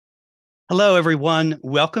Hello, everyone.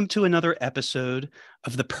 Welcome to another episode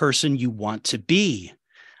of The Person You Want to Be.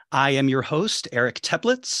 I am your host, Eric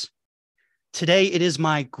Teplitz. Today, it is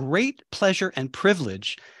my great pleasure and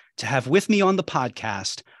privilege to have with me on the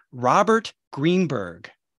podcast, Robert Greenberg.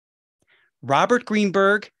 Robert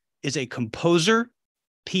Greenberg is a composer,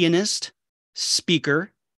 pianist,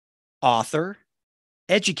 speaker, author,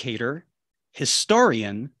 educator,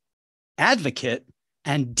 historian, advocate,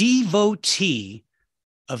 and devotee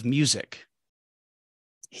of music.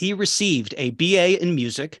 He received a BA in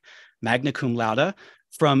music, magna cum laude,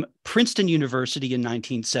 from Princeton University in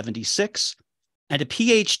 1976, and a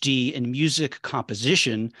PhD in music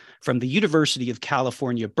composition from the University of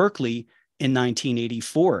California, Berkeley in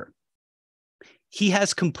 1984. He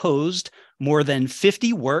has composed more than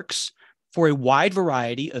 50 works for a wide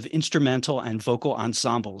variety of instrumental and vocal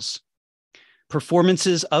ensembles.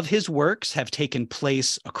 Performances of his works have taken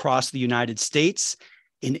place across the United States,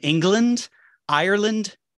 in England,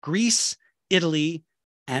 Ireland, Greece, Italy,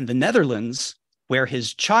 and the Netherlands, where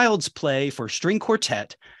his Child's Play for string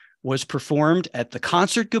quartet was performed at the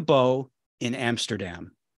Concertgebouw in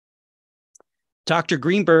Amsterdam. Dr.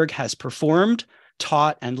 Greenberg has performed,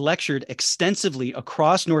 taught, and lectured extensively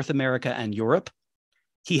across North America and Europe.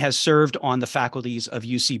 He has served on the faculties of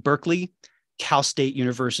UC Berkeley, Cal State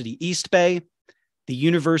University East Bay, the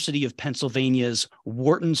University of Pennsylvania's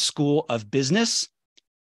Wharton School of Business,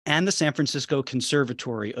 and the San Francisco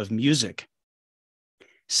Conservatory of Music.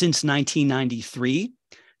 Since 1993,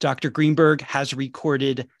 Dr. Greenberg has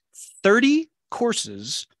recorded 30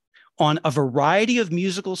 courses on a variety of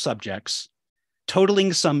musical subjects,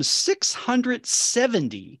 totaling some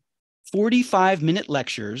 670 45-minute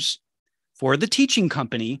lectures for the teaching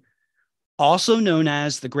company, also known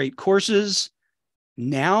as the Great Courses,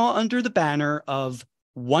 now under the banner of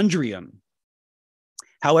Wondrium.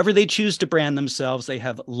 However they choose to brand themselves, they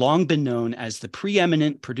have long been known as the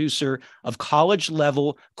preeminent producer of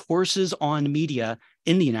college-level courses on media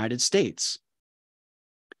in the United States.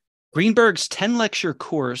 Greenberg's 10-lecture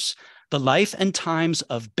course, The Life and Times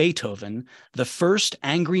of Beethoven, the First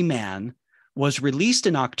Angry Man, was released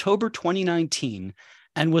in October 2019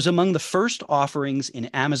 and was among the first offerings in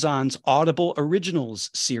Amazon's Audible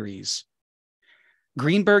Originals series.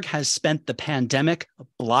 Greenberg has spent the pandemic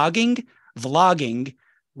blogging, vlogging,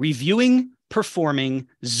 reviewing, performing,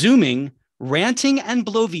 Zooming, ranting, and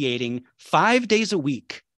bloviating 5 days a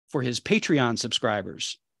week for his Patreon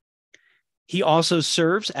subscribers. He also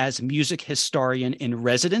serves as music historian in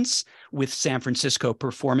residence with San Francisco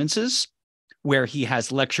Performances, where he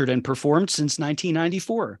has lectured and performed since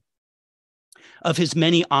 1994. Of his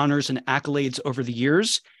many honors and accolades over the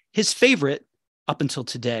years, his favorite, up until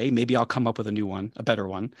today, maybe I'll come up with a new one, a better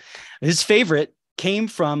one, his favorite came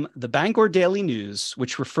from the Bangor Daily News,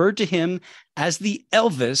 which referred to him as the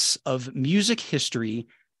Elvis of music history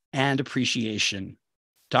and appreciation.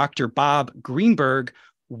 Dr. Bob Greenberg,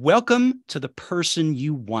 welcome to The Person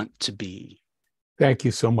You Want to Be. Thank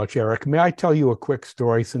you so much, Eric. May I tell you a quick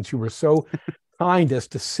story, since you were so kind as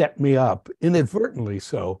to set me up, inadvertently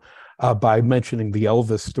so, by mentioning the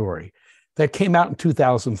Elvis story. That came out in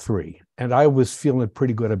 2003, and I was feeling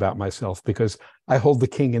pretty good about myself because I hold the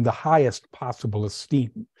king in the highest possible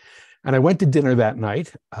esteem. And I went to dinner that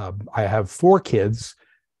night. I have 4 kids.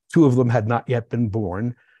 2 of them had not yet been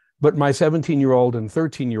born, but my 17-year-old and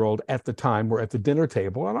 13-year-old at the time were at the dinner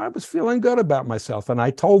table, and I was feeling good about myself. And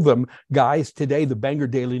I told them, guys, today the Bangor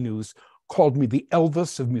Daily News called me the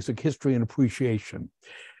Elvis of music history and appreciation.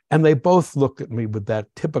 And they both looked at me with that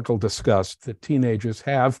typical disgust that teenagers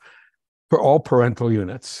have for all parental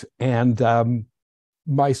units. And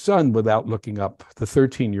my son, without looking up, the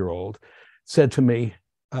 13-year-old, said to me,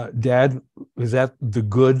 Dad, is that the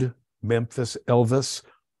good Memphis Elvis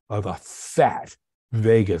or the fat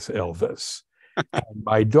Vegas Elvis? And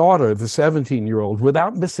my daughter, the 17-year-old,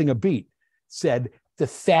 without missing a beat, said, the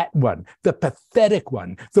fat one, the pathetic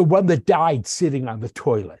one, the one that died sitting on the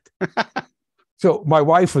toilet. So my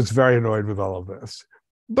wife was very annoyed with all of this.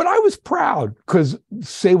 But I was proud because,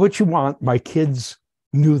 say what you want, my kids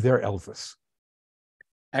knew their Elvis.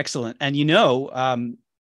 Excellent. And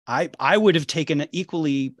I would have taken it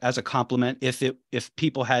equally as a compliment if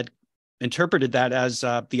people had interpreted that as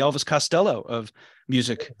the Elvis Costello of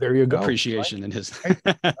music appreciation. Right. In his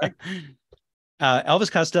right. Elvis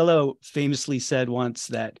Costello famously said once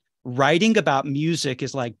that writing about music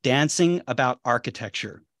is like dancing about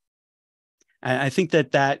architecture. And I think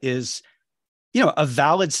that is a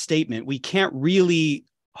valid statement. We can't really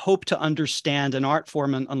hope to understand an art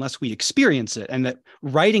form unless we experience it, and that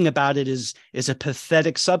writing about it is a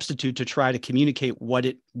pathetic substitute to try to communicate what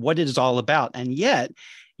it is all about. And yet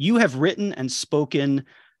you have written and spoken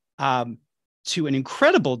to an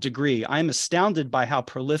incredible degree. I'm astounded by how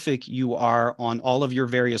prolific you are on all of your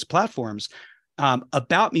various platforms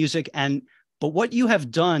about music. But what you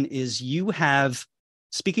have done is you have,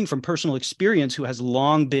 speaking from personal experience, who has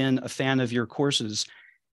long been a fan of your courses,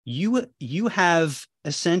 you have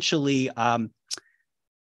essentially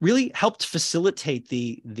really helped facilitate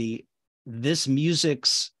this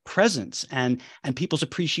music's presence and people's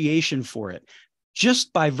appreciation for it,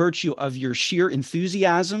 just by virtue of your sheer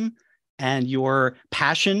enthusiasm and your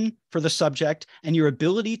passion for the subject and your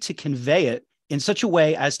ability to convey it in such a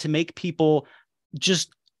way as to make people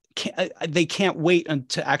just they can't wait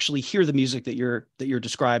to actually hear the music that you're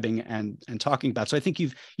describing and talking about. So I think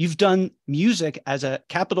you've done music as a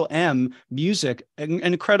capital M music an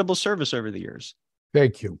incredible service over the years.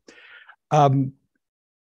 Thank you.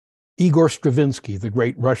 Igor Stravinsky, the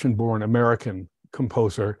great Russian-born American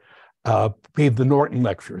composer, gave the Norton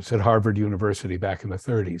Lectures at Harvard University back in the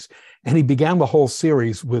 30s. And he began the whole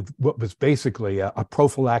series with what was basically a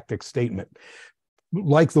prophylactic statement,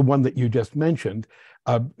 like the one that you just mentioned.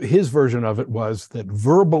 His version of it was that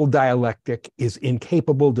verbal dialectic is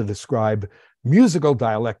incapable to describe musical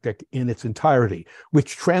dialectic in its entirety,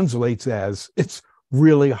 which translates as it's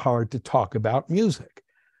really hard to talk about music.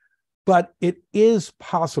 But it is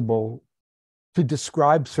possible to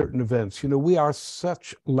describe certain events. You know, we are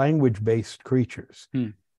such language-based creatures.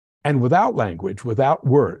 And without language, without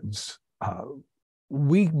words,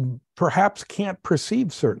 we perhaps can't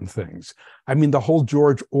perceive certain things. I mean, the whole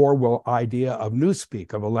George Orwell idea of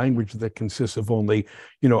newspeak, of a language that consists of only,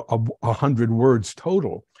 100 words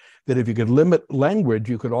total, that if you could limit language,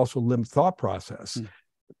 you could also limit thought process,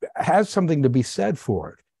 has something to be said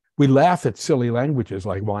for it. We laugh at silly languages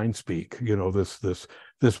like wine speak. You know,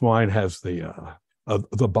 this wine has the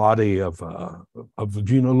body of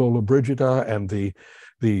Gina Lollobrigida and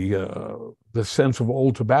the sense of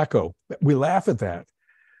old tobacco. We laugh at that.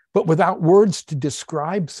 But without words to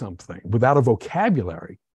describe something, without a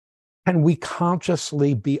vocabulary, can we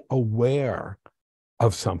consciously be aware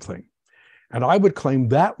of something? And I would claim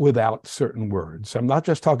that without certain words, I'm not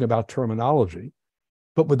just talking about terminology,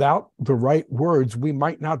 but without the right words, we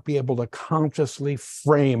might not be able to consciously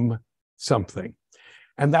frame something.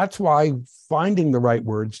 And that's why finding the right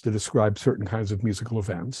words to describe certain kinds of musical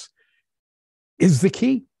events is the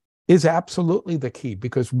key, is absolutely the key,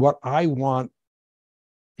 because what I want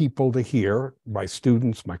people to hear, my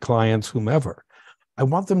students, my clients, whomever, I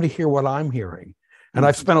want them to hear what I'm hearing. And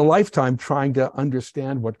I've spent a lifetime trying to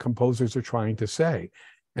understand what composers are trying to say.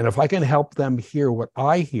 And if I can help them hear what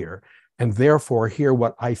I hear, and therefore hear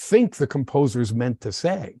what I think the composer's meant to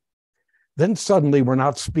say, then suddenly we're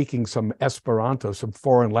not speaking some Esperanto, some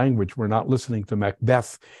foreign language. We're not listening to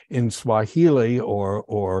Macbeth in Swahili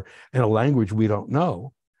or in a language we don't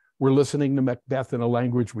know. We're listening to Macbeth in a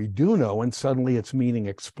language we do know, and suddenly its meaning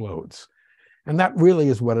explodes. And that really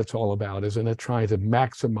is what it's all about, isn't it? Trying to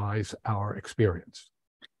maximize our experience.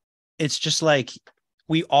 It's just like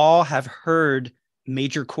we all have heard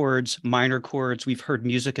major chords, minor chords. We've heard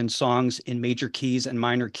music and songs in major keys and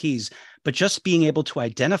minor keys, but just being able to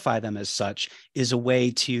identify them as such is a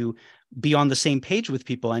way to be on the same page with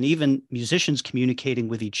people. And even musicians communicating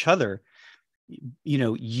with each other,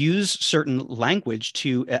 use certain language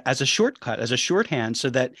as a shortcut, as a shorthand, so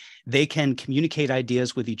that they can communicate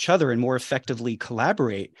ideas with each other and more effectively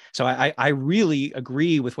collaborate. So I really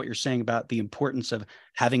agree with what you're saying about the importance of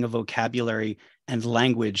having a vocabulary and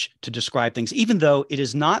language to describe things, even though it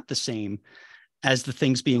is not the same as the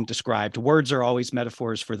things being described. Words are always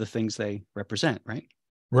metaphors for the things they represent, right?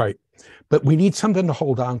 Right. But we need something to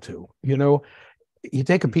hold on to. You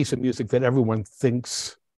take a piece of music that everyone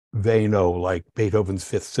thinks they know, like Beethoven's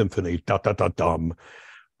Fifth Symphony, da-da-da-dum.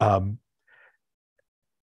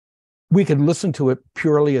 We can listen to it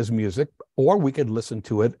purely as music, or we could listen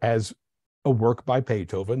to it as a work by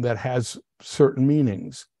Beethoven that has certain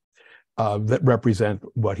meanings that represent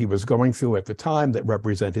what he was going through at the time, that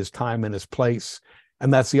represent his time and his place.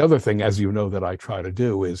 And that's the other thing, as you know, that I try to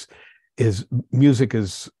do is music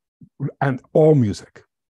is, and all music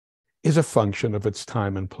is a function of its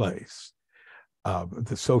time and place.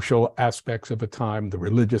 The social aspects of a time, the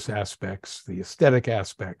religious aspects, the aesthetic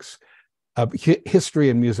aspects.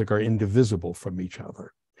 History and music are indivisible from each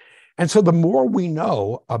other. And so the more we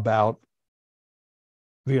know about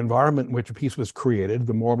the environment in which a piece was created,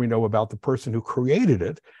 the more we know about the person who created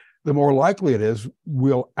it, the more likely it is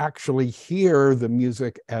we'll actually hear the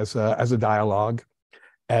music as a dialogue,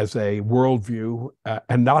 as a worldview,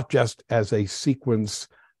 and not just as a sequence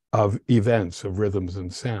of events, of rhythms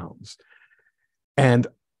and sounds. And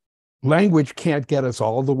language can't get us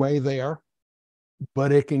all the way there,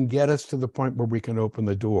 but it can get us to the point where we can open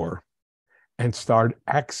the door and start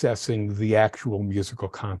accessing the actual musical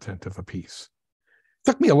content of a piece.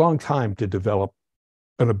 It took me a long time to develop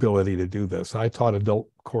an ability to do this. I taught adult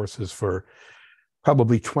courses for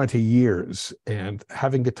probably 20 years, and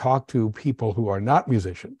having to talk to people who are not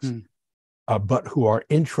musicians, but who are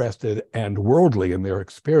interested and worldly in their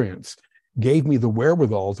experience, gave me the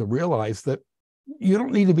wherewithal to realize that you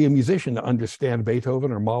don't need to be a musician to understand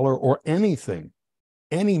Beethoven or Mahler or anything,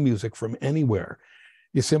 any music from anywhere.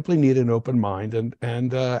 You simply need an open mind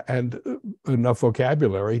and enough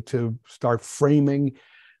vocabulary to start framing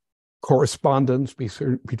correspondence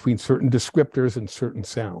between certain descriptors and certain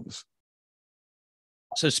sounds.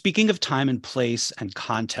 So speaking of time and place and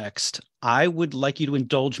context, I would like you to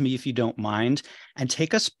indulge me, if you don't mind, and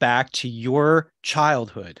take us back to your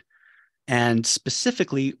childhood. And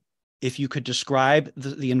specifically, if you could describe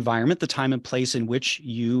the environment, the time and place in which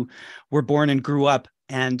you were born and grew up,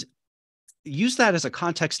 and use that as a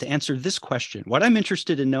context to answer this question. What I'm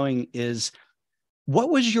interested in knowing is, what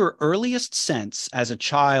was your earliest sense as a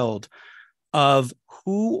child of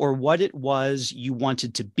who or what it was you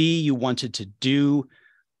wanted to be, you wanted to do,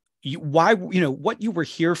 why, what you were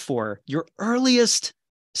here for, your earliest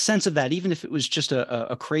sense of that, even if it was just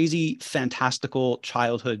a crazy, fantastical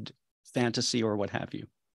childhood fantasy or what have you?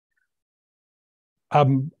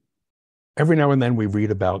 Every now and then we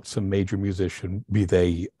read about some major musician, be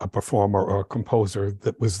they a performer or a composer,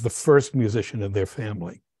 that was the first musician in their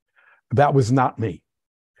family. That was not me.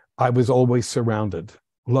 I was always surrounded,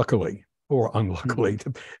 luckily or unluckily,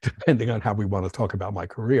 depending on how we want to talk about my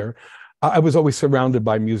career. I was always surrounded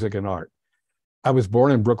by music and art. I was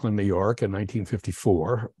born in Brooklyn, New York in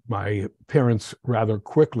 1954. My parents rather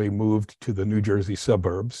quickly moved to the New Jersey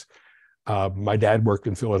suburbs. My dad worked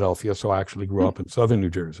in Philadelphia, so I actually grew up in southern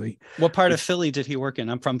New Jersey. What part of Philly did he work in?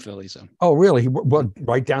 I'm from Philly, so. Oh, really?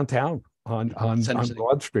 Right downtown on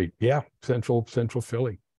Broad Street. Yeah, central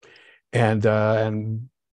Philly. And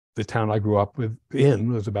the town I grew up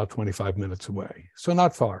in was about 25 minutes away, so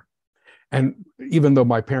not far. And even though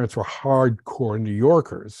my parents were hardcore New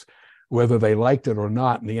Yorkers, whether they liked it or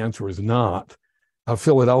not, and the answer is not,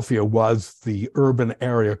 Philadelphia was the urban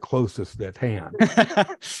area closest at hand.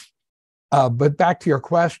 But back to your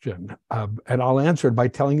question, and I'll answer it by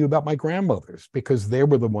telling you about my grandmothers, because they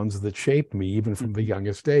were the ones that shaped me even from the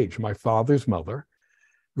youngest age. My father's mother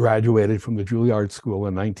graduated from the Juilliard School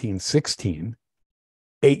in 1916,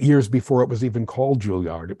 8 years before it was even called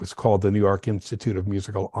Juilliard. It was called the New York Institute of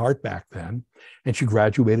Musical Art back then. And she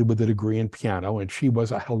graduated with a degree in piano, and she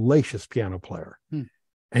was a hellacious piano player.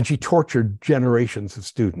 And she tortured generations of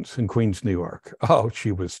students in Queens, New York. Oh,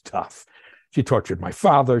 she was tough. She tortured my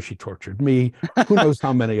father. She tortured me. Who knows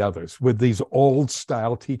how many others with these old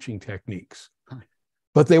style teaching techniques.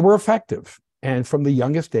 But they were effective. And from the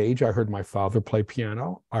youngest age, I heard my father play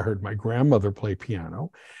piano. I heard my grandmother play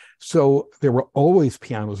piano. So there were always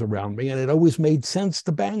pianos around me, and it always made sense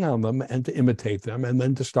to bang on them and to imitate them, and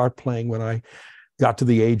then to start playing when I got to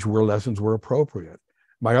the age where lessons were appropriate.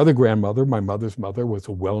 My other grandmother, my mother's mother, was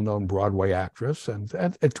a well-known Broadway actress and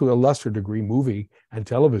to a lesser degree movie and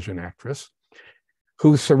television actress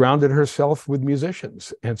who surrounded herself with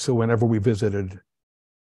musicians. And so whenever we visited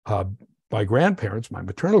my grandparents, my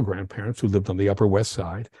maternal grandparents, who lived on the Upper West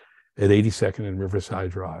Side at 82nd and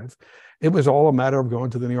Riverside Drive, it was all a matter of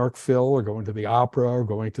going to the New York Phil or going to the opera or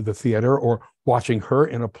going to the theater or watching her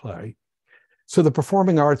in a play. So the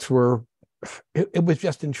performing arts it was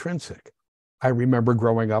just intrinsic. I remember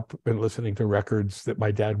growing up and listening to records that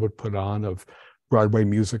my dad would put on of Broadway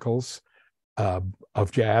musicals,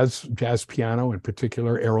 of jazz piano, in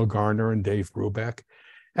particular, Errol Garner and Dave Brubeck.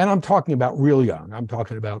 And I'm talking about real young. I'm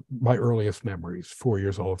talking about my earliest memories, 4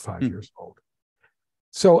 years old, 5 years old.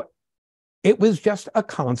 So it was just a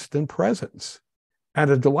constant presence and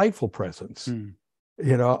a delightful presence.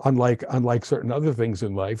 Unlike certain other things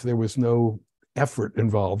in life, there was no effort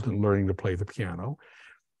involved in learning to play the piano.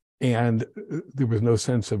 And there was no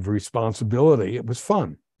sense of responsibility. It was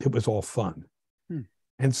fun. It was all fun.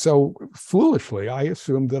 And so foolishly, I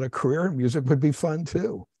assumed that a career in music would be fun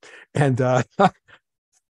too. And I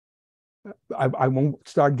won't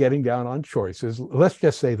start getting down on choices. Let's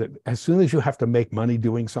just say that as soon as you have to make money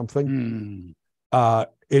doing something,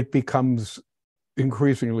 it becomes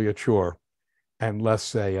increasingly a chore and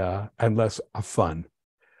less a fun.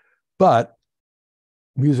 But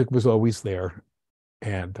music was always there,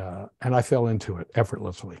 and I fell into it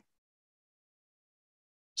effortlessly.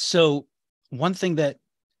 So one thing that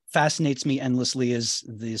fascinates me endlessly is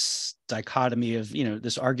this dichotomy of,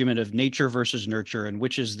 this argument of nature versus nurture, and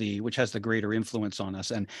which has the greater influence on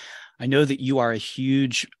us. And I know that you are a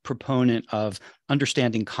huge proponent of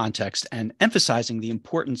understanding context and emphasizing the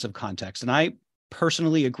importance of context. And I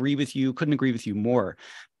personally agree with you, couldn't agree with you more.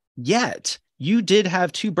 Yet you did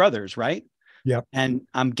have two brothers, right? Yep. And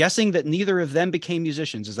I'm guessing that neither of them became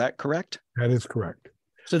musicians. Is that correct? That is correct.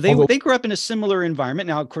 So they grew up in a similar environment.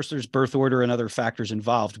 Now, of course, there's birth order and other factors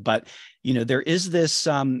involved, but there is this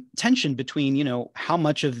tension between how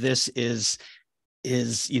much of this is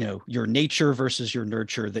your nature versus your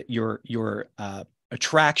nurture, that your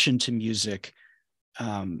attraction to music.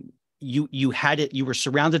 You had it, you were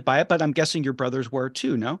surrounded by it, but I'm guessing your brothers were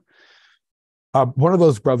too, no? One of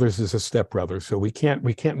those brothers is a stepbrother, so we can't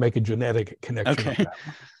make a genetic connection. Okay. On that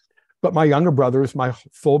one. But my younger brother is my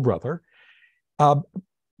full brother.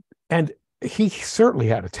 And he certainly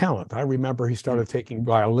had a talent. I remember he started taking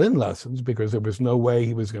violin lessons because there was no way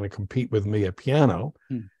he was going to compete with me at piano.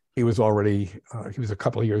 He was already, he was a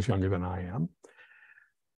couple of years younger than I am.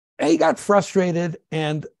 And he got frustrated,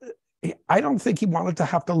 and I don't think he wanted to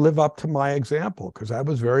have to live up to my example because I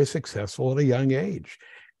was very successful at a young age.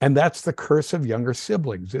 And that's the curse of younger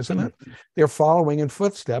siblings, isn't it? They're following in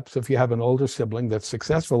footsteps. If you have an older sibling that's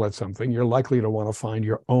successful at something, you're likely to want to find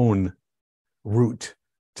your own route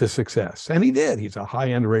to success. And he did. He's a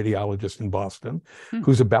high-end radiologist in Boston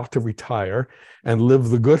who's about to retire and live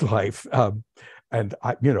the good life. And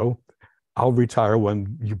I'll retire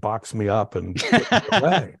when you box me up and put me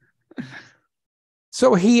away.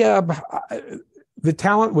 So the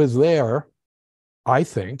talent was there, I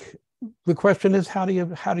think. The question is, how do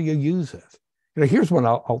you use it? Here's one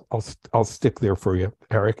I'll stick there for you,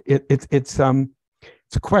 Eric. It's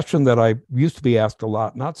a question that I used to be asked a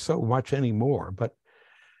lot, not so much anymore, but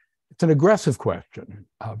it's an aggressive question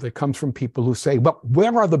that comes from people who say, well,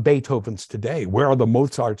 where are the Beethovens today? Where are the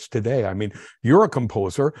Mozarts today? I mean, you're a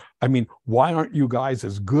composer. I mean, why aren't you guys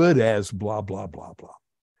as good as blah, blah, blah, blah?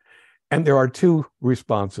 And there are two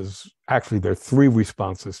responses. Actually, there are three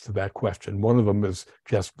responses to that question. One of them is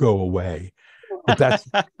just go away. But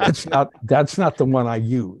that's not the one I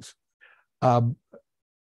use. The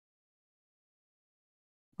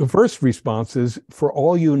first response is, for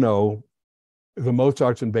all you know, the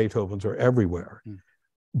Mozarts and Beethovens are everywhere.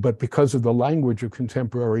 But because of the language of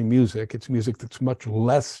contemporary music, it's music that's much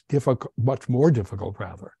more difficult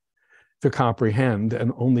rather, to comprehend,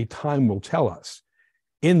 and only time will tell us.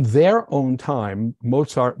 In their own time,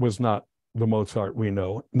 Mozart was not the Mozart we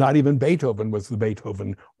know. Not even Beethoven was the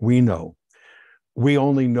Beethoven we know. We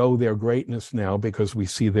only know their greatness now because we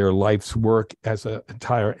see their life's work as an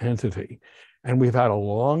entire entity. And we've had a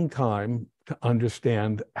long time to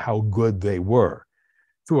understand how good they were,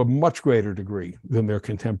 to a much greater degree than their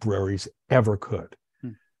contemporaries ever could.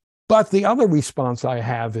 But the other response I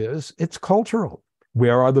have is, it's cultural.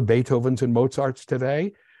 Where are the Beethovens and Mozarts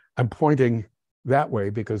today? I'm pointing that way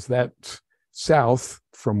because that's south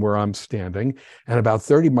from where I'm standing, and about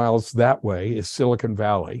 30 miles that way is Silicon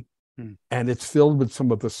Valley, and it's filled with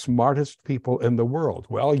some of the smartest people in the world.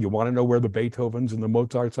 Well, you want to know where the Beethovens and the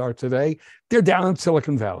Mozarts are today? They're down in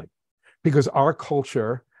Silicon Valley, because our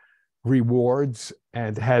culture rewards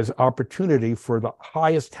and has opportunity for the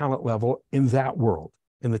highest talent level in that world,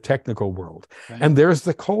 in the technical world. Right. And there's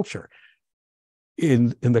the culture.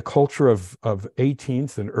 In the culture of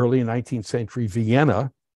 18th and early 19th century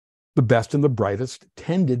Vienna, the best and the brightest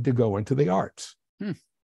tended to go into the arts.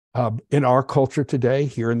 In our culture today,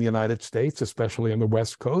 here in the United States, especially on the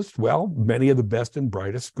West Coast, well, many of the best and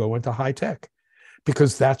brightest go into high tech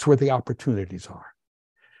because that's where the opportunities are.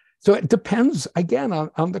 So it depends, again,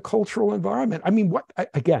 on the cultural environment. I mean, what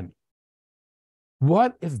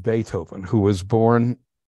if Beethoven, who was born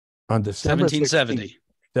on December 1770.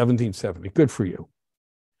 1770, good for you.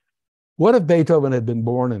 What if Beethoven had been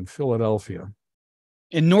born in Philadelphia?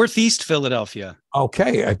 In Northeast Philadelphia.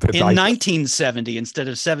 Okay. In 1970 instead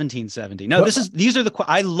of 1770. No,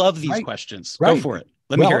 I love these questions. Right. Go for it.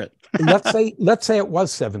 Let me hear it. let's say it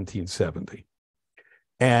was 1770.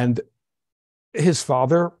 And his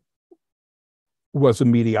father was a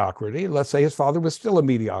mediocrity. Let's say his father was still a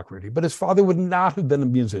mediocrity, but his father would not have been a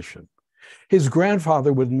musician. His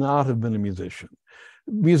grandfather would not have been a musician.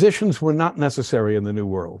 Musicians were not necessary in the New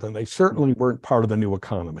World, and they certainly weren't part of the new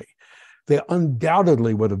economy. They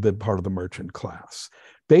undoubtedly would have been part of the merchant class.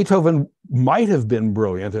 Beethoven might have been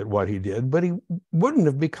brilliant at what he did, but he wouldn't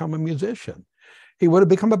have become a musician. He would have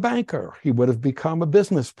become a banker. He would have become a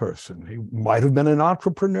business person. He might have been an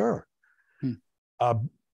entrepreneur.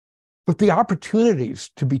 But the opportunities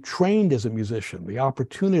to be trained as a musician, the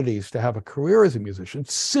opportunities to have a career as a musician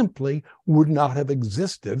simply would not have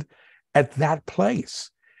existed at that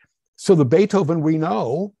place. So the Beethoven we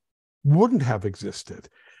know wouldn't have existed.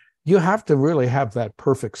 You have to really have that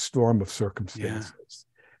perfect storm of circumstances.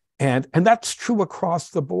 And that's true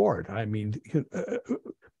across the board. I mean,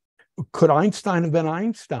 could Einstein have been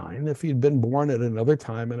Einstein if he'd been born at another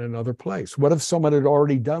time in another place? What if someone had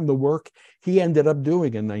already done the work he ended up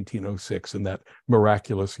doing in 1906 in that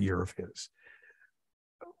miraculous year of his?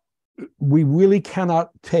 We really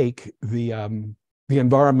cannot take the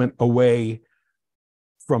environment away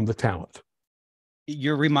from the talent.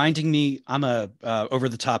 You're reminding me, I'm a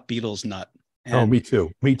over-the-top Beatles nut. Oh, me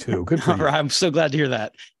too. Me too. Good for you. I'm so glad to hear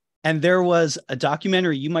that. And there was a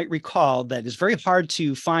documentary you might recall that is very hard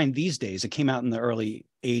to find these days. It came out in the early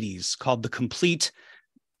 80s called The Complete,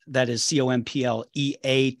 that is COMPLEAT,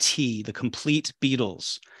 The Complete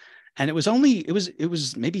Beatles. And it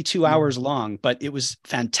was maybe 2 hours long, but it was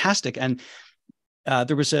fantastic. And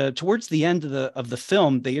there was towards the end of the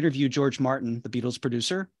film, they interviewed George Martin, the Beatles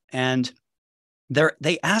producer, and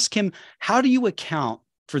they ask him, how do you account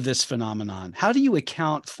for this phenomenon? How do you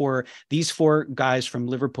account for these four guys from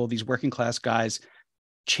Liverpool, these working class guys,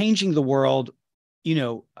 changing the world,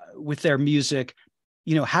 with their music?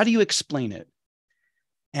 How do you explain it?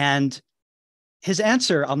 And his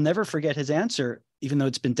answer, I'll never forget his answer, even though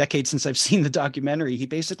it's been decades since I've seen the documentary. He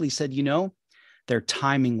basically said, their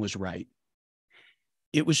timing was right.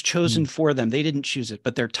 It was chosen for them. They didn't choose it,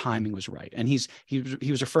 but their timing was right. And he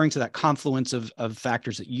was referring to that confluence of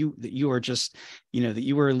factors that you are just, that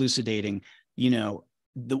you were elucidating,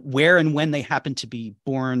 the where and when they happened to be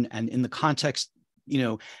born, and in the context,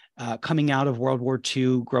 coming out of World War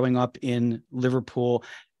II, growing up in Liverpool,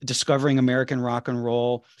 discovering American rock and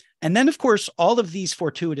roll. And then, of course, all of these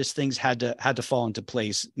fortuitous things had to fall into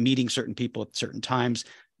place, meeting certain people at certain times,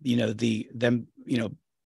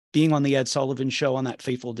 being on the Ed Sullivan Show on that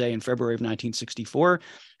fateful day in February of 1964,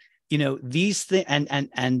 these things,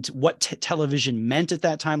 and what television meant at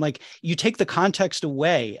that time. Like, you take the context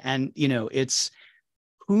away, and it's,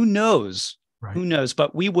 who knows, right. Who knows?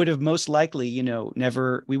 But we would have most likely,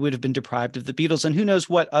 we would have been deprived of the Beatles, and who knows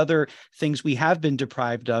what other things we have been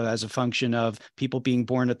deprived of as a function of people being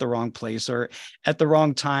born at the wrong place or at the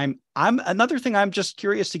wrong time. Another thing I'm just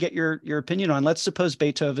curious to get your opinion on. Let's suppose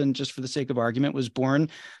Beethoven, just for the sake of argument, was born,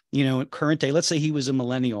 current day. Let's say he was a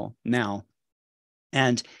millennial now,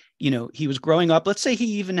 and he was growing up. Let's say he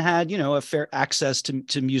even had a fair access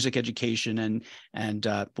to music education, and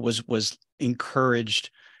was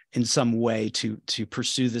encouraged in some way to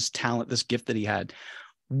pursue this talent, this gift that he had.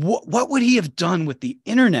 What would he have done with the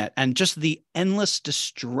internet and just the endless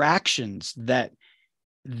distractions that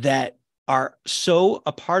are so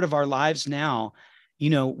a part of our lives now?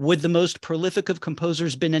 Would the most prolific of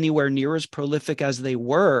composers been anywhere near as prolific as they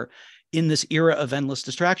were in this era of endless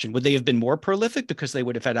distraction? Would they have been more prolific because they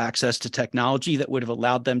would have had access to technology that would have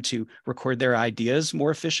allowed them to record their ideas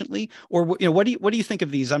more efficiently? Or what do you think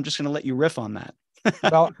of these? I'm just going to let you riff on that.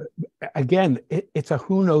 Well, again, it's a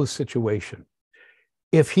who knows situation.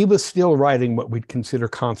 If he was still writing what we'd consider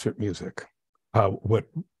concert music, what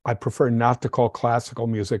I prefer not to call classical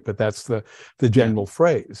music, but that's the general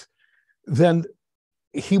phrase, then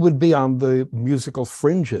he would be on the musical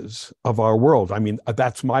fringes of our world. I mean,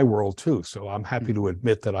 that's my world too. So I'm happy to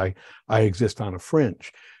admit that I exist on a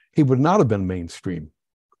fringe. He would not have been a mainstream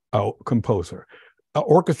composer.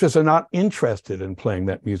 Orchestras are not interested in playing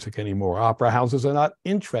that music anymore. Opera houses are not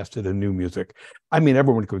interested in new music. I mean,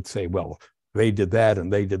 everyone could say, well, they did that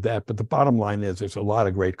and they did that. But the bottom line is there's a lot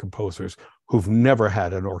of great composers who've never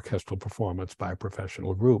had an orchestral performance by a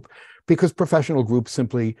professional group, because professional groups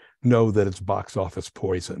simply know that it's box office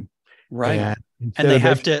poison. Right. And they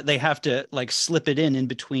have to like slip it in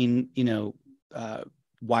between,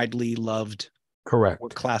 widely loved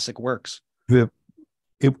correct classic works.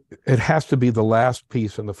 It has to be the last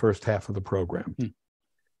piece in the first half of the program.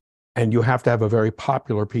 And you have to have a very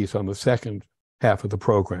popular piece on the second half of the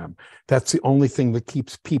program. That's the only thing that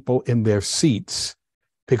keeps people in their seats,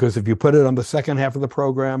 because if you put it on the second half of the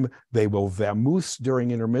program, they will vamoose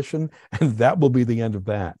during intermission, and that will be the end of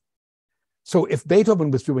that. So if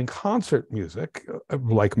Beethoven was doing concert music,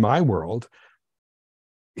 like my world,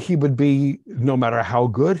 he would be, no matter how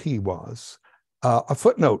good he was, a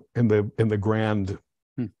footnote in the grand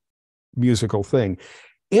musical thing.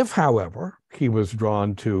 If, however, he was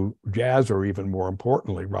drawn to jazz, or even more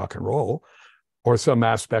importantly, rock and roll, or some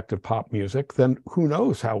aspect of pop music, then who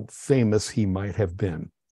knows how famous he might have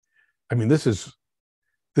been. I mean, this is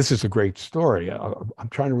a great story. I'm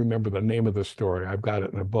trying to remember the name of the story. I've got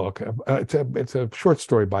it in a book. It's a short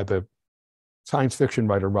story by the science fiction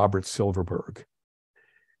writer Robert Silverberg.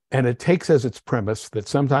 And it takes as its premise that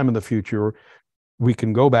sometime in the future, we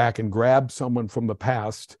can go back and grab someone from the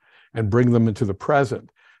past and bring them into the present.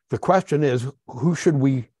 The question is, who should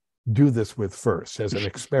we do this with first as an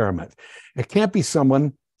experiment. It can't be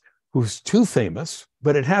someone who's too famous,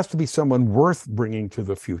 but it has to be someone worth bringing to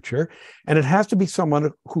the future. And it has to be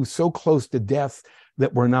someone who's so close to death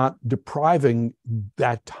that we're not depriving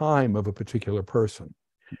that time of a particular person.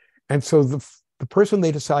 And so the person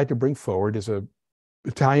they decide to bring forward is an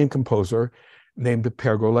Italian composer named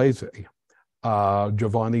Pergolesi,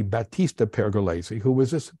 Giovanni Battista Pergolesi, who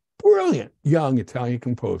was this brilliant young Italian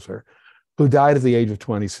composer who died at the age of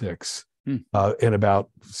 26 in about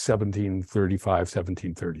 1735,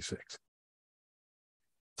 1736.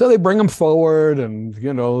 So they bring him forward and,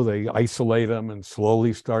 they isolate him and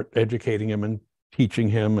slowly start educating him and teaching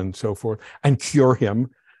him and so forth, and cure him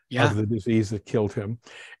of the disease that killed him.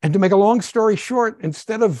 And to make a long story short,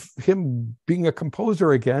 instead of him being a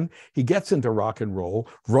composer again, he gets into rock and roll,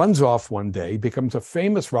 runs off one day, becomes a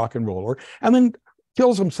famous rock and roller, and then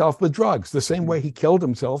kills himself with drugs, the same way he killed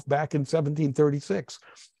himself back in 1736,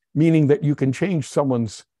 meaning that you can change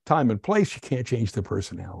someone's time and place, you can't change their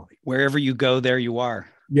personality. Wherever you go, there you are.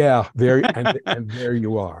 Yeah, there and there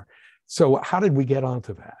you are. So how did we get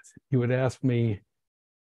onto that? You would ask me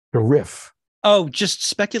to riff. Oh, just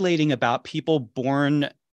speculating about people born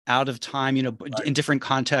out of time, right, in different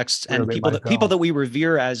contexts, and people that we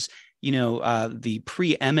revere as, the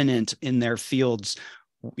preeminent in their fields.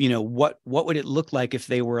 What would it look like if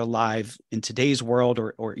they were alive in today's world,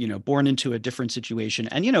 or born into a different situation?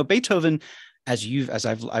 And Beethoven, as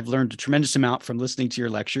I've learned a tremendous amount from listening to your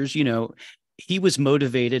lectures, he was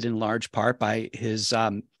motivated in large part by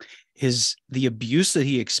the abuse that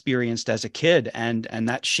he experienced as a kid, and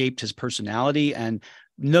that shaped his personality, and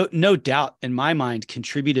no doubt in my mind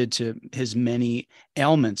contributed to his many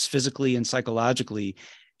ailments physically and psychologically.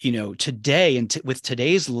 Today, and with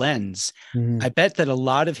today's lens, I bet that a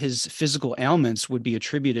lot of his physical ailments would be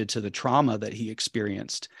attributed to the trauma that he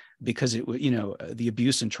experienced, because the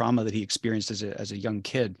abuse and trauma that he experienced as a young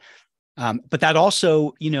kid. But that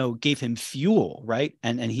also, gave him fuel, right?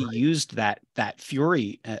 And he used that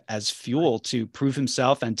fury as fuel to prove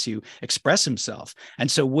himself and to express himself. And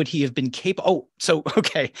so would he have been capable? Oh, so,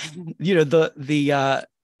 okay. The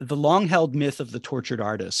long-held myth of the tortured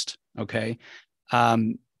artist. Okay.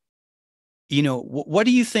 What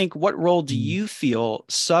do you think, what role do you feel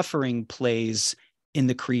suffering plays in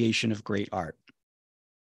the creation of great art?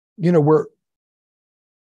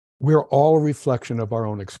 We're all a reflection of our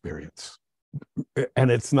own experience.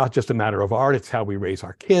 And it's not just a matter of art, it's how we raise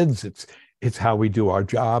our kids, it's how we do our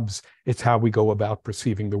jobs, it's how we go about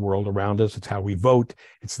perceiving the world around us, it's how we vote,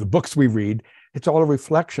 it's the books we read. It's all a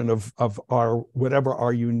reflection of our, whatever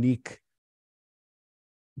our unique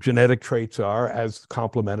genetic traits are, as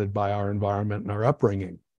complemented by our environment and our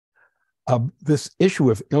upbringing. This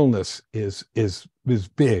issue of illness is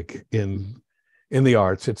big in the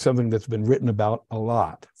arts. It's something that's been written about a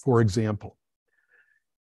lot. For example,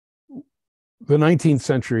 the 19th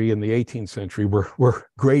century and the 18th century were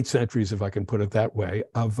great centuries, if I can put it that way,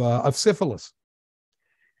 of syphilis.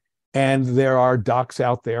 And there are docs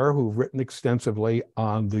out there who've written extensively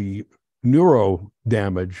on the neuro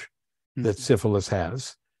damage that syphilis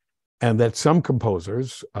has, and that some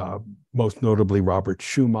composers, most notably Robert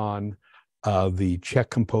Schumann, the Czech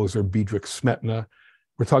composer Bedřich Smetana,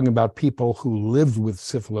 we're talking about people who lived with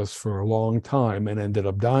syphilis for a long time and ended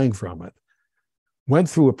up dying from it, went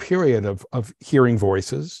through a period of hearing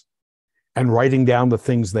voices and writing down the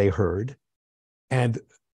things they heard. And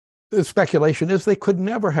the speculation is they could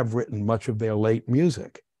never have written much of their late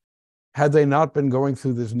music had they not been going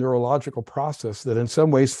through this neurological process that in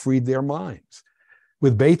some ways freed their minds.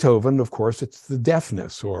 With Beethoven, of course, it's the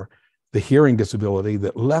deafness or the hearing disability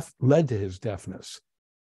that led to his deafness.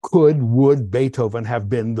 Would Beethoven have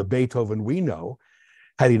been the Beethoven we know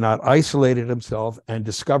had he not isolated himself and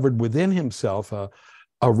discovered within himself a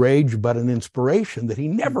rage but an inspiration that he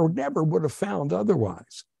never would have found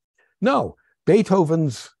otherwise? No,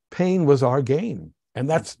 Beethoven's pain was our gain, and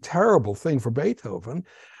that's a terrible thing for Beethoven.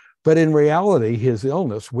 But in reality, his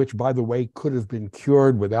illness, which, by the way, could have been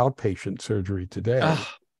cured with outpatient surgery today,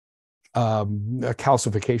 a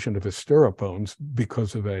calcification of his stirrup bones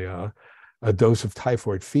because of a dose of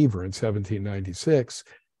typhoid fever in 1796,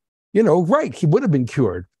 he would have been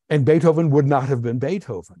cured, and Beethoven would not have been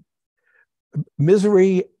Beethoven.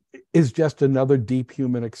 Misery is just another deep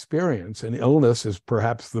human experience, and illness is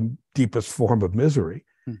perhaps the deepest form of misery.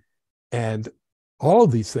 And all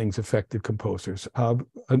of these things affected composers.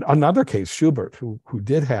 Another case, Schubert, who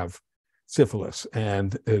did have syphilis,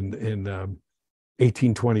 and in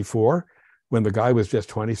 1824, when the guy was just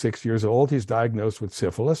 26 years old, he's diagnosed with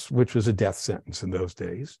syphilis, which was a death sentence in those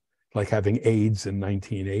days, like having AIDS in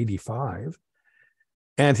 1985.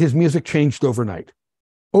 And his music changed overnight.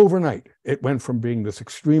 Overnight, it went from being this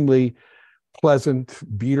extremely pleasant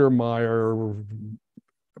Biedermeier,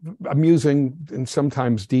 amusing and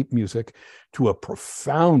sometimes deep music, to a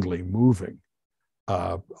profoundly moving,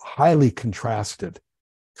 highly contrasted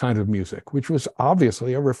kind of music, which was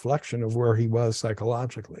obviously a reflection of where he was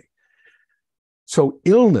psychologically. So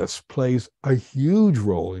illness plays a huge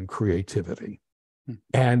role in creativity.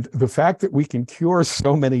 And the fact that we can cure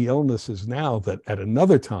so many illnesses now that at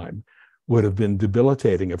another time would have been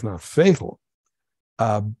debilitating, if not fatal,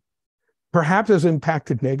 perhaps has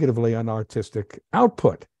impacted negatively on artistic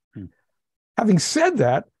output. Having said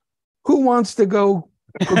that, who wants to go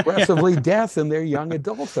progressively deaf in their young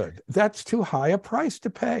adulthood? That's too high a price to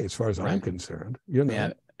pay, as far as I'm concerned. You know,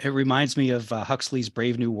 yeah, it reminds me of Huxley's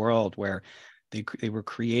Brave New World, where they were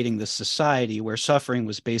creating this society where suffering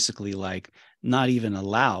was basically like not even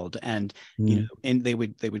allowed, and you know, and they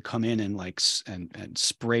would come in and like and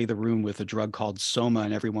spray the room with a drug called soma,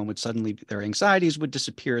 and everyone would suddenly, their anxieties would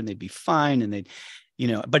disappear and they'd be fine, and they'd, you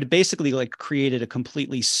know, but it basically like created a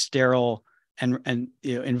completely sterile and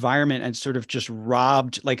you know, environment, and sort of just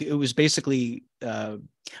robbed, like it was basically a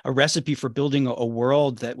recipe for building a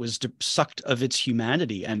world that was sucked of its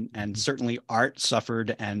humanity, and certainly art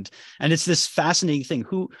suffered, and it's this fascinating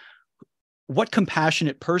thing. What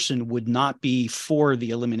compassionate person would not be for the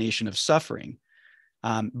elimination of suffering?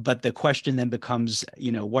 But the question then becomes,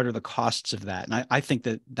 you know, what are the costs of that? And I think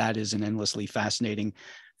that is an endlessly fascinating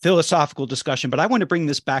philosophical discussion. But I want to bring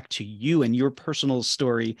this back to you and your personal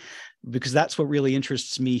story, because that's what really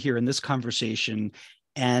interests me here in this conversation.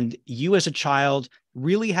 And you as a child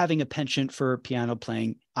really having a penchant for piano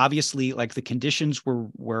playing, obviously, like the conditions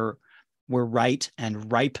were right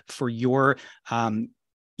and ripe for your,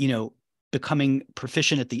 you know, becoming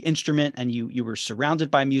proficient at the instrument, and you were surrounded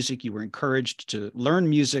by music. You were encouraged to learn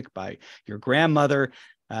music by your grandmother,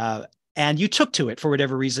 and you took to it for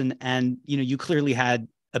whatever reason. And you know, you clearly had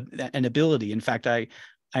an ability. In fact, I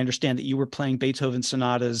understand that you were playing Beethoven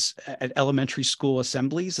sonatas at elementary school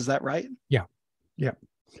assemblies. Is that right? Yeah, yeah.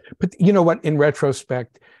 But you know what? In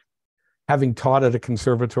retrospect, having taught at a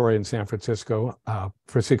conservatory in San Francisco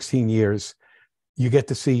for 16 years, you get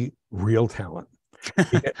to see real talent.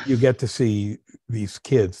 You get to see these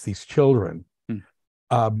kids, these children.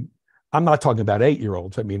 I'm not talking about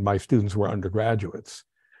 8-year-olds. I mean, my students were undergraduates,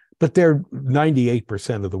 but they're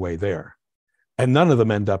 98% of the way there. And none of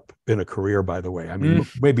them end up in a career, by the way. I mean,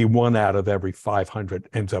 maybe 1 out of every 500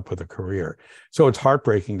 ends up with a career. So it's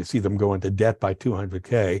heartbreaking to see them go into debt by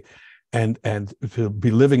 $200K and to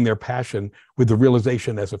be living their passion with the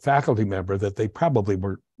realization as a faculty member that they probably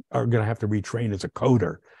are going to have to retrain as a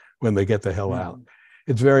coder when they get the hell out.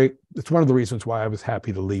 It's one of the reasons why I was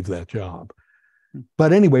happy to leave that job.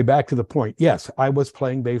 But anyway, back to the point. Yes, I was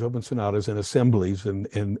playing Beethoven sonatas in assemblies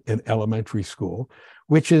in elementary school,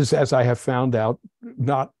 which is, as I have found out,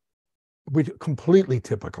 not completely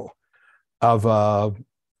typical of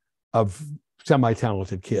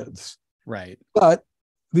semi-talented kids. Right. But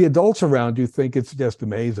the adults around you think it's just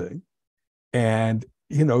amazing. And,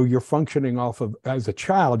 you know, you're functioning off of, as a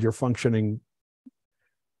child, you're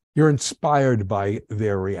inspired by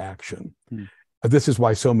their reaction. This is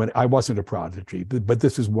why so many, I wasn't a prodigy, but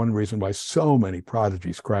this is one reason why so many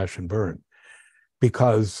prodigies crash and burn,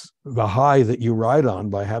 because the high that you ride on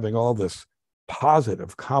by having all this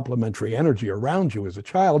positive, complementary energy around you as a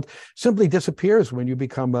child simply disappears when you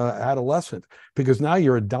become an adolescent, because now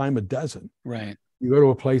you're a dime a dozen. Right. You go to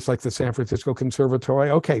a place like the San Francisco Conservatory,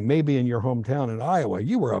 okay, maybe in your hometown in Iowa,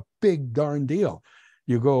 you were a big darn deal.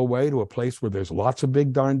 You go away to a place where there's lots of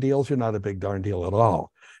big darn deals, you're not a big darn deal at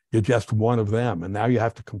all. You're just one of them. And now you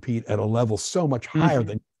have to compete at a level so much higher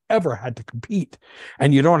than you ever had to compete.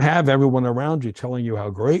 And you don't have everyone around you telling you how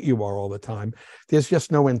great you are all the time. There's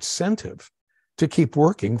just no incentive to keep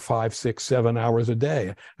working 5, 6, 7 hours a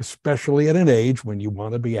day, especially at an age when you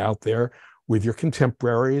want to be out there with your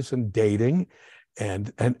contemporaries and dating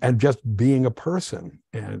and just being a person.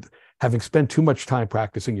 And having spent too much time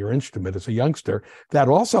practicing your instrument as a youngster, that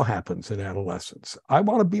also happens in adolescence. I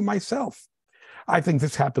want to be myself. I think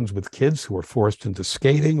this happens with kids who are forced into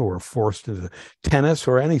skating or forced into tennis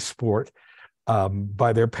or any sport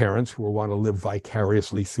by their parents who want to live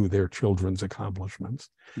vicariously through their children's accomplishments.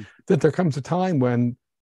 That there comes a time when,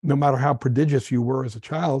 no matter how prodigious you were as a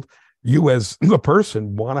child, you as a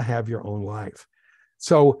person want to have your own life.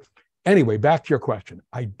 So anyway, back to your question.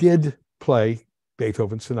 I did play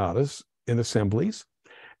Beethoven sonatas in assemblies,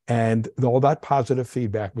 and all that positive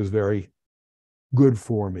feedback was very good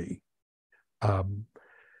for me.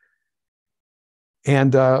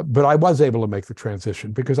 And but I was able to make the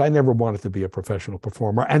transition because I never wanted to be a professional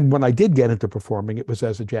performer. And when I did get into performing, it was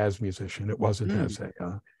as a jazz musician. It wasn't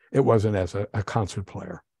as a concert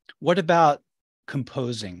player. What about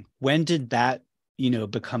composing? When did that,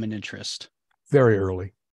 become an interest? Very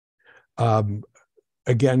early.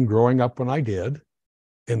 Again, growing up when I did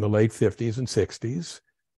in the late 50s and 60s,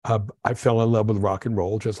 I fell in love with rock and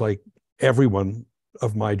roll, just like everyone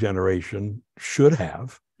of my generation should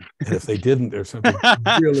have. And if they didn't, there's something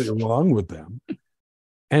really wrong with them.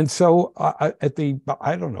 And so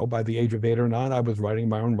I don't know, by the age of 8 or 9, I was writing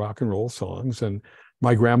my own rock and roll songs, and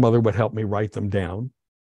my grandmother would help me write them down,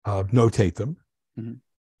 notate them,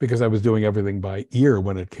 because I was doing everything by ear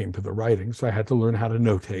when it came to the writing. So I had to learn how to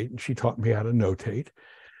notate, and she taught me how to notate.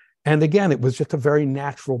 And again, it was just a very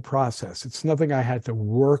natural process. It's nothing I had to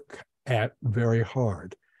work at very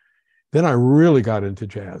hard. Then I really got into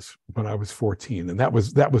jazz when I was 14, and that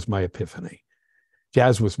was my epiphany.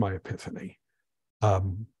 Jazz was my epiphany.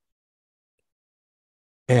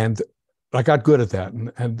 And I got good at that,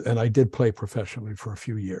 and I did play professionally for a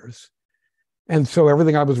few years. And so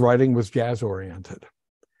everything I was writing was jazz oriented.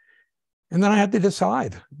 And then I had to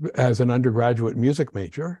decide, as an undergraduate music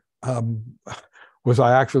major, was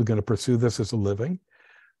I actually going to pursue this as a living,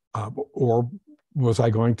 or was I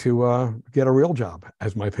going to get a real job,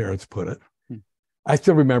 as my parents put it? I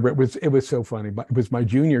still remember it was so funny. It was my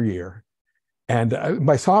junior year, and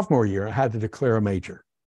my sophomore year, I had to declare a major.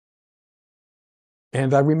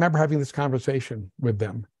 And I remember having this conversation with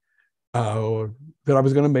them that I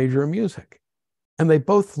was going to major in music, and they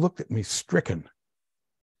both looked at me stricken.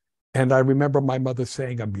 And I remember my mother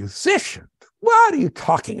saying, "A musician? What are you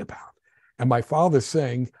talking about?" And my father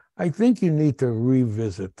saying, "I think you need to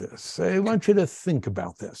revisit this. I want you to think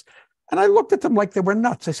about this." And I looked at them like they were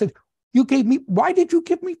nuts. I said, why did you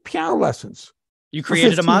give me piano lessons? You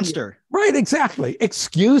created a monster. Right, exactly.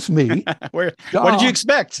 Excuse me. What did you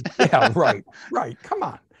expect? Yeah, right. Come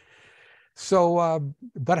on. So,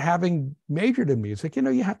 but having majored in music,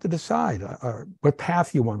 you have to decide what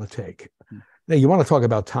path you want to take. Now, you want to talk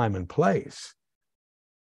about time and place.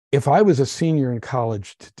 If I was a senior in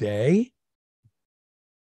college today,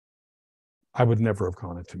 I would never have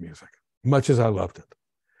gone into music, much as I loved it,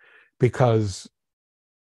 because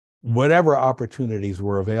whatever opportunities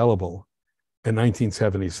were available in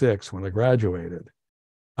 1976 when I graduated,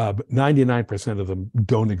 99% of them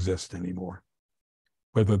don't exist anymore,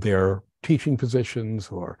 whether they're teaching positions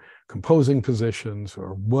or composing positions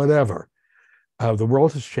or whatever. The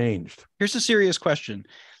world has changed. Here's a serious question.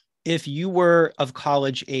 If you were of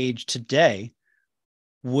college age today,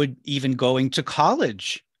 would even going to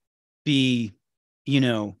college be,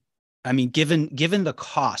 given the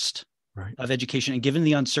cost of education and given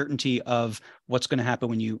the uncertainty of what's going to happen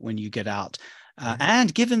when you get out,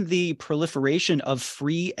 and given the proliferation of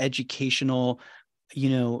free educational,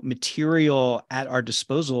 material at our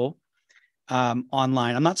disposal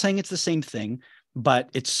online. I'm not saying it's the same thing, but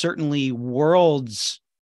it's certainly worlds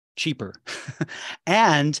cheaper.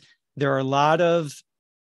 And there are a lot of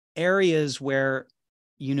areas where,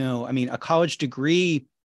 a college degree,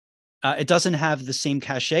 it doesn't have the same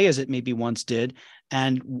cachet as it maybe once did.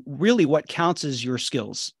 And really what counts is your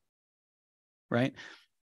skills, right?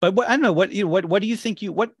 But I don't know, what do you think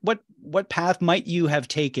what path might you have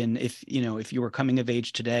taken if you were coming of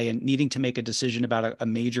age today and needing to make a decision about a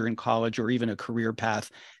major in college or even a career path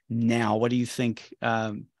now? What do you think?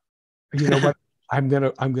 You know what? I'm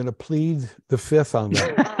gonna plead the fifth on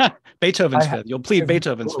that. Beethoven's fifth. You'll plead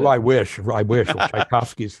Beethoven's fifth. I wish, or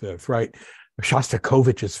Tchaikovsky's fifth, right?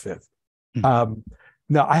 Shostakovich's fifth.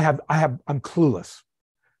 No, I'm clueless,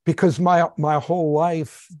 because my whole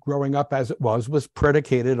life growing up as it was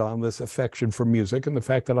predicated on this affection for music and the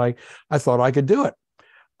fact that I thought I could do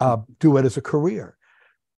it as a career.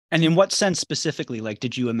 And in what sense specifically? Like, how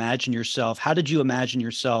did you imagine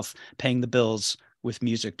yourself paying the bills with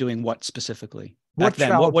music, doing what specifically? What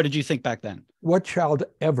did you think back then? What child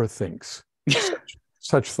ever thinks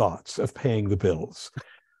such thoughts of paying the bills?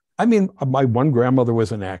 I mean, my one grandmother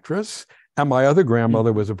was an actress, and my other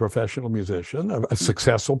grandmother was a professional musician, a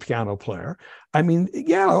successful piano player. I mean,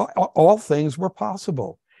 yeah, all things were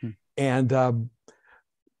possible. And,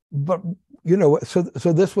 but, so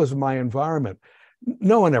this was my environment.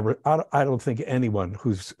 No one ever, I don't think anyone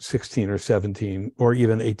who's 16 or 17 or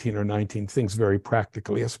even 18 or 19 thinks very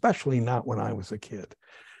practically, especially not when I was a kid.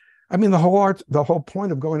 I mean, the whole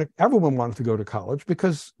point of everyone wanted to go to college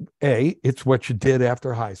because A, it's what you did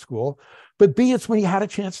after high school, but B, it's when you had a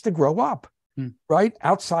chance to grow up, right?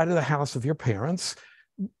 Outside of the house of your parents.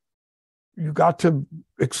 You got to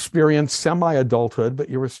experience semi-adulthood, but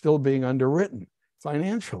you were still being underwritten.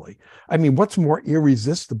 financially. I mean, what's more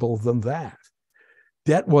irresistible than that?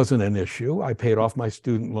 Debt wasn't an issue. I paid off my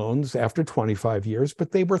student loans after 25 years,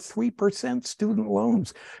 but they were 3% student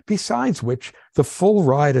loans. Besides which, the full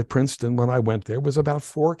ride at Princeton when I went there was about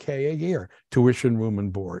 $4K a year, tuition, room,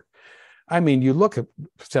 and board. I mean, you look at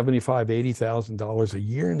 $75,000, $80,000 a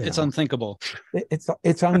year now. It's unthinkable.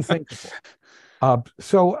 It's unthinkable.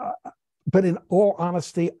 But in all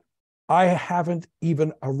honesty, I haven't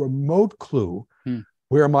even a remote clue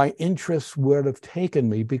where my interests would have taken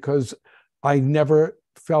me, because I never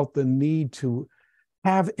felt the need to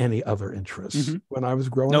have any other interests when I was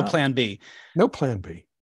growing up. No plan B. No plan B.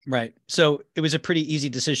 Right. So it was a pretty easy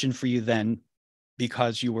decision for you then,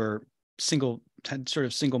 because you were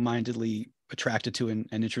single-mindedly attracted to and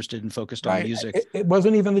interested and focused on music. It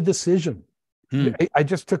wasn't even a decision. I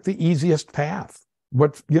just took the easiest path.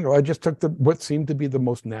 I just took what seemed to be the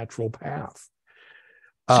most natural path.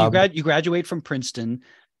 So you graduate from Princeton,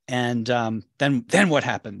 and then what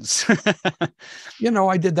happens?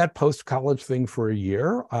 I did that post-college thing for a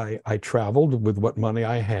year. I traveled with what money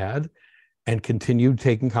I had and continued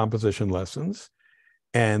taking composition lessons.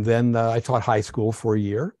 And then I taught high school for a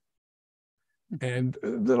year. And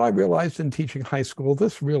then I realized in teaching high school,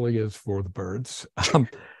 this really is for the birds.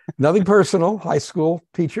 Nothing personal, high school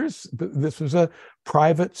teachers. This was a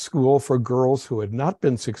private school for girls who had not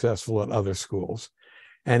been successful at other schools.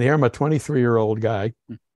 And here I'm a 23-year-old guy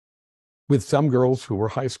with some girls who were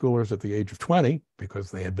high schoolers at the age of 20 because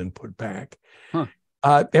they had been put back.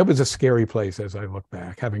 It was a scary place as I look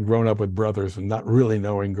back, having grown up with brothers and not really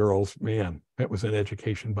knowing girls. Man, it was an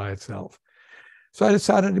education by itself. So I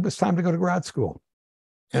decided it was time to go to grad school.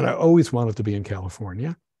 And I always wanted to be in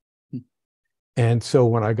California. And so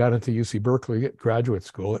when I got into UC Berkeley at graduate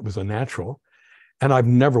school, it was a natural. And I've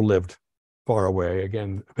never lived far away.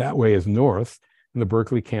 Again, that way is north, and the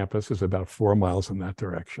Berkeley campus is about 4 miles in that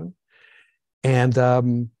direction.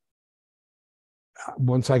 And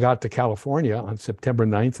once I got to California on September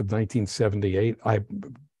 9th of 1978,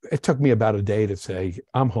 it took me about a day to say,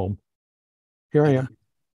 I'm home. Here I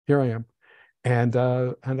am. And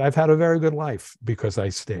I've had a very good life because I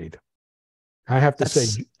stayed. I have to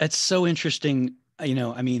say. That's so interesting.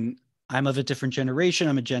 I mean, I'm of a different generation.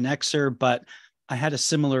 I'm a Gen Xer, but I had a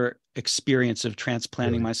similar experience of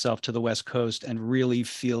transplanting myself to the West Coast and really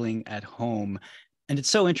feeling at home. And it's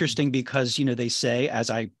so interesting because, they say,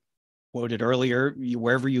 as I quoted earlier,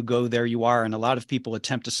 wherever you go, there you are. And a lot of people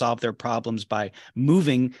attempt to solve their problems by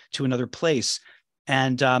moving to another place.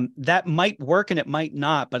 And that might work and it might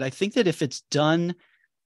not. But I think that if it's done,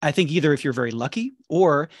 I think either if you're very lucky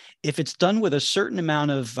or if it's done with a certain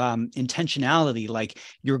amount of intentionality, like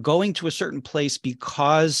you're going to a certain place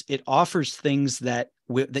because it offers things that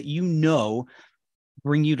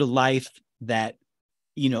bring you to life, that,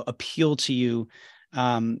 appeal to you,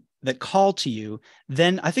 that call to you,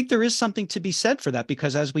 then I think there is something to be said for that,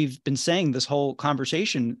 because as we've been saying, this whole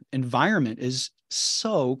conversation, environment is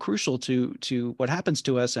so crucial to what happens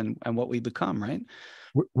to us and what we become, right?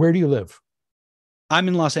 Where do you live? I'm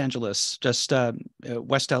in Los Angeles, just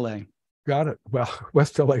West LA. Got it. Well,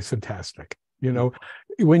 West LA is fantastic.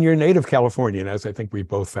 When you're native Californian, as I think we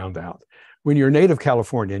both found out, when you're native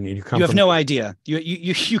Californian and you have no idea.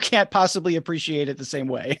 You can't possibly appreciate it the same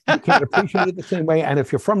way. You can't appreciate it the same way. And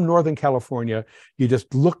if you're from Northern California, you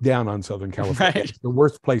just look down on Southern California. Right. It's the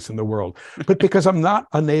worst place in the world. But because I'm not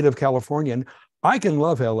a native Californian, I can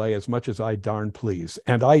love LA as much as I darn please.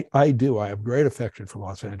 And I do. I have great affection for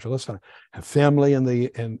Los Angeles. I have family in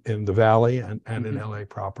the Valley and in LA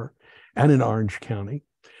proper and in Orange County.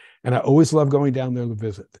 And I always love going down there to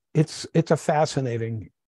visit. It's a fascinating,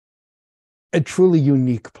 a truly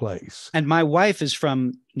unique place. And my wife is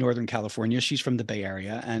from Northern California. She's from the Bay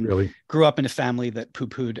Area and grew up in a family that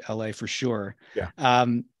poo-pooed LA for sure. Yeah.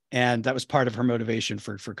 And that was part of her motivation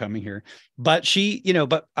for coming here. But she,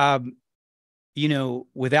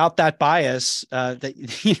 without that bias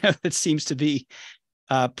that seems to be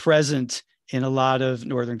present in a lot of native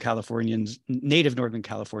Northern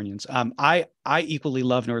Californians. I equally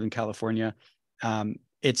love Northern California.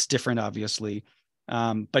 It's different, obviously.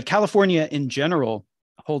 But California in general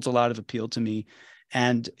holds a lot of appeal to me.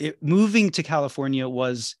 And moving to California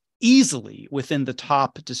was easily within the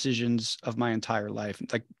top decisions of my entire life.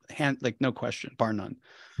 Like no question, bar none.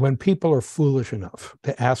 When people are foolish enough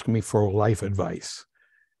to ask me for life advice,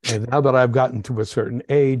 and now that I've gotten to a certain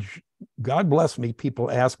age, God bless me, people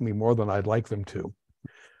ask me more than I'd like them to.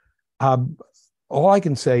 All I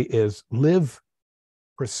can say is live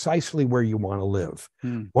precisely where you want to live.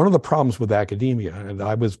 One of the problems with academia, and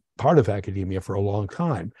I was part of academia for a long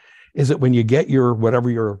time, is that when you get whatever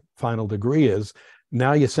your final degree is,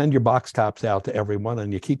 Now you send your box tops out to everyone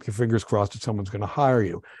and you keep your fingers crossed that someone's going to hire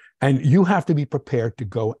you. And you have to be prepared to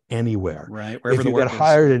go anywhere. Right, wherever if the you work get is.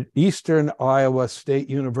 hired at Eastern Iowa State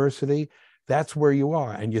University, that's where you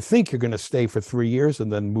are. And you think you're going to stay for 3 years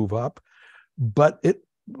and then move up. But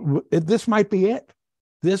this might be it.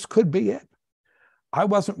 This could be it. I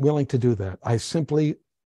wasn't willing to do that. I simply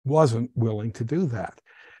wasn't willing to do that.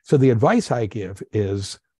 So the advice I give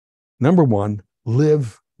is, number one,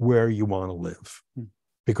 live where you want to live.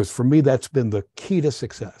 Because for me, that's been the key to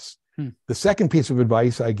success. The second piece of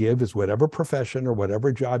advice I give is whatever profession or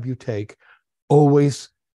whatever job you take, always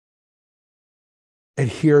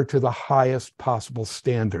adhere to the highest possible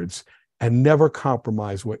standards and never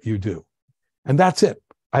compromise what you do. And that's it.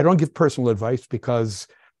 I don't give personal advice because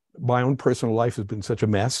my own personal life has been such a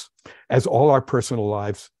mess, as all our personal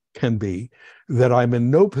lives can be, that I'm in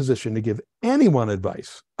no position to give anyone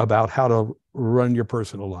advice about how to run your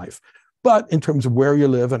personal life. But in terms of where you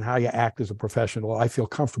live and how you act as a professional, I feel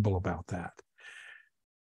comfortable about that.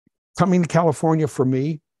 Coming to California, for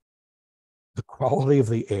me, the quality of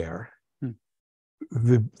the air,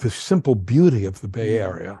 the simple beauty of the Bay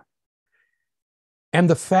Area, and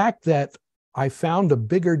the fact that I found a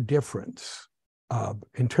bigger difference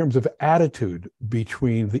in terms of attitude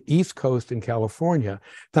between the East Coast and California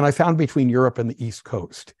than I found between Europe and the East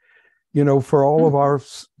Coast. You know, for all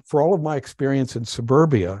of my experience in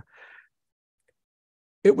suburbia,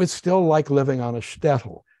 it was still like living on a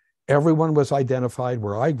shtetl. Everyone was identified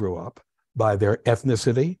where I grew up by their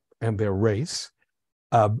ethnicity and their race.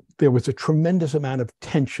 There was a tremendous amount of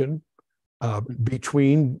tension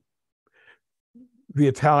between the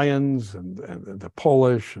Italians and the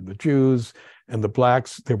Polish and the Jews and the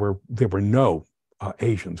Blacks. There were no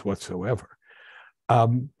Asians whatsoever.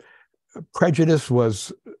 Prejudice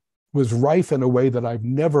was rife in a way that I've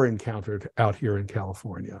never encountered out here in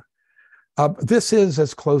California. This is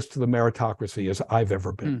as close to the meritocracy as I've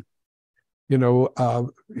ever been. You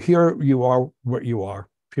know, here you are what you are,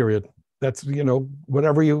 period. That's, you know,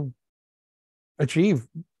 whatever you achieve,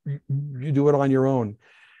 you do it on your own.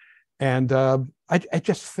 And I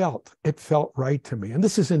just felt right to me. And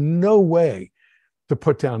this is in no way to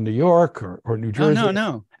put down New York or New Jersey.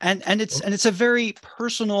 No. And it's a very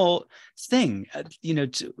personal thing, you know,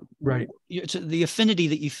 to the affinity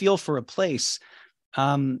that you feel for a place.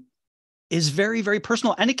 Is very, very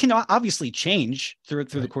personal. And it can obviously change through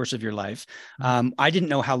the course of your life. I didn't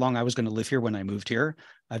know how long I was going to live here when I moved here.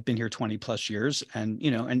 I've been here 20 plus years, and, you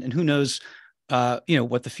know, and who knows, you know,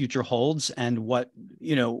 what the future holds and what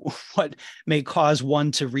may cause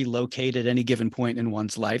one to relocate at any given point in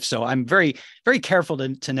one's life. So I'm very, very careful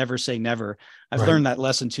to never say never. I've learned that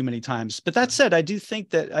lesson too many times. But that said, I do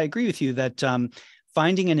think that I agree with you that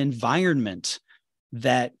finding an environment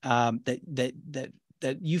that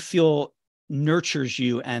you feel nurtures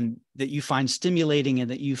you and that you find stimulating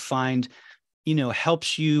and that you find, you know,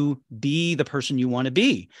 helps you be the person you want to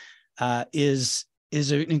be, is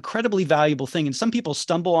an incredibly valuable thing. And some people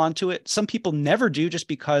stumble onto it. Some people never do, just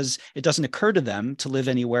because it doesn't occur to them to live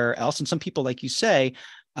anywhere else. And some people, like you say,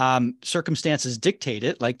 circumstances dictate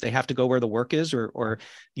it, like they have to go where the work is, or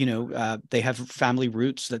you know, they have family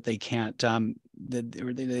roots that they can't, they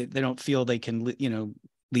don't feel they can, you know,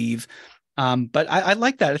 leave. But I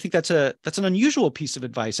like that. I think that's an unusual piece of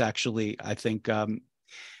advice, actually. I think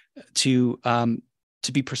to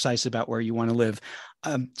be precise about where you want to live.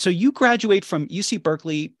 So you graduate from UC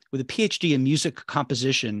Berkeley with a PhD in music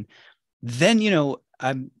composition. Then, you know,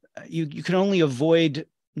 you can only avoid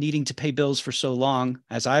needing to pay bills for so long,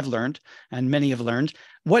 as I've learned, and many have learned.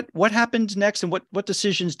 What happened next, and what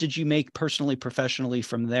decisions did you make personally, professionally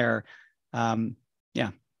from there? I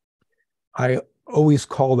always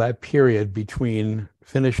call that period between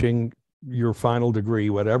finishing your final degree,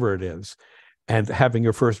 whatever it is, and having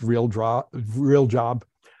your first real job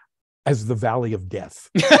as the valley of death.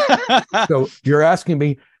 So you're asking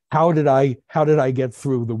me, how did I get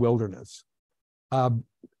through the wilderness?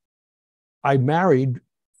 I married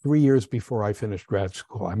 3 years before I finished grad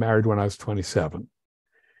school. I married when I was 27.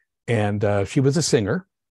 And she was a singer,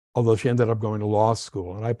 although she ended up going to law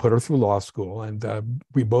school. And I put her through law school, and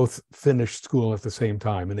we both finished school at the same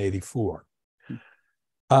time in '84.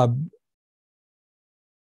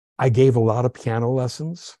 I gave a lot of piano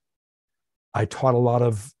lessons. I taught a lot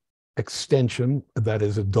of extension, that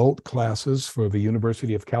is adult classes, for the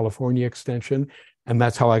University of California Extension. And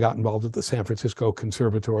that's how I got involved at the San Francisco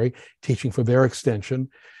Conservatory, teaching for their extension.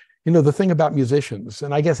 You know, the thing about musicians,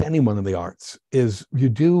 and I guess anyone in the arts, is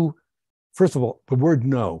first of all, the word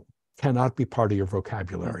no cannot be part of your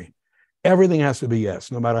vocabulary. Everything has to be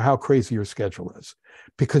yes, no matter how crazy your schedule is,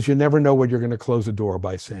 because you never know when you're going to close a door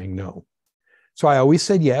by saying no. So I always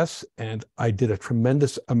said yes. And I did a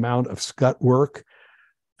tremendous amount of scut work.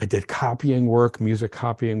 I did copying work, music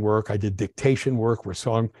copying work. I did dictation work where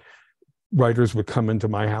songwriters would come into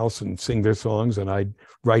my house and sing their songs, and I'd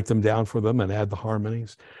write them down for them and add the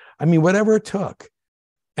harmonies. I mean, whatever it took.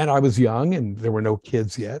 And I was young and there were no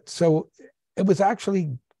kids yet. So it was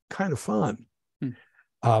actually kind of fun.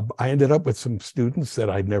 I ended up with some students that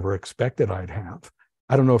I'd never expected I'd have.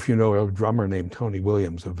 I don't know if you know a drummer named Tony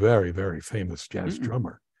Williams, a very, very famous jazz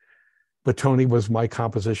drummer. But Tony was my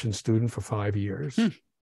composition student for 5 years.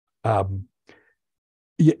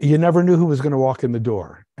 You never knew who was going to walk in the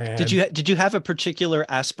door. And did you have a particular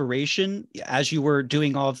aspiration as you were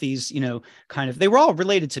doing all of these, kind of, they were all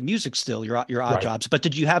related to music still, your odd Right. jobs, but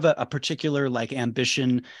did you have a particular like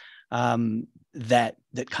ambition that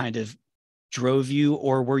kind of drove you,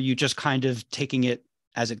 or were you just kind of taking it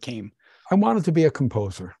as it came? I wanted to be a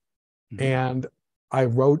composer. And I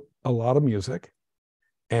wrote a lot of music,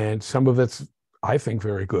 and some of it's, I think,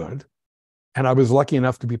 very good. And I was lucky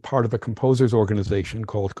enough to be part of a composers organization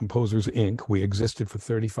called Composers Inc. We existed for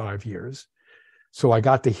 35 years. So I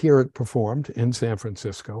got to hear it performed in San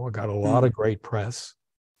Francisco. I got a lot of great press.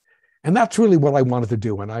 And that's really what I wanted to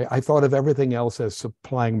do. And I thought of everything else as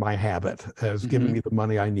supplying my habit, as giving me the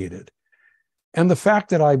money I needed. And the fact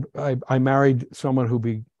that I married someone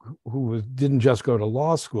who didn't just go to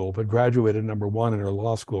law school, but graduated #1 in her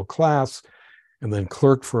law school class, and then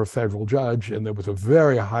clerked for a federal judge, and there was a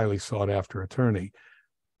very highly sought after attorney.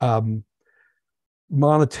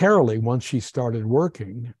 Monetarily, once she started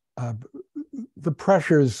working, the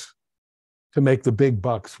pressures to make the big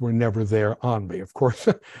bucks were never there on me. Of course,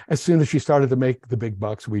 as soon as she started to make the big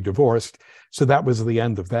bucks, we divorced. So that was the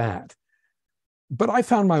end of that. But I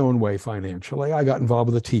found my own way financially. I got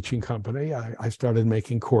involved with a teaching company. I started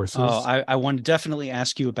making courses. Oh, I want to definitely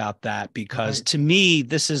ask you about that, because to me,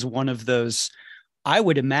 this is one of those, I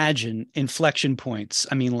would imagine, inflection points.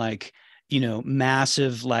 I mean, like,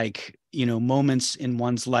 massive, like, moments in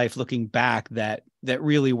one's life looking back that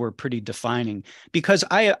really were pretty defining, because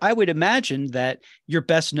I would imagine that you're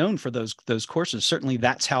best known for those courses. Certainly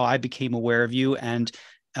that's how I became aware of you. And,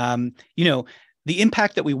 the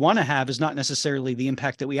impact that we want to have is not necessarily the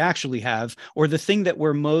impact that we actually have, or the thing that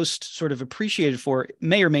we're most sort of appreciated for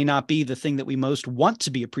may or may not be the thing that we most want to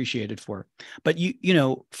be appreciated for. But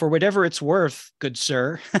for whatever it's worth, good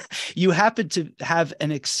sir, you happen to have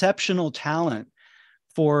an exceptional talent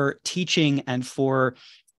for teaching and for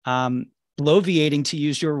bloviating, to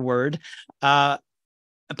use your word,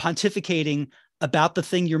 pontificating about the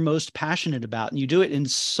thing you're most passionate about. And you do it in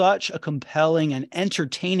such a compelling and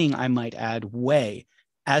entertaining, I might add, way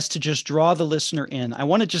as to just draw the listener in. I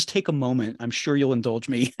want to just take a moment, I'm sure you'll indulge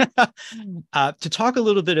me, to talk a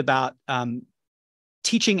little bit about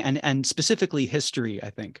teaching and specifically history, I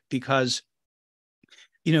think, because,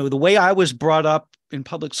 the way I was brought up in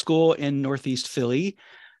public school in Northeast Philly,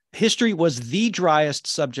 history was the driest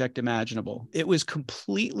subject imaginable. It was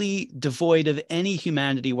completely devoid of any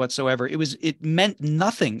humanity whatsoever. It meant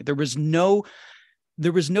nothing. There was no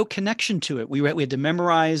connection to it. We had to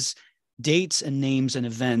memorize dates and names and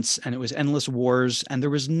events, and it was endless wars, and there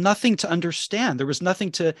was nothing to understand. There was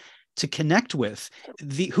nothing to connect with.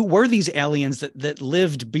 Who were these aliens that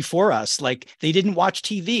lived before us? Like, they didn't watch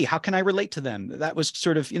TV. How can I relate to them? That was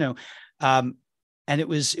sort of, and it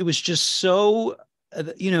was just so,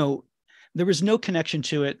 there was no connection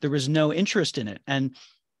to it. There was no interest in it. And,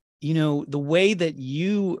 the way that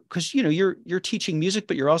because, you're teaching music,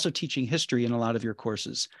 but you're also teaching history in a lot of your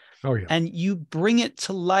courses. Oh, yeah. And you bring it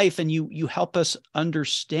to life, and you help us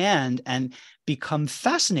understand and become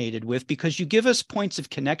fascinated with, because you give us points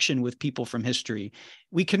of connection with people from history.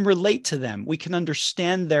 We can relate to them. We can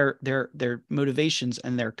understand their motivations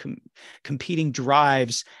and their competing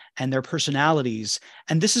drives and their personalities.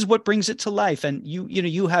 And this is what brings it to life. And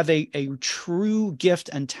you have a true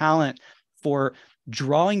gift and talent for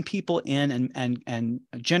drawing people in and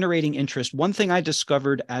generating interest. One thing I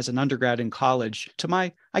discovered as an undergrad in college, to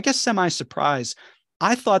my, I guess, semi-surprise,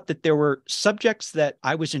 I thought that there were subjects that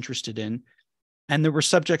I was interested in, and there were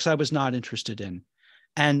subjects I was not interested in,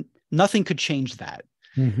 and nothing could change that.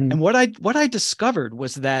 And what I discovered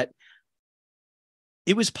was that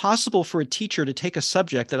it was possible for a teacher to take a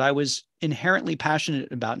subject that I was inherently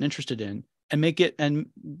passionate about and interested in, and make it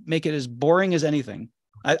as boring as anything.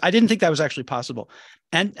 I didn't think that was actually possible.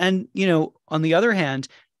 And on the other hand,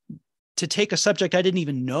 to take a subject I didn't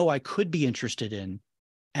even know I could be interested in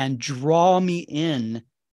and draw me in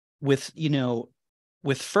with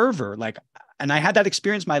fervor. And I had that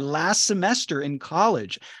experience my last semester in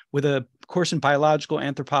college with a course in biological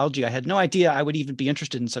anthropology. I had no idea I would even be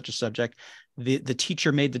interested in such a subject. The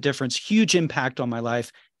teacher made the difference, huge impact on my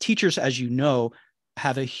life. Teachers, as you know,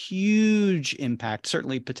 have a huge impact,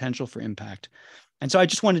 certainly potential for impact. And so I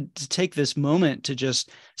just wanted to take this moment to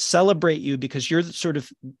just celebrate you, because you're sort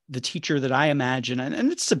of the teacher that I imagine,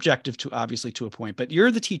 and it's subjective to obviously to a point, but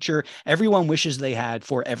you're the teacher everyone wishes they had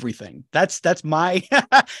for everything. That's my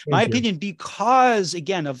my opinion, because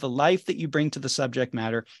again, of the life that you bring to the subject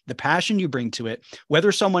matter, the passion you bring to it,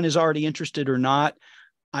 whether someone is already interested or not.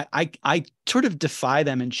 I sort of defy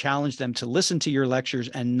them and challenge them to listen to your lectures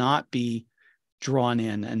and not be drawn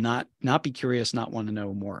in and not be curious, not want to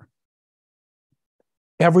know more.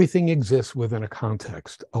 Everything exists within a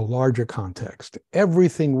context, a larger context,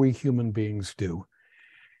 everything we human beings do.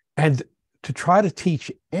 And to try to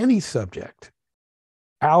teach any subject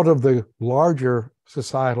out of the larger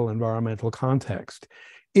societal environmental context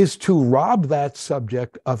is to rob that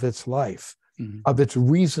subject of its life, of its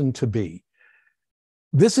reason to be.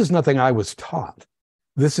 This is nothing I was taught.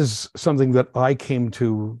 This is something that I came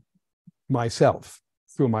to myself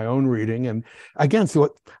through my own reading. And again,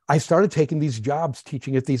 I started taking these jobs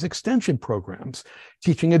teaching at these extension programs,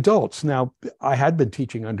 teaching adults. Now, I had been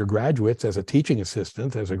teaching undergraduates as a teaching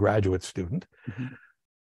assistant, as a graduate student,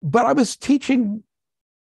 but I was teaching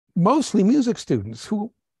mostly music students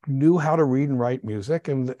who knew how to read and write music,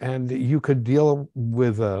 and you could deal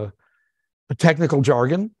with a technical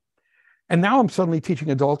jargon. And now I'm suddenly teaching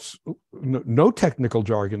adults, no technical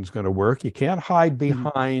jargon is going to work. You can't hide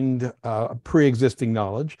behind pre-existing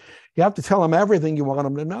knowledge. You have to tell them everything you want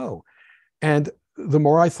them to know. And the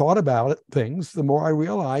more I thought about things, the more I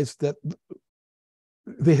realized that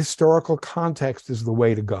the historical context is the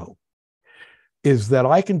way to go. Is that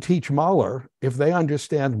I can teach Mahler if they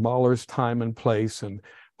understand Mahler's time and place and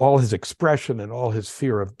all his expression and all his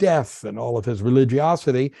fear of death and all of his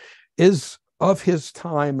religiosity is of his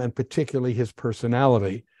time, and particularly his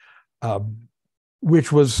personality,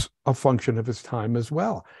 which was a function of his time as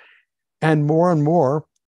well. And more,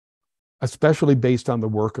 especially based on the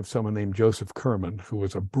work of someone named Joseph Kerman, who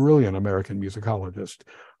was a brilliant American musicologist,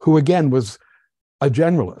 who again was a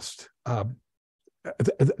generalist.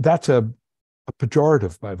 That's a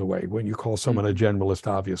pejorative, by the way, when you call someone a generalist.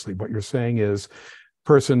 Obviously, what you're saying is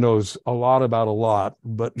person knows a lot about a lot,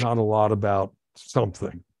 but not a lot about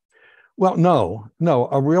something. Well, no,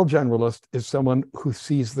 a real generalist is someone who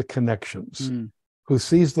sees the connections, who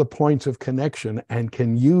sees the points of connection and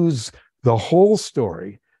can use the whole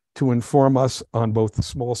story to inform us on both the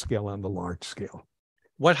small scale and the large scale.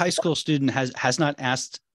 What high school student has not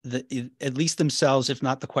asked at least themselves, if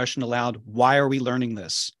not the question aloud, why are we learning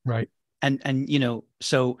this? Right. And you know,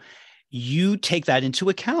 so you take that into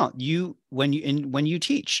account. When you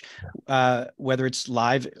teach, whether it's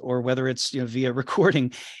live or whether it's via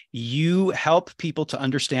recording, you help people to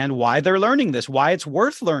understand why they're learning this, why it's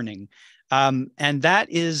worth learning, and that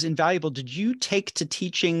is invaluable. Did you take to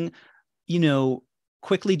teaching,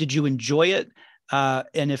 quickly? Did you enjoy it?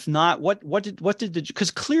 And if not, what did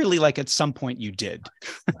because clearly, like at some point you did.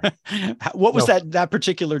 What was that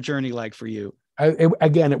particular journey like for you?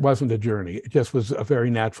 Again, it wasn't a journey. It just was a very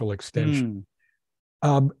natural extension.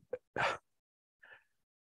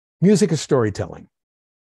 Music is storytelling.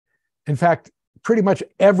 In fact, pretty much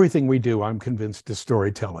everything we do, I'm convinced, is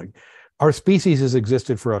storytelling. Our species has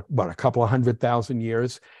existed for a couple of 100,000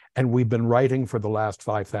 years, and we've been writing for the last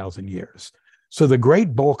 5,000 years. So the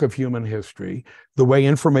great bulk of human history, the way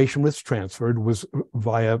information was transferred was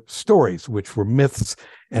via stories, which were myths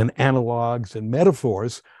and analogs and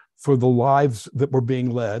metaphors for the lives that were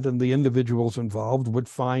being led, and the individuals involved would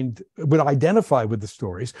identify with the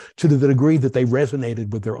stories to the degree that they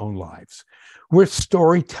resonated with their own lives. We're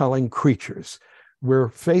storytelling creatures. We're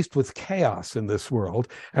faced with chaos in this world,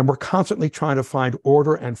 and we're constantly trying to find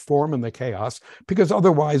order and form in the chaos, because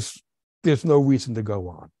otherwise there's no reason to go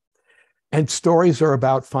on. And stories are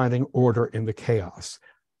about finding order in the chaos.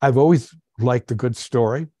 I've always liked a good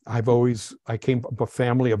story. I came from a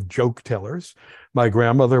family of joke tellers. My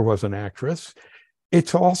grandmother was an actress.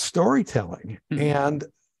 It's all storytelling. And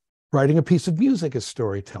writing a piece of music is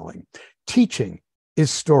storytelling. Teaching is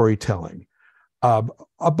storytelling.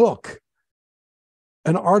 A book,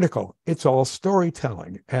 an article, it's all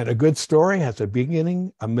storytelling. And a good story has a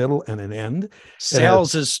beginning, a middle, and an end.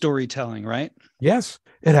 Sales is storytelling, right? Yes.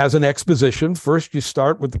 It has an exposition. First, you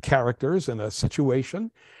start with the characters and a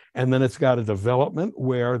situation, and then it's got a development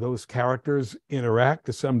where those characters interact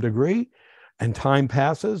to some degree, and time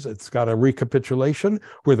passes. It's got a recapitulation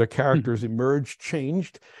where the characters emerge,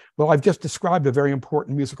 changed. Well, I've just described a very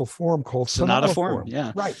important musical form called sonata form.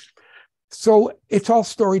 Yeah. Right. So it's all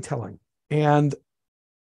storytelling. And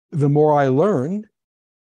the more I learn,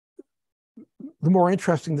 the more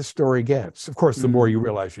interesting the story gets. Of course, the more you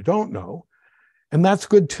realize you don't know. And that's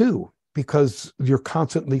good too, because you're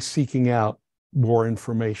constantly seeking out more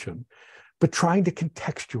information, but trying to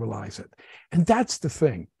contextualize it. And that's the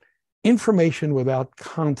thing. Information without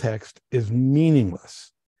context is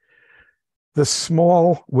meaningless. The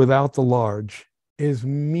small without the large is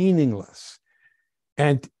meaningless.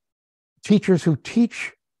 And teachers who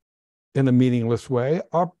teach in a meaningless way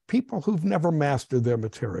are people who've never mastered their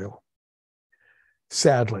material.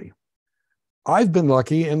 Sadly, I've been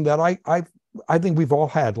lucky in that I think we've all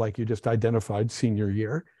had, like you just identified, senior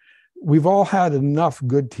year, we've all had enough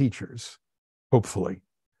good teachers, hopefully,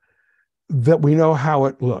 that we know how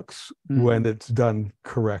it looks when it's done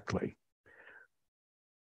correctly.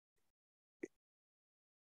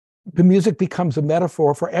 The music becomes a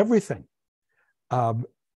metaphor for everything.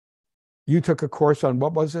 You took a course on,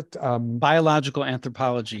 what was it? Biological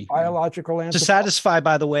anthropology. Biological anthropology. To satisfy,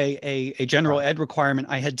 by the way, a general ed requirement,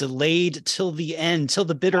 I had delayed till the end, till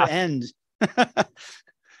the bitter end.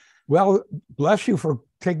 Well, bless you for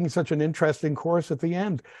taking such an interesting course at the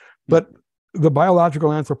end. But the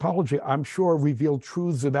biological anthropology, I'm sure, revealed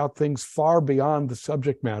truths about things far beyond the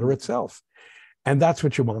subject matter itself. And that's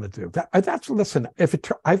what you want to do. Listen,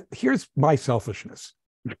 here's my selfishness.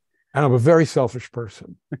 And I'm a very selfish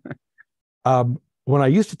person. When I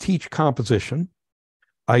used to teach composition,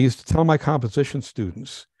 I used to tell my composition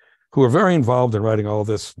students, who are very involved in writing all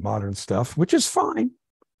this modern stuff, which is fine,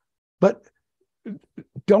 but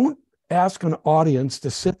don't ask an audience to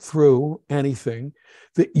sit through anything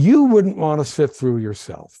that you wouldn't want to sit through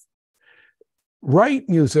yourself. Write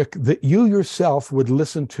music that you yourself would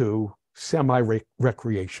listen to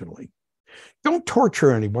semi-recreationally. Don't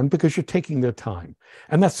torture anyone because you're taking their time.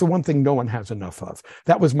 And that's the one thing no one has enough of.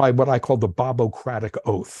 That was what I call the Bobocratic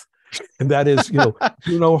oath. And that is, do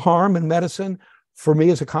no harm in medicine. For me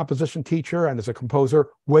as a composition teacher and as a composer,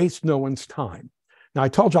 waste no one's time. Now, I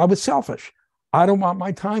told you I was selfish. I don't want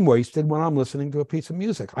my time wasted when I'm listening to a piece of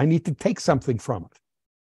music. I need to take something from it.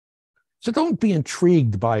 So don't be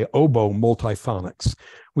intrigued by oboe multiphonics,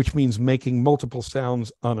 which means making multiple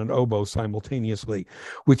sounds on an oboe simultaneously,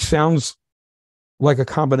 which sounds like a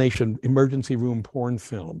combination emergency room porn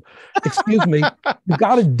film. Excuse me, you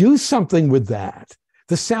got to do something with that.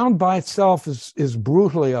 The sound by itself is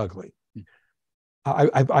brutally ugly.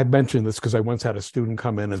 I mentioned this because I once had a student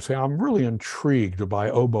come in and say, I'm really intrigued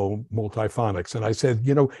by oboe multiphonics. And I said,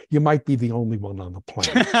 you might be the only one on the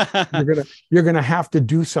planet. You're gonna have to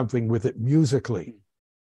do something with it musically.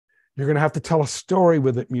 You're gonna have to tell a story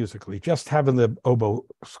with it musically. Just having the oboe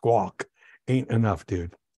squawk ain't enough,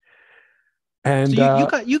 dude. And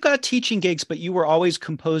so you got teaching gigs, but you were always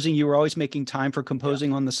composing. You were always making time for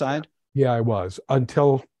composing on the side. Yeah, I was,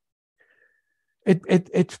 until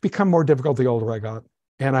it's become more difficult the older I got.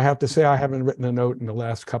 And I have to say, I haven't written a note in the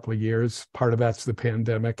last couple of years. Part of that's the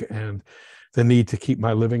pandemic and the need to keep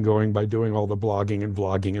my living going by doing all the blogging and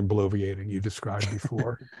vlogging and bloviating you described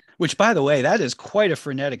before. Which, by the way, that is quite a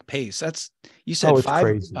frenetic pace. You said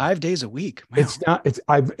five days a week. Wow.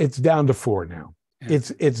 It's down to 4 now. Yeah.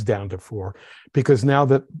 It's down to 4 because now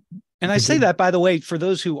that. And I say that, by the way, for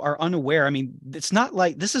those who are unaware, I mean, it's not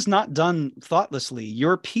like this is not done thoughtlessly.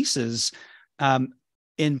 Your pieces,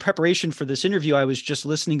 in preparation for this interview, I was just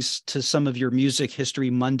listening to some of your Music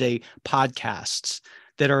History Monday podcasts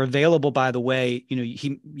that are available, by the way.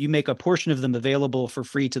 You make a portion of them available for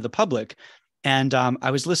free to the public. And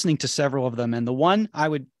I was listening to several of them. And the one I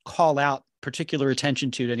would call out particular attention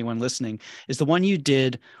to anyone listening is the one you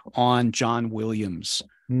did on John Williams.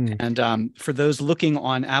 And for those looking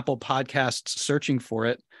on Apple Podcasts, searching for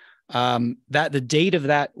it, that the date of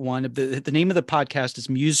that one, the name of the podcast is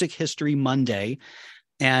Music History Monday.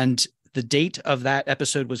 And the date of that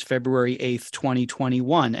episode was February 8th,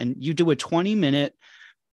 2021. And you do a 20-minute,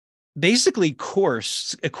 basically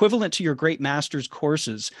course equivalent to your Great Masters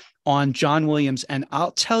courses on John Williams. And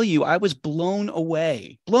I'll tell you, I was blown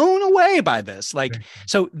away by this.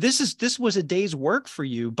 So this was a day's work for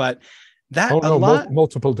you, but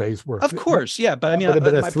multiple days work. Of course. Yeah. But I mean,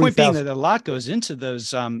 my point being that a lot goes into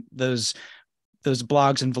those blogs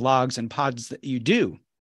and vlogs and pods that you do.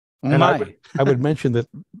 And I would mention that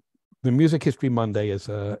the Music History Monday is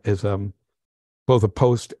both a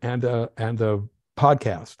post and a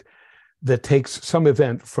podcast that takes some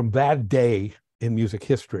event from that day in music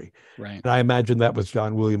history. Right. And I imagine that was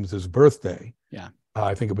John Williams's birthday. Yeah.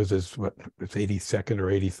 I think it was his 82nd or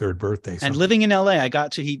 83rd birthday. And living in LA, I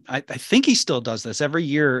think he still does this every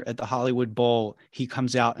year at the Hollywood Bowl. He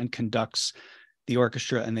comes out and conducts the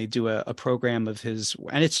orchestra and they do a program of his,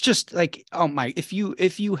 and it's just like, oh my, if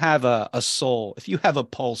you have a soul, if you have a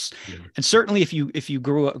pulse, Yeah. and certainly if you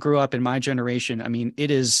grew up in my generation, I mean,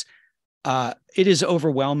 it is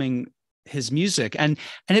overwhelming, his music. And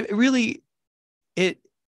it really, it,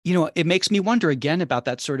 it makes me wonder again about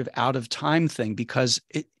that sort of out of time thing, because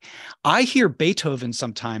I hear Beethoven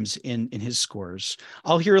sometimes in his scores.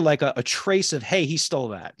 I'll hear like a trace of, hey, he stole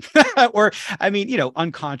that. Or, I mean,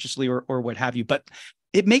 unconsciously or what have you. But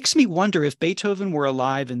it makes me wonder, if Beethoven were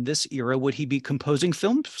alive in this era, would he be composing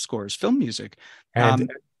film scores, film music? And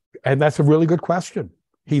that's a really good question.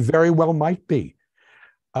 He very well might be.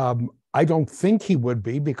 I don't think he would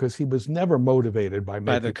be, because he was never motivated by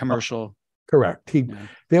The commercial. Correct.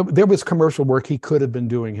 There was commercial work he could have been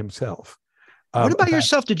doing himself. What about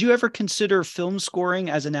yourself? Did you ever consider film scoring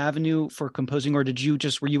as an avenue for composing, or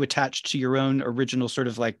were you attached to your own original sort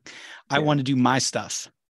of like, I want to do my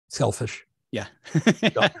stuff? Selfish. Yeah.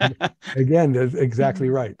 Again, exactly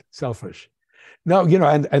right. Selfish. No,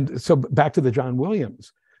 and so back to the John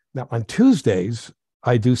Williams. Now on Tuesdays,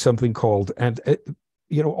 I do something called,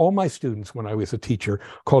 all my students when I was a teacher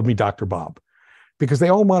called me Dr. Bob, because they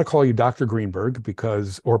all want to call you Dr. Greenberg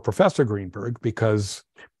or Professor Greenberg, because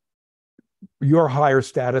your higher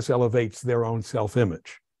status elevates their own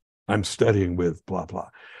self-image. I'm studying with blah, blah.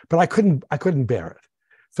 But I couldn't bear it.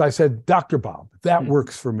 So I said, Dr. Bob, that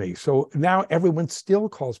works for me. So now everyone still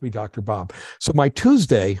calls me Dr. Bob. So my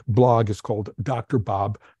Tuesday blog is called Dr.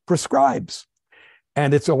 Bob Prescribes.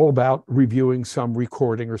 And it's all about reviewing some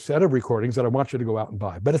recording or set of recordings that I want you to go out and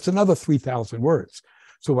buy. But it's another 3,000 words.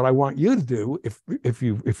 So what I want you to do, if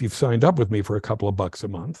you've signed up with me for a couple of bucks a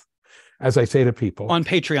month, as I say to people. On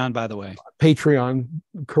Patreon, by the way. Patreon,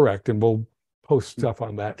 correct. And we'll post stuff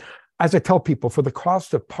on that. As I tell people, for the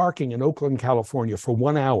cost of parking in Oakland, California for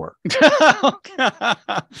 1 hour,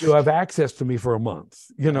 you have access to me for a month.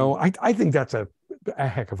 I think that's a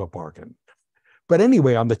heck of a bargain. But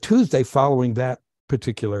anyway, on the Tuesday following that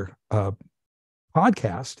particular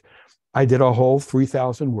podcast, I did a whole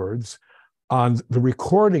 3,000 words on the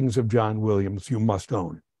recordings of John Williams you must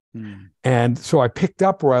own. And so I picked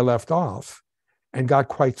up where I left off and got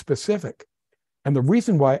quite specific. And the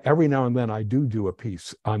reason why every now and then I do a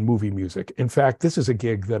piece on movie music, in fact, this is a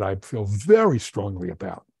gig that I feel very strongly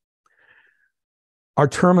about. Our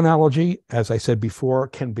terminology, as I said before,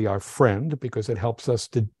 can be our friend, because it helps us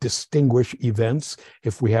to distinguish events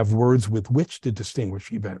if we have words with which to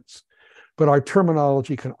distinguish events. But our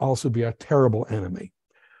terminology can also be a terrible enemy.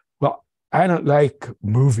 Well, I don't like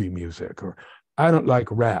movie music, or I don't like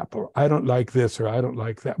rap, or I don't like this, or I don't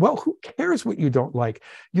like that. Well, who cares what you don't like?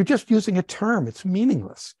 You're just using a term. It's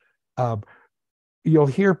meaningless. You'll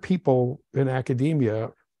hear people in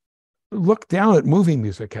academia look down at movie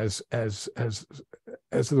music as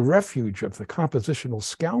the refuge of the compositional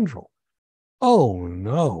scoundrel. Oh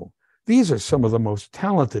no, these are some of the most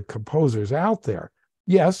talented composers out there.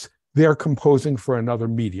 Yes, they're composing for another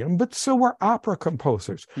medium, but so were opera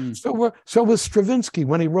composers. So was Stravinsky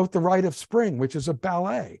when he wrote The Rite of Spring, which is a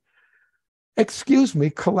ballet. Excuse me,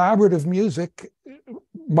 collaborative music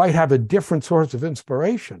might have a different source of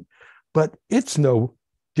inspiration, but it's no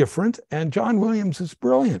different. And John Williams is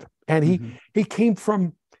brilliant. And he came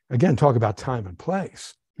from, again, talk about time and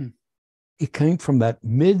place. He came from that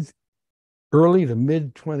early to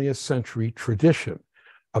mid 20th century tradition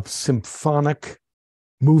of symphonic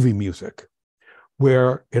movie music,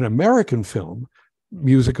 where in American film,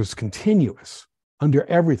 music was continuous under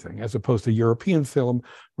everything, as opposed to European film,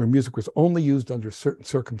 where music was only used under certain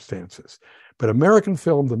circumstances. But American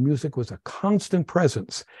film, the music was a constant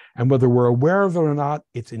presence. And whether we're aware of it or not,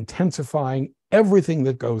 it's intensifying everything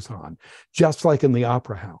that goes on, just like in the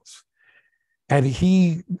opera house. And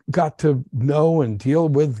he got to know and deal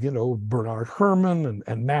with, Bernard Herrmann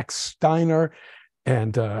and Max Steiner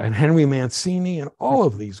and Henry Mancini and all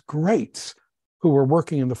of these greats who were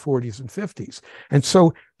working in the 40s and 50s. And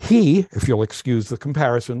so he, if you'll excuse the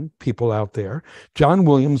comparison, people out there, John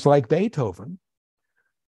Williams, like Beethoven,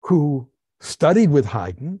 who studied with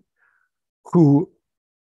Haydn, who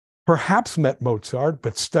perhaps met Mozart,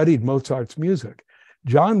 but studied Mozart's music.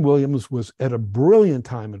 John Williams was at a brilliant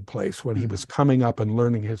time and place when he was coming up and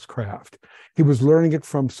learning his craft. He was learning it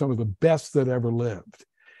from some of the best that ever lived.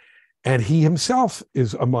 And he himself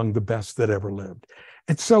is among the best that ever lived.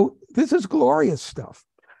 And so this is glorious stuff.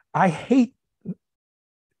 I hate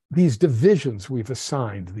these divisions we've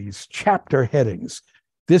assigned, these chapter headings.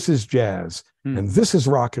 This is jazz, and this is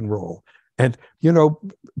rock and roll. And,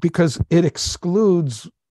 because it excludes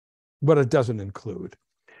what it doesn't include.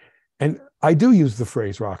 And I do use the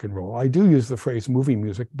phrase rock and roll. I do use the phrase movie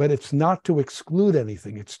music, but it's not to exclude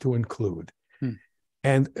anything. It's to include.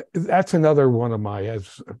 And that's another one of my,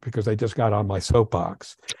 because I just got on my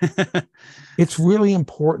soapbox. It's really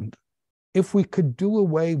important. If we could do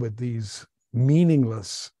away with these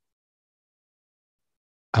meaningless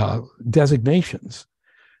designations,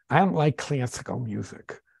 I don't like classical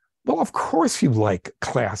music. Well, of course you like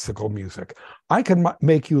classical music. I can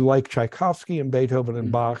make you like Tchaikovsky and Beethoven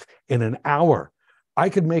and Bach in an hour. I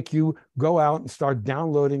could make you go out and start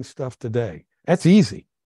downloading stuff today. That's easy.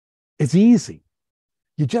 It's easy.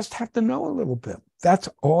 You just have to know a little bit. That's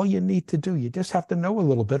all you need to do. You just have to know a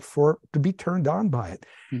little bit to be turned on by it.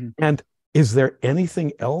 Mm-hmm. And is there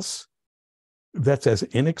anything else that's as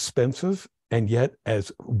inexpensive and yet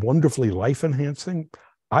as wonderfully life-enhancing?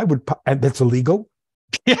 And that's illegal?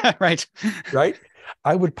 Yeah, right. Right?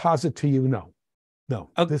 I would posit to you, no.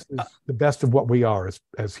 Okay. This is the best of what we are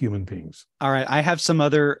as human beings. All right. I have some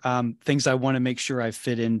other things I want to make sure I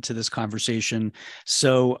fit into this conversation.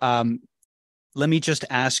 So let me just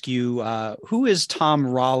ask you, who is Tom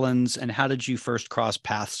Rollins and how did you first cross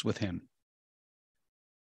paths with him?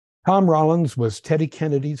 Tom Rollins was Teddy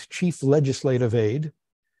Kennedy's chief legislative aide,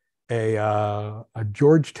 a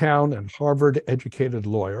Georgetown and Harvard educated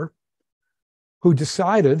lawyer who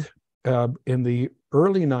decided in the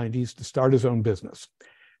early 90s to start his own business.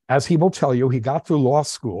 As he will tell you, he got through law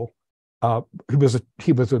school. He was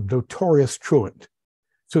a notorious truant.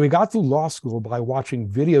 So he got through law school by watching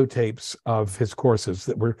videotapes of his courses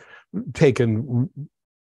that were taken,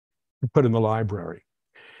 put in the library.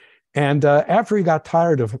 And after he got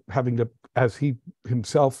tired of having to, as he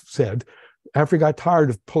himself said, after he got tired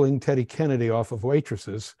of pulling Teddy Kennedy off of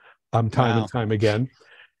waitresses time and time again,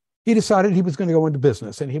 he decided he was going to go into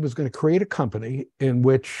business and he was going to create a company in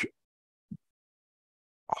which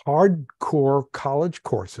hardcore college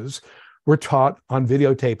courses were taught on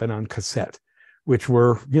videotape and on cassette, which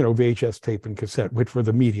were, VHS tape and cassette, which were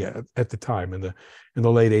the media at the time in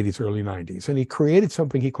the late 80s, early 90s. And he created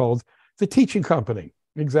something he called the Teaching Company.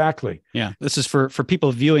 Exactly. Yeah. This is for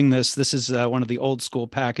people viewing this. This is one of the old school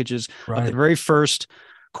packages of the very first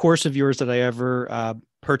course of yours that I ever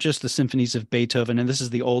purchased, the Symphonies of Beethoven. And this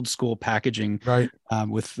is the old school packaging,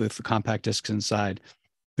 with the compact discs inside.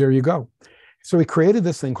 There you go. So he created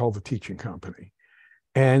this thing called the Teaching Company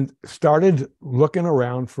and started looking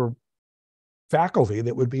around for faculty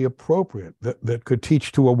that would be appropriate, that could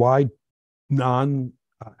teach to a wide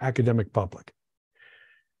non-academic public.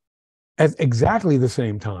 At exactly the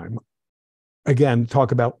same time, again,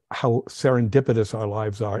 talk about how serendipitous our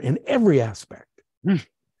lives are in every aspect.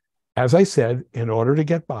 As I said, in order to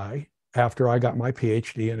get by, after I got my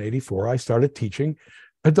PhD in '84, I started teaching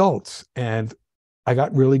adults and I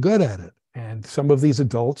got really good at it. And some of these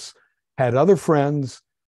adults had other friends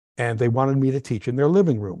and they wanted me to teach in their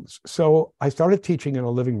living rooms. So I started teaching in a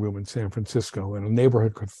living room in San Francisco in a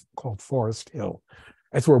neighborhood called Forest Hill.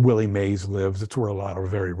 That's where Willie Mays lives. It's where a lot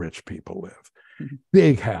of very rich people live. Mm-hmm.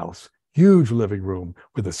 Big house, huge living room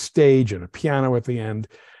with a stage and a piano at the end.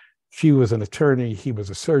 She was an attorney. He was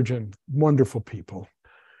a surgeon. Wonderful people.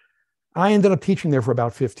 I ended up teaching there for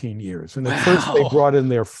about 15 years. And at first they brought in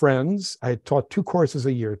their friends. I taught 2 courses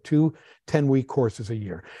a year, 2 10-week courses a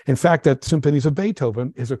year. In fact, that Symphonies of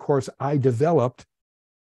Beethoven is a course I developed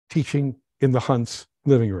teaching in the Hunt's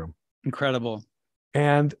living room. Incredible.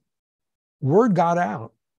 And word got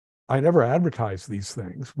out. I never advertised these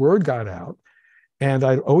things. Word got out. And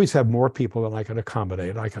I'd always have more people than I could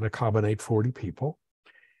accommodate. I could accommodate 40 people.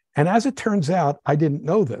 And as it turns out, I didn't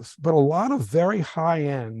know this, but a lot of very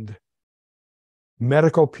high-end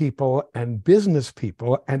medical people and business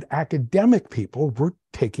people and academic people were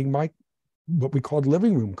taking my, what we called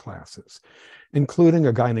living room classes, including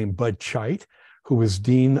a guy named Bud Chait, who was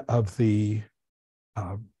dean of the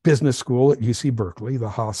business school at UC Berkeley, the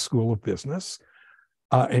Haas School of Business,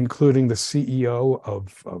 including the CEO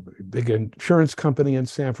of a big insurance company in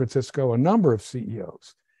San Francisco, a number of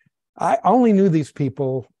CEOs. I only knew these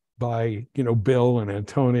people by, Bill and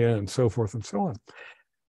Antonia and so forth and so on.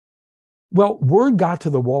 Well, word got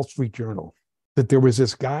to the Wall Street Journal that there was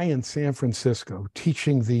this guy in San Francisco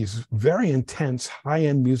teaching these very intense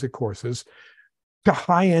high-end music courses to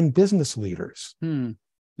high-end business leaders.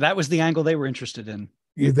 That was the angle they were interested in.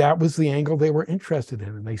 That was the angle they were interested in.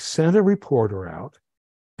 And they sent a reporter out,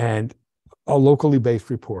 and a locally based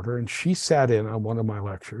reporter, and she sat in on one of my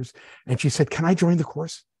lectures, and she said, "Can I join the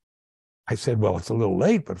course?" I said, "Well, it's a little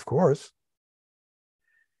late, but of course."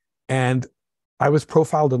 And I was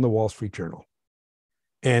profiled in the Wall Street Journal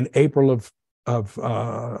in April of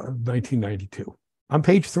 1992. On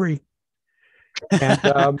page 3.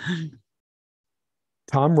 And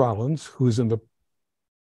Tom Rollins, who's in the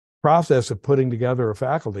process of putting together a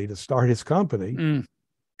faculty to start his company,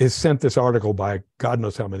 is sent this article by God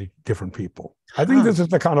knows how many different people. I think Huh. this is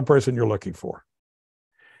the kind of person you're looking for.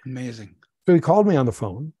 Amazing. So he called me on the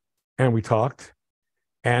phone and we talked.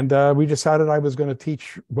 And we decided I was going to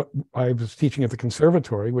teach what I was teaching at the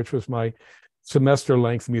conservatory, which was my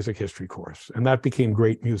semester-length music history course. And that became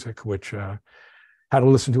Great Music, which how to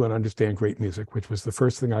listen to and understand great music, which was the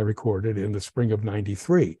first thing I recorded in the spring of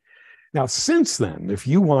 '93. Now, since then, if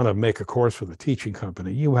you want to make a course for the teaching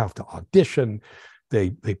company, you have to audition.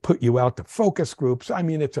 They put you out to focus groups. I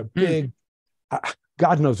mean, it's a big,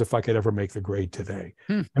 God knows if I could ever make the grade today.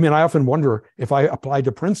 I mean, I often wonder if I applied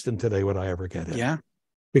to Princeton today, would I ever get in? Yeah.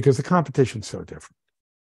 Because the competition's so different.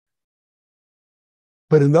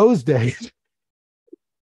 But in those days,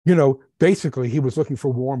 you know, basically he was looking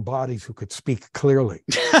for warm bodies who could speak clearly.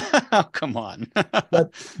 Oh, come on.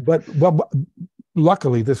 but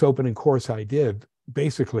luckily, this opening course I did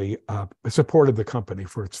basically supported the company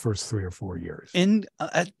for its first 3 or 4 years.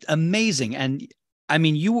 Amazing. And I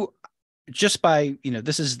mean, you just by, you know,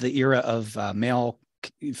 this is the era of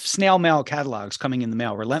snail mail catalogs coming in the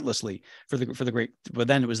mail relentlessly for the great, but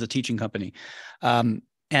then it was the teaching company.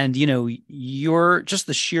 And, you know, you're just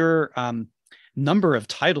the sheer number of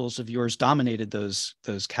titles of yours dominated those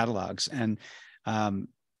catalogs. And,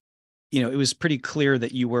 you know, it was pretty clear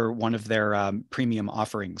that you were one of their premium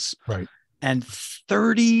offerings. Right. And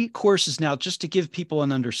 30 courses now, just to give people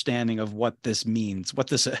an understanding of what this means,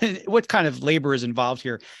 what kind of labor is involved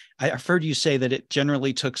here. I've heard you say that it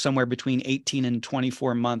generally took somewhere between 18 and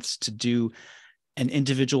 24 months to do an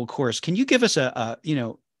individual course. Can you give us a you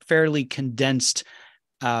know, fairly condensed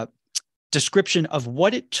description of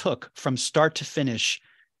what it took from start to finish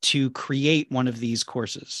to create one of these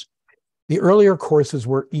courses? The earlier courses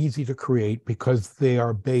were easy to create because they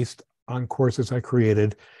are based on courses I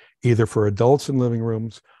created either for adults in living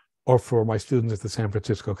rooms or for my students at the San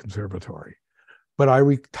Francisco Conservatory. But I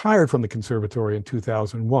retired from the conservatory in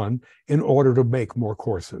 2001 in order to make more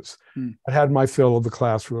courses. I had my fill of the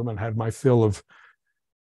classroom and had my fill of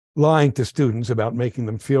lying to students about making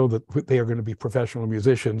them feel that they are going to be professional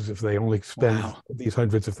musicians if they only spend these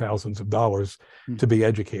hundreds of thousands of dollars to be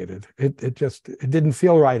educated. It didn't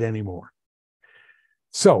feel right anymore.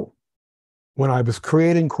 So when I was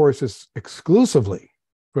creating courses exclusively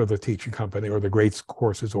for the teaching company or the great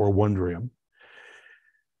courses or Wondrium,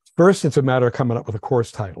 first, it's a matter of coming up with a course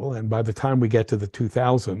title. And by the time we get to the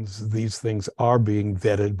 2000s, these things are being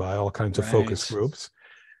vetted by all kinds of focus groups.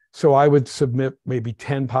 So I would submit maybe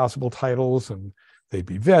 10 possible titles and they'd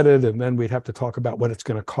be vetted. And then we'd have to talk about what it's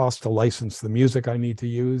going to cost to license the music I need to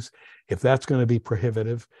use, if that's going to be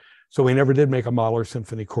prohibitive. So we never did make a Mahler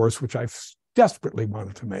Symphony course, which I desperately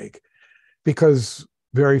wanted to make, because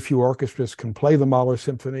very few orchestras can play the Mahler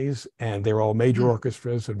symphonies, and they're all major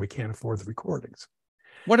orchestras, and we can't afford the recordings.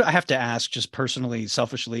 What do I have to ask, just personally,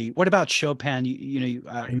 selfishly? What about Chopin?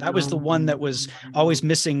 That was the one that was always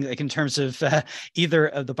missing, like in terms of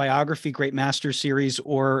either the biography Great Master series,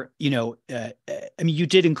 or I mean, you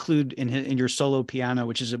did include in your solo piano,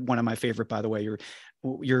 which is one of my favorite, by the way.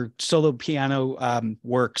 Your solo piano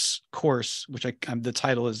works course, which the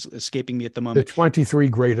title is escaping me at the moment. The 23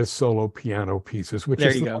 greatest solo piano pieces, which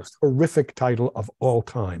is the most horrific title of all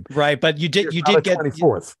time. Right, but you did get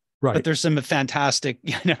 24th. Right. But there's some fantastic,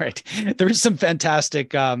 right. There's some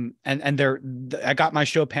fantastic, and I got my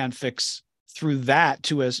Chopin fix through that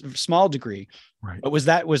to a small degree. Right. But was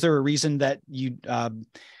there a reason that you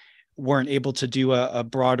weren't able to do a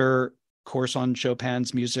broader course on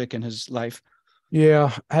Chopin's music and his life?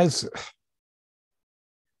 Yeah, as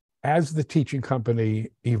the teaching company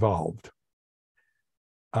evolved,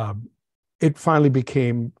 it finally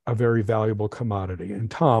became a very valuable commodity.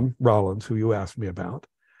 And Tom Rollins, who you asked me about,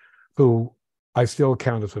 who I still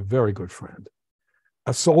count as a very good friend,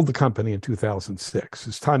 sold the company in 2006.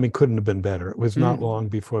 His timing couldn't have been better. It was not long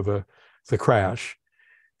before the crash,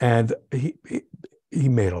 and he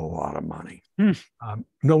made a lot of money.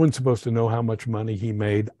 No one's supposed to know how much money he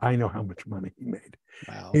made. I know how much money he made.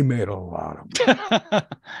 Wow. He made a lot of money.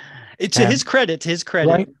 It's to his credit.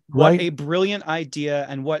 Right, what a brilliant idea,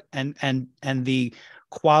 and the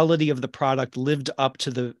quality of the product lived up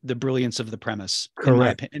to the brilliance of the premise.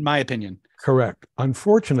 Correct. In my opinion. Correct.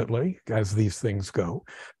 Unfortunately, as these things go,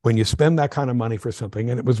 when you spend that kind of money for something,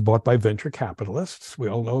 and it was bought by venture capitalists, we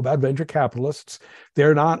all know about venture capitalists,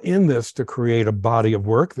 they're not in this to create a body of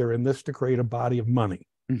work. They're in this to create a body of money.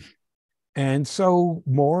 And so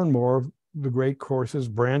more and more of the great courses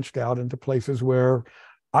branched out into places where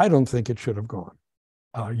I don't think it should have gone.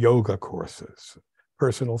 Yoga courses,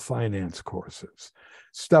 personal finance courses,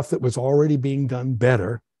 stuff that was already being done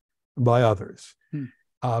better by others.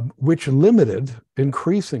 which limited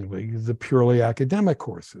increasingly the purely academic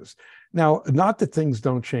courses. Now, not that things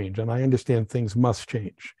don't change, and I understand things must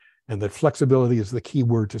change, and that flexibility is the key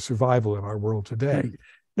word to survival in our world today. Mm.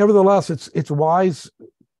 Nevertheless, it's wise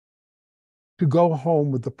to go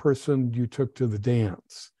home with the person you took to the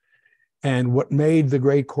dance. And what made the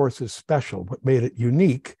great courses special, what made it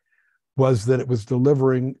unique, was that it was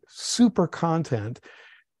delivering super content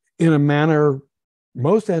in a manner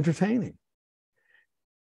most entertaining.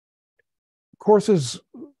 Courses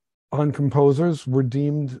on composers were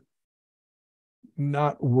deemed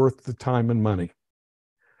not worth the time and money.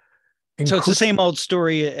 So it's the same old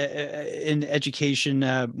story in education,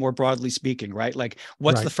 more broadly speaking, right? Like,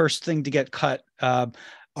 what's the first thing to get cut?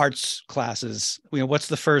 Arts classes. What's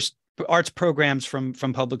the first arts programs from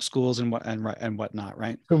public schools and whatnot,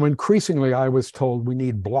 right? So increasingly, I was told we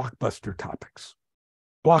need blockbuster topics.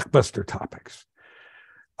 Blockbuster topics.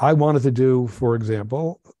 I wanted to do, for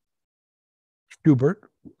example, Schubert.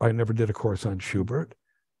 I never did a course on Schubert.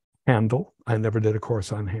 Handel. I never did a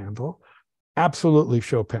course on Handel. Absolutely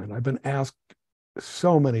Chopin. I've been asked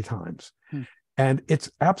so many times. And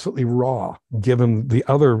it's absolutely raw, given the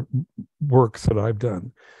other works that I've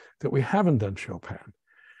done, that we haven't done Chopin.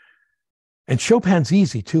 And Chopin's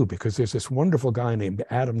easy, too, because there's this wonderful guy named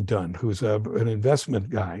Adam Dunn, who's an investment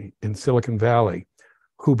guy in Silicon Valley,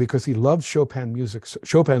 who, because he loves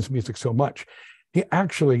Chopin's music so much, he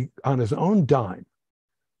actually, on his own dime,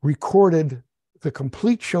 recorded the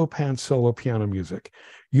complete Chopin solo piano music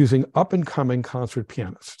using up-and-coming concert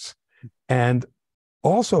pianists, and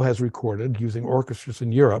also has recorded, using orchestras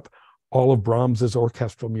in Europe, all of Brahms's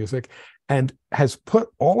orchestral music, and has put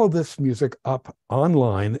all of this music up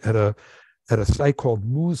online at a site called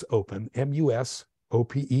Musopen,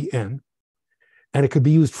 M-U-S-O-P-E-N, and it could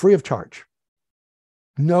be used free of charge.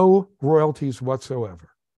 No royalties whatsoever.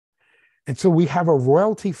 And so we have a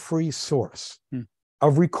royalty-free source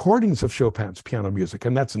of recordings of Chopin's piano music,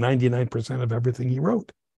 and that's 99% of everything he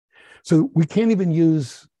wrote. So we can't even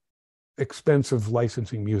use expensive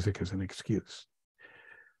licensing music as an excuse.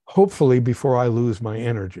 Hopefully, before I lose my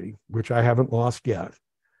energy, which I haven't lost yet.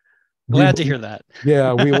 Glad to hear that.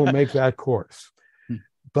 Yeah, we will make that course.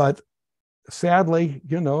 But sadly,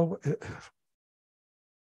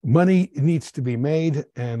 money needs to be made,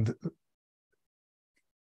 and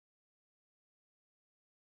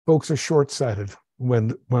folks are short-sighted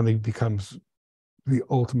when money becomes the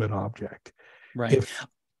ultimate object. Right. If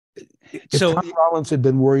Tom Rollins had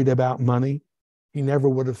been worried about money, he never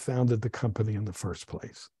would have founded the company in the first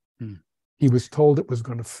place. He was told it was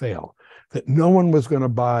going to fail, that no one was going to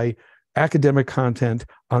buy academic content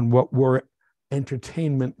on what were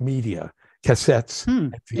entertainment media, cassettes.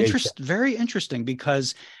 Very interesting,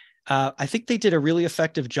 because I think they did a really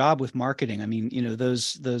effective job with marketing. I mean,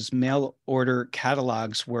 those mail order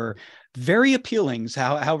catalogs were very appealing.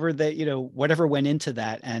 However, whatever went into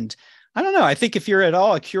that. And I don't know. I think if you're at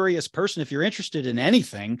all a curious person, if you're interested in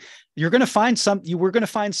anything, you were going to find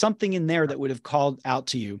something in there that would have called out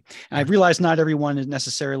to you. And I realize not everyone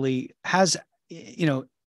necessarily has,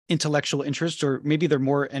 intellectual interests, or maybe they're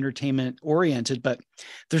more entertainment oriented, but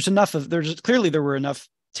there were enough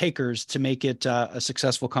takers to make it a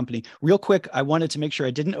successful company. Real quick, I wanted to make sure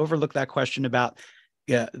I didn't overlook that question about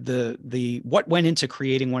the what went into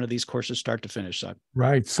creating one of these courses start to finish. So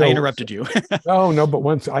I interrupted you. No, but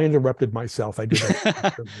once I interrupted myself, I did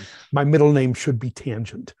that. My middle name should be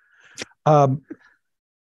Tangent. Once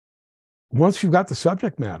you've got the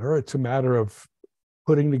subject matter, it's a matter of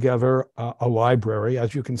putting together a library.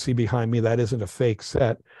 As you can see behind me, that isn't a fake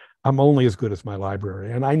set. I'm only as good as my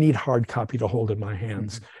library, and I need hard copy to hold in my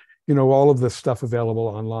hands. All of this stuff available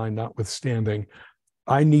online notwithstanding,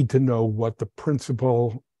 I need to know what the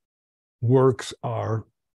principal works are,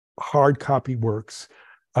 hard copy works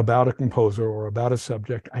about a composer or about a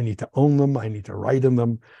subject. I need to own them. I need to write in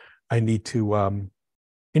them. I need to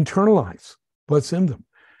internalize what's in them.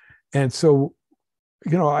 And so,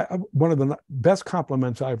 one of the best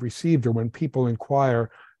compliments I've received are when people inquire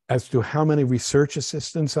as to how many research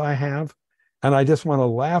assistants I have. And I just want to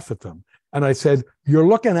laugh at them. And I said, "You're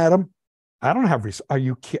looking at them. I don't have, are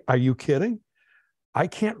you kidding? I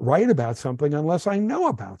can't write about something unless I know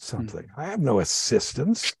about something. I have no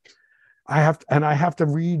assistants. I have to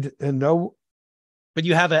read and know." But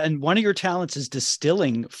you have and one of your talents is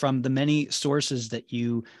distilling from the many sources that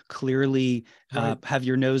you clearly have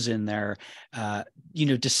your nose in there.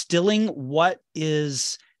 Distilling what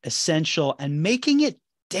is essential and making it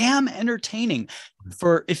damn entertaining.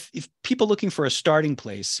 For if people looking for a starting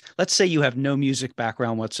place, let's say you have no music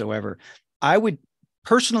background whatsoever, I would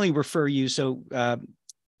personally refer you. So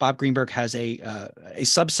Bob Greenberg has a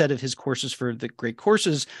subset of his courses for the great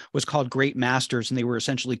courses was called Great Masters, and they were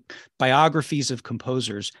essentially biographies of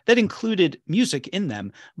composers that included music in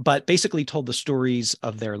them, but basically told the stories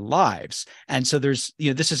of their lives. And so there's,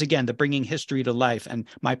 this is again the bringing history to life. And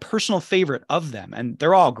my personal favorite of them, and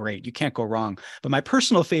they're all great, you can't go wrong, but my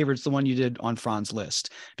personal favorite is the one you did on Franz Liszt,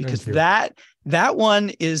 because that one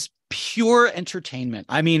is pure entertainment.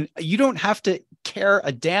 I mean, you don't have to care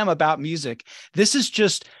a damn about music. This is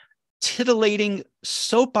just titillating,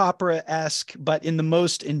 soap opera-esque, but in the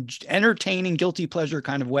most entertaining, guilty pleasure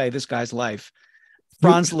kind of way, this guy's life.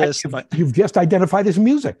 Franz Liszt. You've just identified his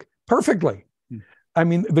music perfectly. I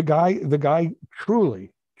mean, the guy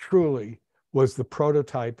truly was the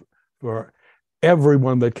prototype for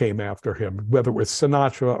everyone that came after him, whether it was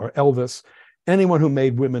Sinatra or Elvis, anyone who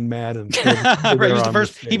made women mad. And right,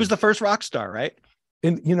 he was the first rock star, right?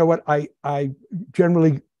 And you know what? I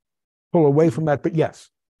generally pull away from that, but yes,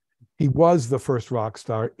 he was the first rock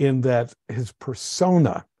star in that his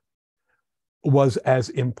persona was as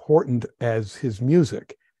important as his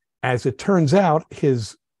music. As it turns out,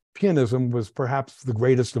 his pianism was perhaps the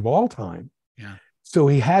greatest of all time. Yeah. So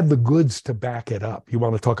he had the goods to back it up. You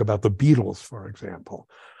want to talk about the Beatles, for example,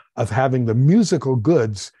 of having the musical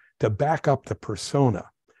goods to back up the persona.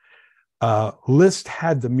 Liszt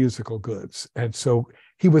had the musical goods. And so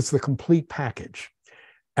he was the complete package,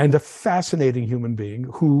 and a fascinating human being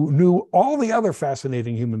who knew all the other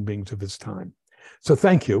fascinating human beings of his time. So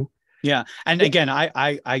thank you. Yeah. And again,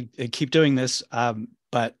 I keep doing this,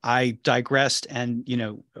 but I digressed, and,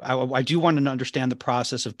 I do want to understand the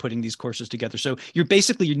process of putting these courses together. So you're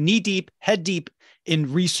knee deep, head deep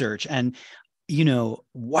in research, and,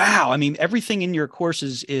 wow. I mean, everything in your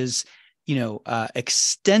courses is,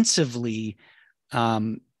 extensively,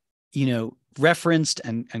 referenced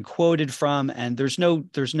and quoted from, and there's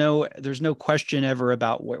no question ever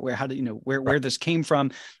about where this came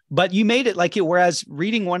from. But you made it like it. Whereas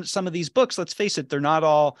reading some of these books, let's face it, they're not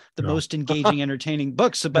all the most engaging, entertaining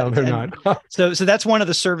books. But no, they're not. so that's one of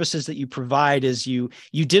the services that you provide, is you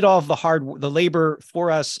did all of the labor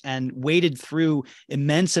for us and waded through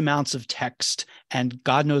immense amounts of text and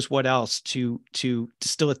God knows what else to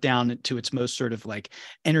distill it down to its most sort of like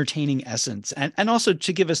entertaining essence, and also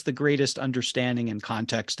to give us the greatest understanding and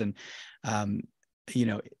context. And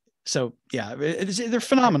so yeah, they're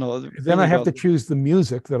phenomenal. Then I have to choose the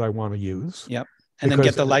music that I want to use. Yep. And then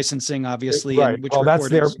get the licensing, obviously. Right. And which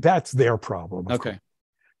that's their problem. Okay. Course.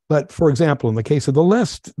 But for example, in the case of the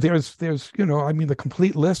Liszt, there's the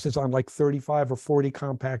complete list is on like 35 or 40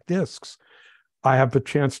 compact discs. I have the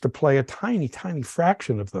chance to play a tiny, tiny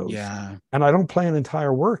fraction of those. Yeah. And I don't play an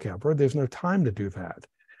entire work ever. There's no time to do that.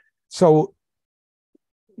 So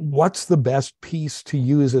what's the best piece to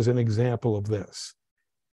use as an example of this?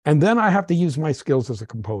 And then I have to use my skills as a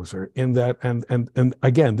composer in that, and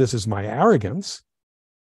again, this is my arrogance.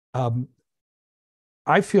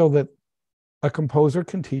 I feel that a composer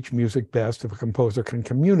can teach music best if a composer can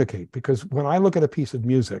communicate, because when I look at a piece of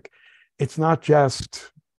music, it's not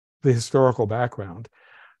just the historical background.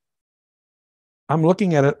 I'm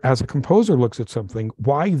looking at it as a composer looks at something.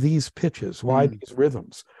 Why these pitches? Why these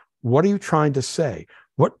rhythms? What are you trying to say?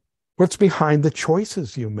 What's behind the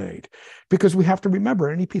choices you made? Because we have to remember,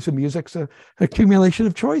 any piece of music's an accumulation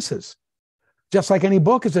of choices. Just like any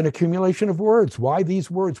book is an accumulation of words. Why these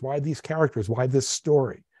words? Why these characters? Why this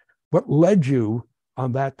story? What led you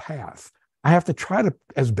on that path? I have to try to,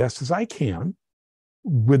 as best as I can,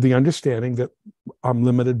 with the understanding that I'm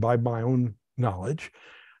limited by my own knowledge,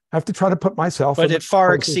 I have to try to put myself. But it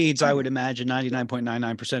far exceeds, I would imagine,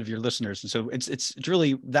 99.99% of your listeners. And so it's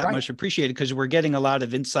really that much appreciated, because we're getting a lot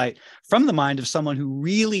of insight from the mind of someone who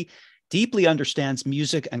really deeply understands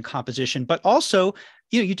music and composition, but also,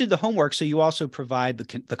 you did the homework. So you also provide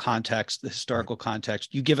the context, the historical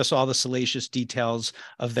context. You give us all the salacious details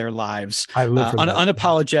of their lives, I live for that.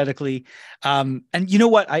 Unapologetically. And you know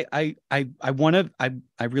what? I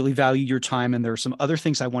really value your time, and there are some other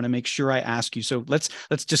things I want to make sure I ask you. So let's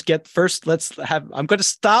just get first. I'm going to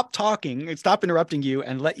stop talking and stop interrupting you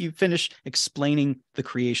and let you finish explaining the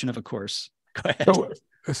creation of a course. Go ahead.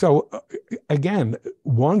 So again,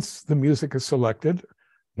 once the music is selected,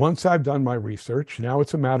 once I've done my research, now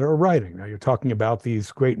it's a matter of writing. Now you're talking about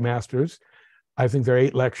these great masters. I think there are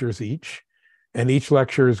 8 lectures each, and each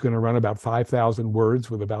lecture is going to run about 5,000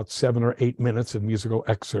 words with about 7 or 8 minutes of musical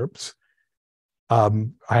excerpts.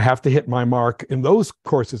 I have to hit my mark. In those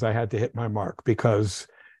courses, I had to hit my mark because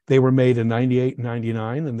they were made in 98 and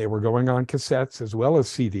 99, and they were going on cassettes as well as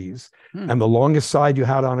CDs. And the longest side you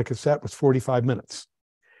had on a cassette was 45 minutes.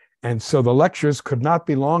 And so the lectures could not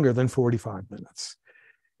be longer than 45 minutes.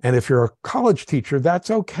 And if you're a college teacher, that's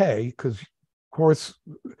okay, because course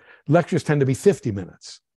lectures tend to be 50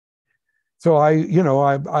 minutes. So I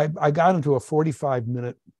got into a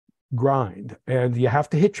 45-minute grind, and you have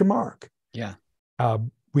to hit your mark. Yeah.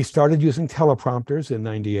 We started using teleprompters in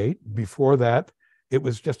 '98. Before that, it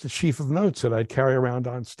was just a sheaf of notes that I'd carry around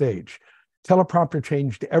on stage. Teleprompter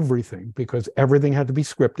changed everything because everything had to be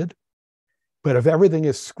scripted. But if everything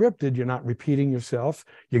is scripted, you're not repeating yourself.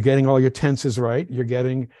 You're getting all your tenses right. You're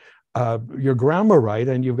getting your grammar right.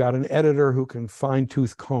 And you've got an editor who can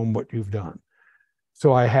fine-tooth comb what you've done.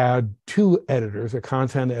 So I had two editors, a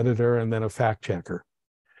content editor and then a fact checker.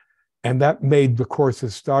 And that made the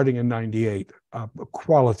courses starting in '98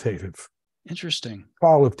 qualitatively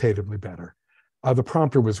better. The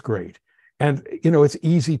prompter was great. And, it's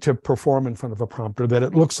easy to perform in front of a prompter that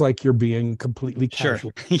it looks like you're being completely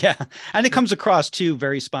casual. Sure. Yeah. And it comes across too,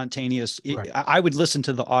 very spontaneous. Right. I would listen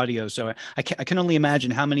to the audio. So I can only imagine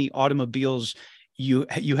how many automobiles you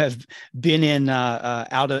have been in,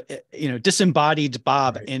 out of, disembodied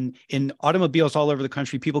Bob, right, in automobiles all over the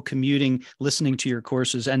country, people commuting, listening to your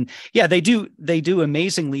courses. And yeah, they do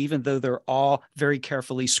amazingly, even though they're all very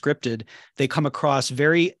carefully scripted. They come across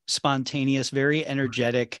very spontaneous, very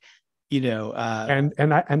energetic, and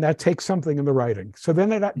that takes something in the writing. So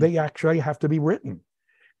then they actually have to be written.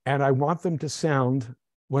 And I want them to sound,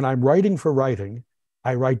 when I'm writing for writing,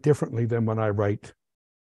 I write differently than when I write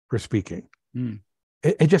for speaking.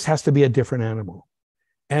 It just has to be a different animal.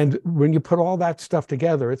 And when you put all that stuff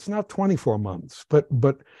together, it's not 24 months, but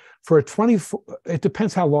for a 24, it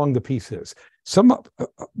depends how long the piece is.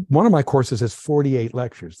 One of my courses is 48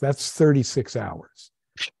 lectures. That's 36 hours.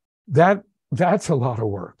 That's a lot of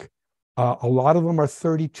work. A lot of them are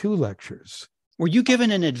 32 lectures. Were you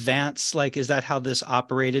given an advance? Like, is that how this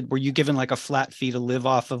operated? Were you given like a flat fee to live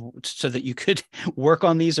off of so that you could work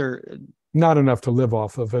on these, or? Not enough to live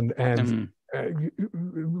off of. And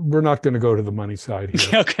we're not going to go to the money side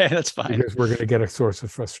here. Okay, that's fine. Because we're going to get a source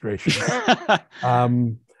of frustration.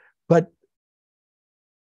 But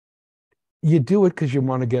you do it because you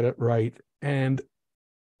want to get it right. And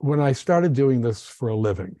when I started doing this for a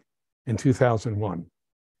living in 2001,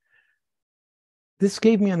 this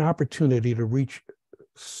gave me an opportunity to reach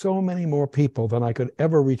so many more people than I could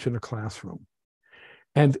ever reach in a classroom.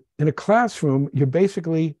 And in a classroom, you're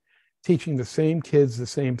basically teaching the same kids the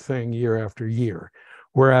same thing year after year.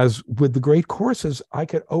 Whereas with the great courses,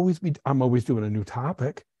 I'm always doing a new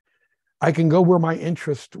topic. I can go where my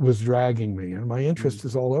interest was dragging me, and my interest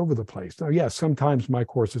is all over the place. Now, yes, sometimes my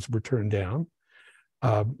courses were turned down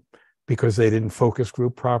because they didn't focus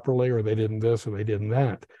group properly, or they didn't this, or they didn't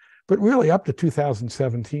that. But really, up to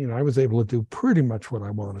 2017, I was able to do pretty much what I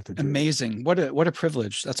wanted to do. Amazing. What a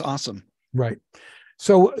privilege. That's awesome. Right.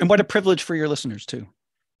 So, and what a privilege for your listeners too.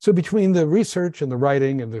 So between the research and the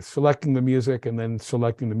writing and the selecting the music and then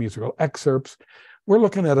selecting the musical excerpts, we're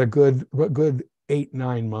looking at a good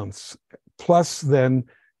 8-9 months. Plus, then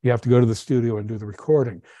you have to go to the studio and do the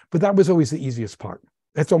recording. But that was always the easiest part.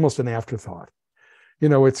 It's almost an afterthought.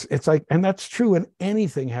 It's like, and that's true in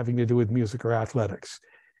anything having to do with music or athletics.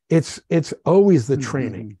 It's always the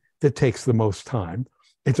training that takes the most time.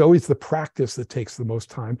 It's always the practice that takes the most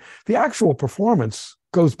time. The actual performance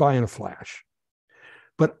goes by in a flash.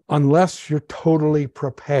 But unless you're totally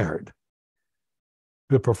prepared,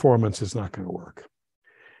 the performance is not going to work.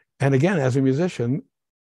 And again, as a musician,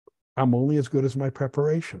 I'm only as good as my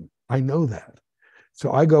preparation. I know that.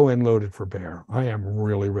 So I go in loaded for bear. I am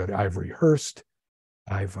really ready. I've rehearsed.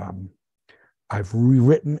 I've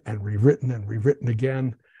rewritten and rewritten and rewritten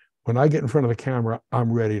again. When I get in front of the camera,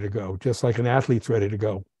 I'm ready to go, just like an athlete's ready to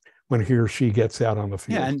go when he or she gets out on the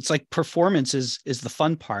field. Yeah, and it's like performance is the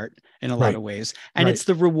fun part in a lot of ways. And it's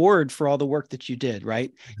the reward for all the work that you did,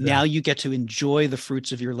 right? Exactly. Now you get to enjoy the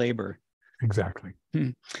fruits of your labor. Exactly.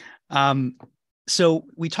 So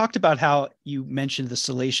we talked about how you mentioned the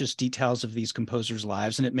salacious details of these composers'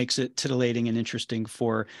 lives, and it makes it titillating and interesting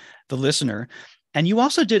for the listener. And you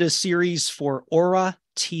also did a series for Ora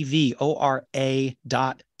TV, ORA.TV,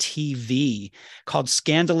 called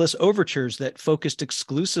Scandalous Overtures, that focused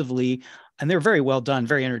exclusively, and they're very well done,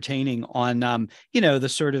 very entertaining, on the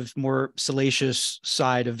sort of more salacious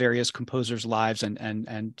side of various composers' lives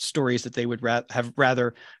and stories that they would have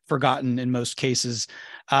rather forgotten in most cases,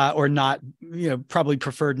 or not, probably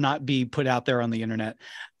preferred not be put out there on the internet.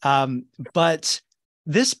 But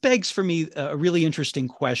this begs for me a really interesting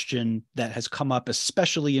question that has come up,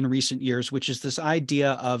 especially in recent years, which is this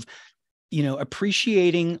idea of,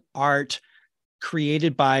 appreciating art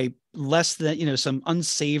created by less than, some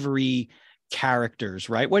unsavory characters,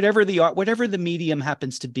 right? Whatever the art, whatever the medium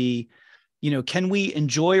happens to be, can we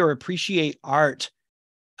enjoy or appreciate art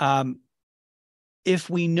If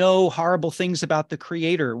we know horrible things about the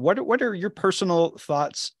creator, what are your personal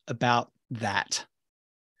thoughts about that?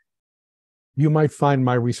 You might find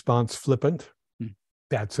my response flippant. Hmm.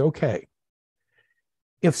 That's okay.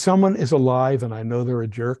 If someone is alive and I know they're a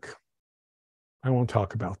jerk, I won't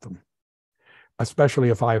talk about them, especially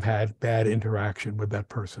if I've had bad interaction with that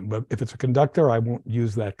person. But if it's a conductor, I won't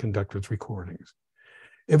use that conductor's recordings.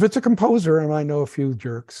 If it's a composer and I know a few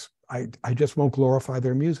jerks, I just won't glorify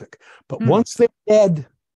their music. But once they're dead,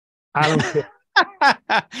 I don't care.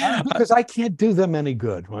 Because I can't do them any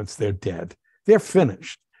good once they're dead. They're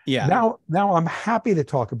finished. Yeah. Now I'm happy to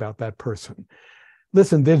talk about that person.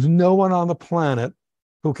 Listen, there's no one on the planet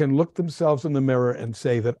who can look themselves in the mirror and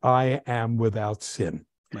say that I am without sin.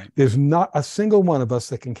 Right. There's not a single one of us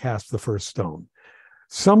that can cast the first stone.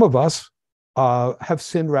 Some of us have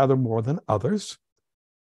sinned rather more than others.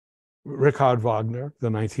 Richard Wagner, the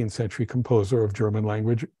 19th century composer of German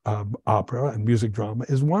language opera and music drama,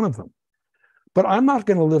 is one of them. But I'm not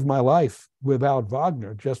going to live my life without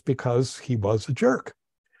Wagner just because he was a jerk.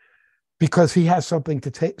 Because he has something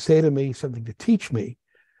to say to me, something to teach me,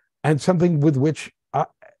 and something with which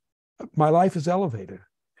my life is elevated.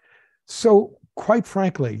 So, quite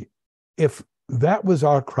frankly, if that was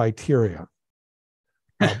our criteria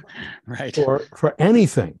right. for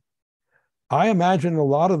anything, I imagine a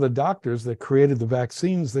lot of the doctors that created the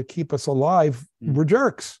vaccines that keep us alive were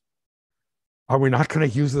jerks. Are we not going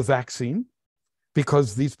to use the vaccine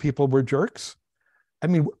because these people were jerks? I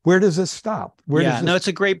mean, where does this stop? No, it's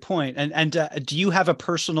a great point. And do you have a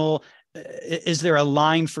personal, is there a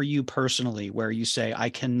line for you personally where you say, I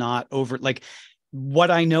cannot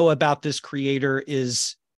what I know about this creator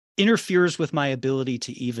interferes with my ability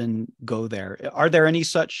to even go there? Are there any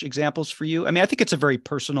such examples for you? I mean, I think it's a very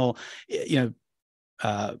personal,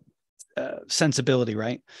 sensibility,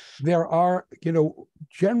 right? There are,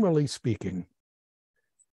 generally speaking,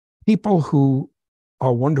 people who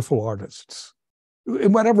are wonderful artists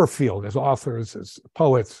in whatever field, as authors, as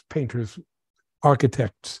poets, painters,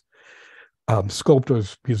 architects,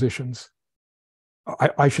 sculptors, musicians.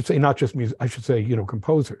 I should say not just music. I should say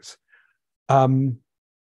composers. They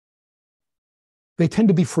tend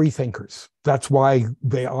to be free thinkers. That's why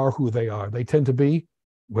they are who they are. They tend to be,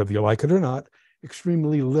 whether you like it or not,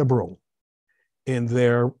 extremely liberal in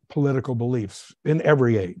their political beliefs in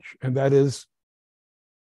every age, and that is,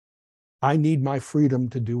 I need my freedom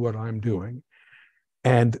to do what I'm doing.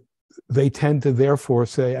 And they tend to therefore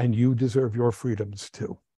say, and you deserve your freedoms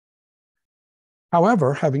too.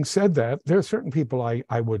 However, having said that, there are certain people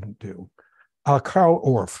I wouldn't do. Karl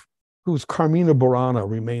Orff, whose Carmina Burana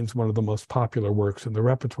remains one of the most popular works in the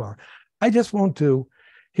repertoire, I just won't do.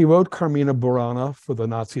 He wrote Carmina Burana for the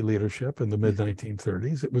Nazi leadership in the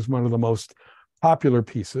mid-1930s. It was one of the most popular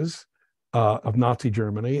pieces of Nazi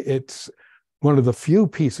Germany. It's one of the few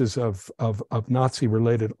pieces of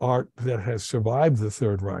Nazi-related art that has survived the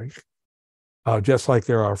Third Reich, just like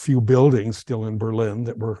there are a few buildings still in Berlin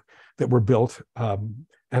that were built and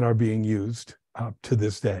are being used to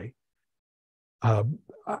this day. I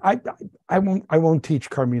won't teach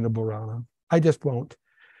Carmina Burana. I just won't.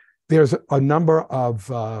 There's a number of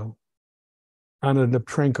Anna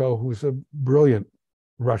Dubchenko, who's a brilliant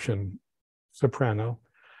Russian soprano.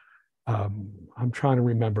 I'm trying to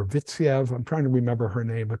remember Vitsiev. I'm trying to remember her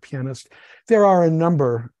name, a pianist. There are a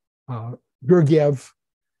number, Gergiev,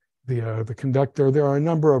 the conductor. There are a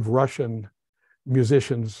number of Russian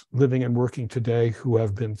musicians living and working today who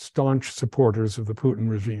have been staunch supporters of the Putin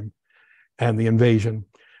regime and the invasion,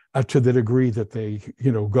 to the degree that they,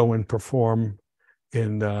 go and perform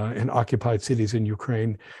in occupied cities in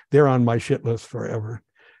Ukraine. They're on my shit list forever.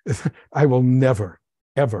 I will never,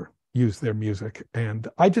 ever use their music, and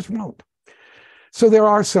I just won't. So there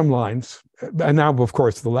are some lines, and now, of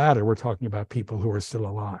course, the latter, we're talking about people who are still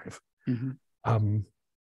alive. Mm-hmm.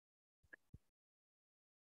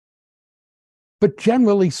 But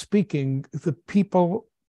generally speaking, the people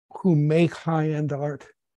who make high-end art,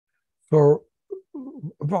 for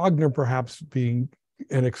Wagner perhaps being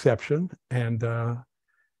an exception, and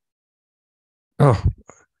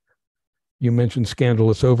you mentioned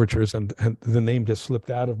Scandalous Overtures, and the name just slipped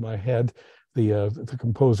out of my head. The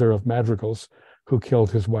composer of madrigals who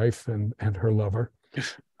killed his wife and her lover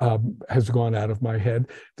has gone out of my head.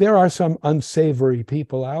 There are some unsavory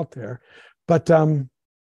people out there, but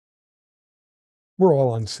we're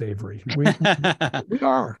all unsavory. We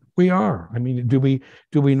are. I mean, do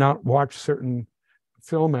we not watch certain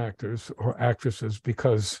film actors or actresses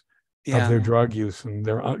because of their drug use and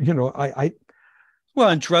their, well,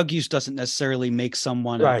 and drug use doesn't necessarily make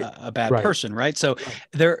someone a bad person, right? So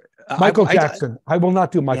there, Michael Jackson. I will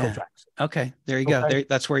not do Michael Jackson. Okay, there you go. Okay. There,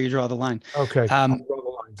 that's where you draw the line. Okay. I'll Um, draw the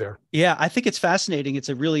line there. yeah, I think it's fascinating. It's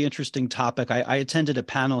a really interesting topic. I attended a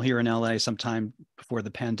panel here in LA sometime before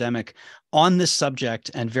the pandemic on this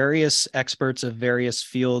subject, and various experts of various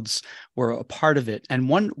fields were a part of it. And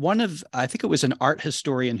one of, I think it was an art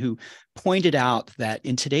historian, who pointed out that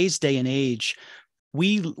in today's day and age,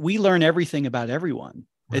 we learn everything about everyone.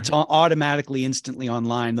 It's Right. automatically, instantly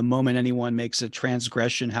online. The moment anyone makes a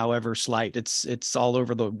transgression, however slight, it's all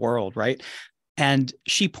over the world, right? And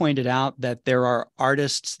she pointed out that there are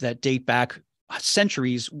artists that date back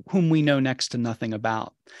centuries whom we know next to nothing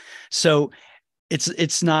about. So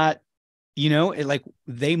it's not, like,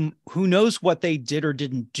 they, who knows what they did or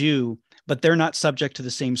didn't do, but they're not subject to the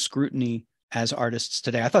same scrutiny as artists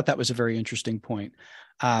today. I thought that was a very interesting point.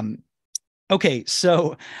 Okay,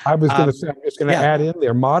 so I was going to say, I'm just going to yeah. add in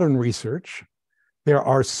there modern research. There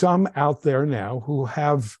are some out there now who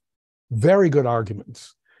have very good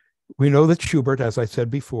arguments. We know that Schubert, as I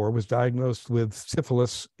said before, was diagnosed with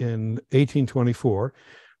syphilis in 1824,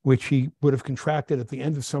 which he would have contracted at the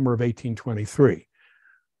end of summer of 1823.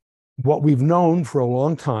 What we've known for a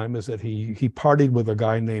long time is that he partied with a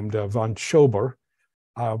guy named von Schober.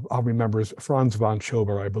 I'll remember as Franz von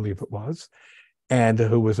Schober, I believe it was, and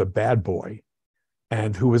who was a bad boy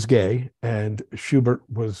and who was gay. And Schubert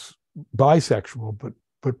was bisexual,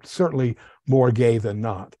 but certainly more gay than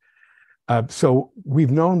not. So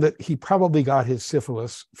we've known that he probably got his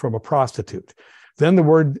syphilis from a prostitute. Then the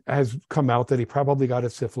word has come out that he probably got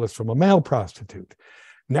his syphilis from a male prostitute.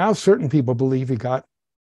 Now certain people believe he got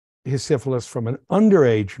his syphilis from an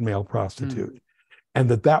underage male prostitute, and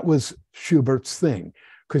that was Schubert's thing.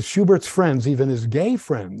 Because Schubert's friends, even his gay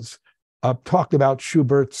friends, talked about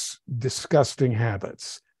Schubert's disgusting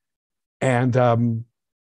habits. And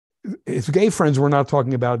his gay friends were not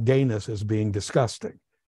talking about gayness as being disgusting.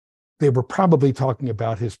 They were probably talking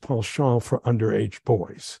about his penchant for underage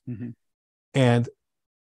boys. Mm-hmm. And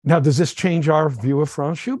now, does this change our view of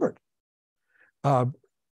Franz Schubert? For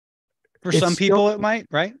some people, it might,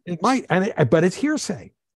 right? It might, but it's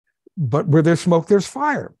hearsay. But where there's smoke, there's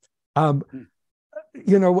fire. Again,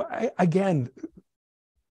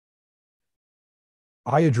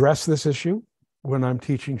 I address this issue when I'm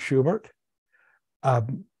teaching Schubert, but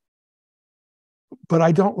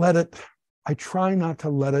I don't let it. I try not to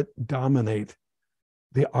let it dominate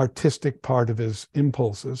the artistic part of his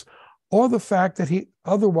impulses, or the fact that he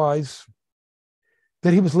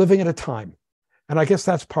was living at a time. And I guess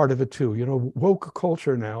that's part of it too. Woke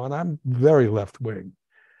culture now, and I'm very left wing.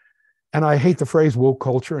 And I hate the phrase woke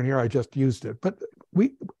culture, and here I just used it. But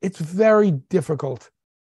it's very difficult,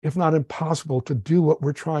 if not impossible, to do what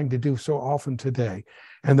we're trying to do so often today.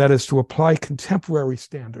 And that is to apply contemporary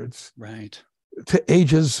standards, right, to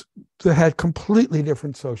ages that had completely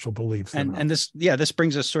different social beliefs. And this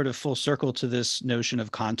brings us sort of full circle to this notion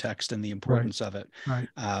of context and the importance of it. Right.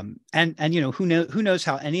 And who knows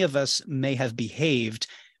how any of us may have behaved,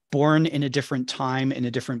 born in a different time, in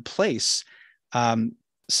a different place.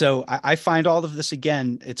 So I find all of this,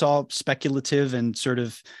 again, it's all speculative and sort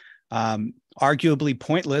of arguably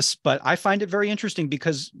pointless, but I find it very interesting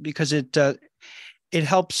because it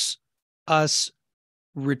helps us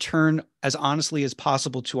return as honestly as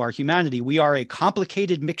possible to our humanity. We are a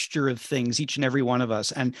complicated mixture of things, each and every one of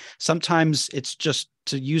us. And sometimes it's just,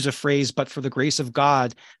 to use a phrase, but for the grace of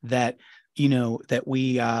God, that, that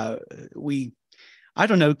we, I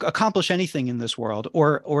don't know, accomplish anything in this world,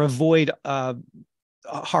 or avoid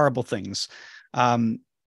horrible things.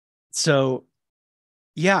 So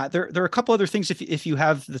yeah, there are a couple other things, if you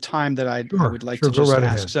have the time, that I would like to just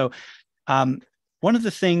ask. So one of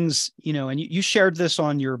the things, and you shared this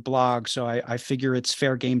on your blog, so I figure it's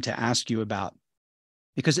fair game to ask you about,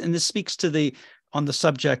 and this speaks to on the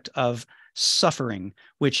subject of suffering,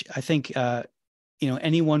 which I think,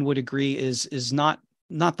 anyone would agree is not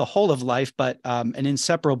the whole of life, but an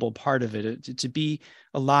inseparable part of it. To be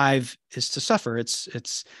alive is to suffer.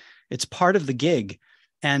 It's part of the gig.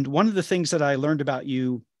 And one of the things that I learned about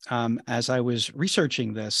you as I was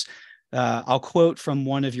researching this, I'll quote from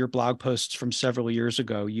one of your blog posts from several years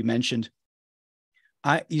ago. You mentioned,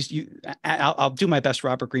 I'll do my best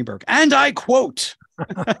Robert Greenberg, and I quote,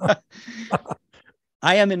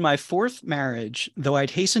 "I am in my fourth marriage, though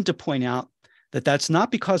I'd hasten to point out that that's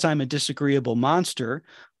not because I'm a disagreeable monster,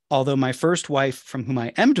 although my first wife, from whom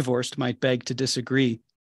I am divorced, might beg to disagree,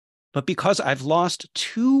 but because I've lost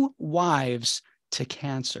 2 wives to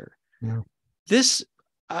cancer." Yeah. This,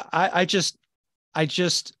 I just,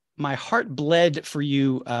 my heart bled for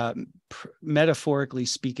you, metaphorically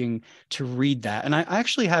speaking, to read that. And I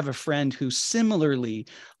actually have a friend who similarly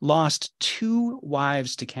lost 2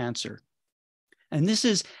 wives to cancer. And this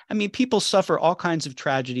is, I mean, people suffer all kinds of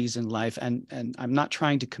tragedies in life, and I'm not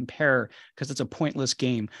trying to compare because it's a pointless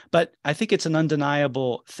game, but I think it's an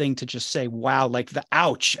undeniable thing to just say, wow, like the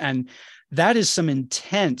ouch. And that is some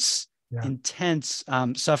intense, intense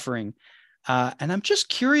suffering. And I'm just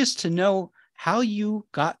curious to know how you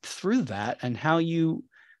got through that, and how you,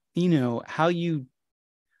 I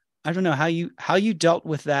don't know, how you dealt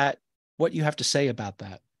with that, what you have to say about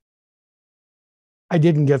that. I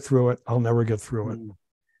didn't get through it. I'll never get through it.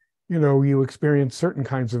 You experience certain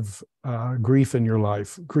kinds of grief in your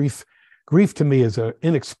life. Grief to me is an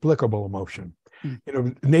inexplicable emotion.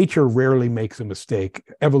 Nature rarely makes a mistake.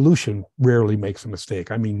 Evolution rarely makes a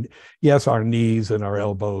mistake. I mean, yes, our knees and our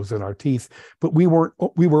elbows and our teeth, but we were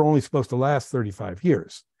only supposed to last 35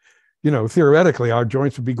 years. Theoretically, our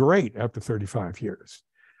joints would be great after 35 years.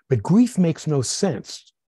 But grief makes no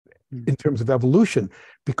sense in terms of evolution,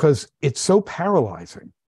 because it's so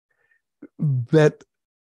paralyzing that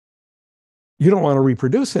you don't want to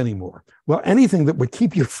reproduce anymore. Well, anything that would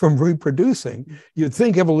keep you from reproducing, you'd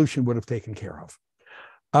think evolution would have taken care of.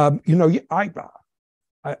 I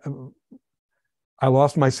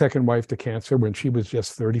lost my second wife to cancer when she was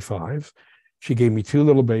just 35. She gave me two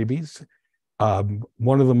little babies.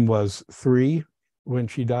 One of them was 3 when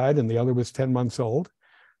she died, and the other was 10 months old.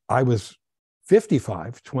 I was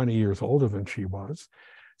 55, 20 years older than she was.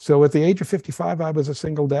 So at the age of 55, I was a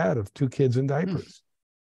single dad of 2 kids in diapers.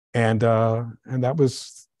 And that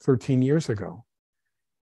was 13 years ago.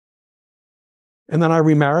 And then I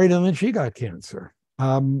remarried, and then she got cancer.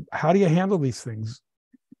 How do you handle these things?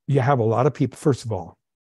 You have a lot of people. First of all,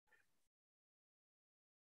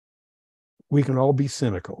 we can all be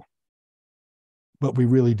cynical, but we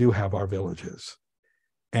really do have our villages,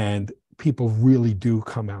 and people really do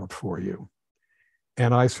come out for you.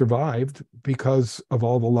 And I survived because of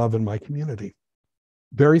all the love in my community.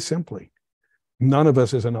 Very simply, none of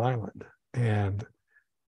us is an island, and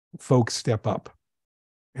folks step up,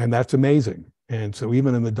 and that's amazing. And so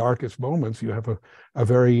even in the darkest moments, you have a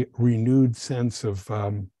very renewed sense of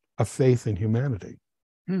faith in humanity.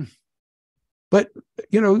 But,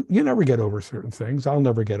 you never get over certain things. I'll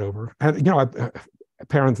never get over. And,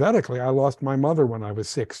 parenthetically, I lost my mother when I was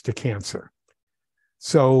 6 to cancer.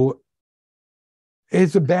 So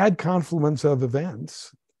it's a bad confluence of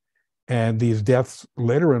events. And these deaths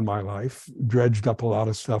later in my life dredged up a lot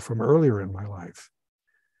of stuff from earlier in my life.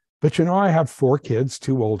 But, I have 4 kids,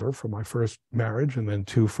 2 older from my first marriage, and then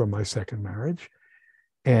 2 from my second marriage.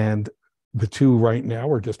 And the 2 right now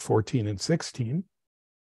are just 14 and 16.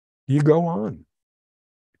 You go on.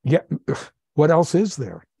 Yeah. What else is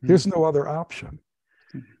there? There's no other option.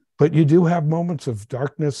 But you do have moments of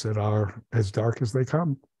darkness that are as dark as they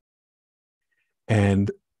come. And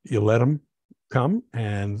you let them come,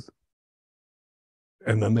 and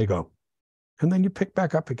then they go. And then you pick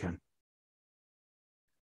back up again.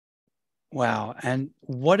 Wow. And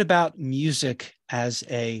what about music as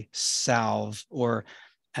a salve, or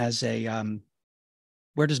as a,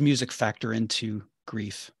 where does music factor into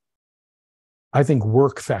grief? I think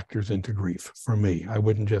work factors into grief for me. I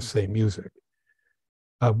wouldn't just say music.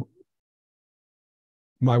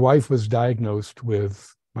 My wife was diagnosed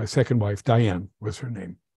with, my second wife, Diane was her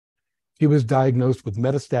name. She was diagnosed with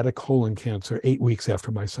metastatic colon cancer 8 weeks after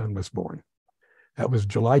my son was born. That was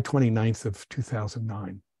July 29th of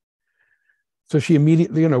 2009. So she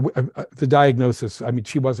immediately, the diagnosis, I mean,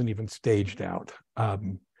 she wasn't even staged out.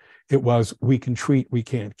 It was, we can treat, we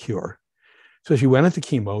can't cure. So she went into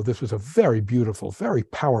chemo. This was a very beautiful, very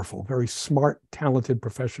powerful, very smart, talented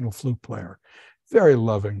professional flute player, very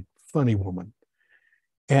loving, funny woman.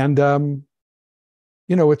 And,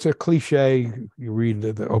 it's a cliche. You read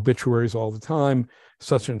the obituaries all the time.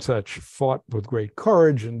 Such and such fought with great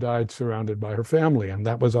courage and died surrounded by her family. And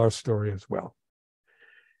that was our story as well.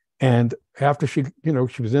 And after she,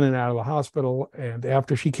 she was in and out of the hospital. And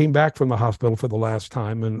after she came back from the hospital for the last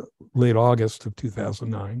time in late August of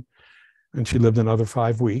 2009, and she lived another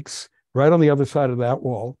 5 weeks, right on the other side of that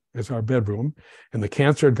wall is our bedroom. And the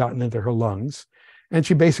cancer had gotten into her lungs. And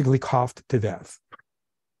she basically coughed to death.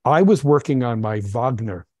 I was working on my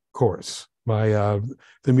Wagner course, the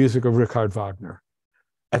music of Richard Wagner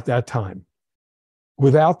at that time.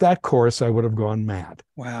 Without that course, I would have gone mad.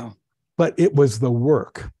 Wow. But it was the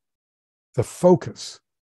work, the focus.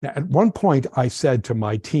 Now, at one point, I said to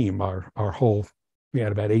my team, our whole, we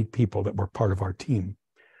had about 8 people that were part of our team.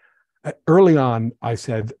 Early on, I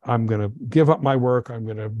said, I'm going to give up my work. I'm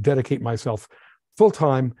going to dedicate myself full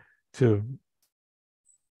time to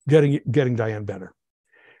getting Diane better.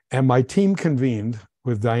 And my team convened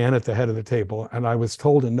with Diane at the head of the table. And I was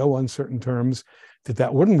told in no uncertain terms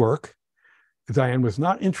that wouldn't work, Diane was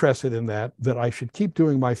not interested in that I should keep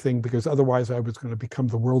doing my thing because otherwise I was going to become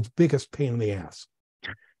the world's biggest pain in the ass.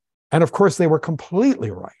 And of course, they were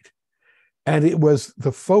completely right. And it was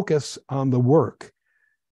the focus on the work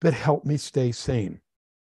that helped me stay sane.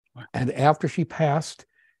 And after she passed,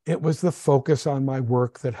 it was the focus on my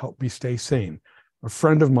work that helped me stay sane. A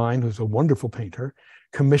friend of mine, who's a wonderful painter,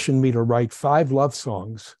 commissioned me to write 5 love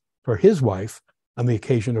songs for his wife on the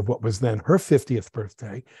occasion of what was then her 50th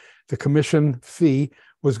birthday. The commission fee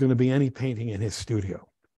was going to be any painting in his studio.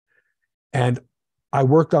 And I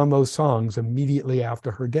worked on those songs immediately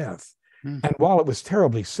after her death. And while it was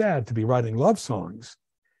terribly sad to be writing love songs,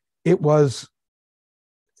 it was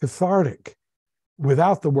cathartic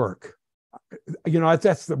without the work.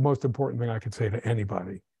 That's the most important thing I could say to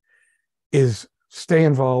anybody is stay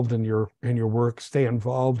involved in your work, stay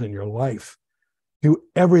involved in your life. Do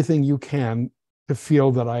everything you can to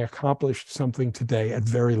feel that I accomplished something today at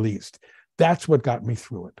very least. That's what got me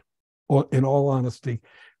through it. In all honesty,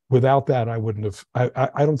 without that, I wouldn't have,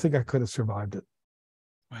 I don't think I could have survived it.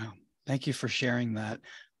 Wow. Thank you for sharing that.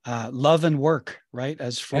 Love and work, right?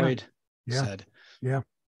 As Freud said. Yeah.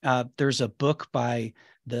 There's a book by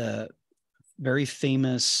the very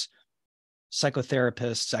famous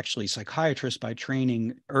psychotherapist, actually psychiatrist by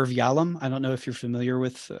training, Irv Yalom. I don't know if you're familiar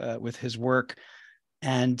with his work.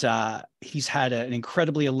 And he's had an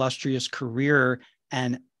incredibly illustrious career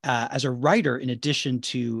and as a writer, in addition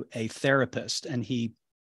to a therapist. And he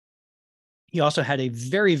also had a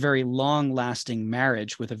very, very long-lasting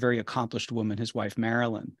marriage with a very accomplished woman, his wife,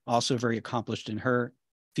 Marilyn, also very accomplished in her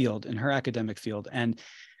field, in her academic field. And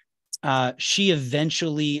she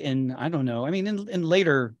eventually, in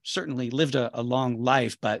later, certainly lived a long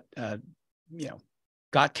life, but,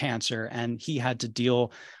 got cancer, and he had to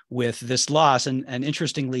deal with this loss. And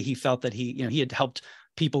interestingly, he felt that he had helped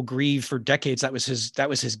people grieve for decades. That was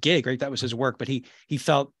his gig, right? That was his work. But he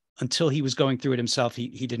felt until he was going through it himself,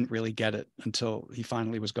 he didn't really get it until he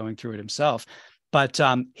finally was going through it himself. But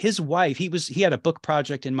his wife, he had a book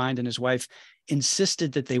project in mind, and his wife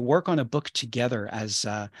insisted that they work on a book together as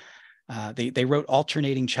they wrote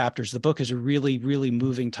alternating chapters. The book is a really, really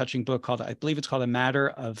moving, touching book I believe it's called A Matter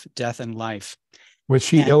of Death and Life. Was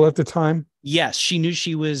she ill at the time? Yes, she knew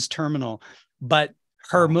she was terminal, but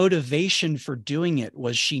her motivation for doing it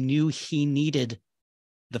was she knew he needed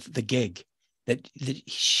the gig, that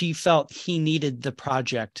she felt he needed the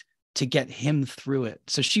project to get him through it.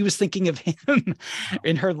 So she was thinking of him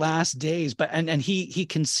in her last days, but and he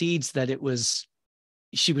concedes that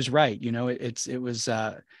she was right.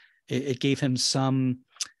 It gave him some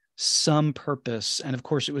purpose. And of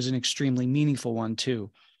course it was an extremely meaningful one too.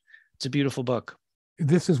 It's a beautiful book.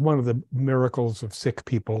 This is one of the miracles of sick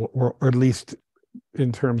people, or at least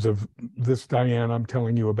in terms of this Diane I'm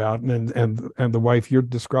telling you about, and the wife you're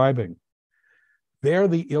describing. They're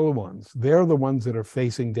the ill ones. They're the ones that are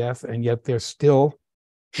facing death, and yet they're still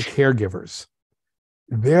the caregivers.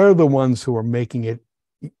 They're the ones who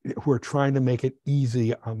are trying to make it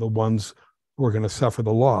easy on the ones who are going to suffer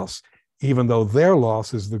the loss, even though their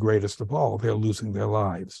loss is the greatest of all. They're losing their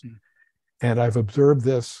lives. And I've observed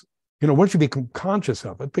this, once you become conscious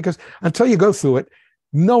of it, because until you go through it,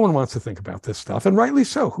 no one wants to think about this stuff, and rightly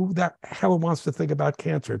so. Who the hell wants to think about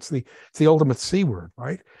cancer? It's the ultimate C word,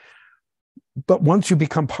 right? But once you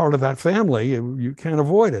become part of that family, you can't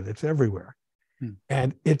avoid it. It's everywhere.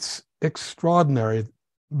 And it's extraordinary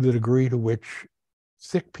the degree to which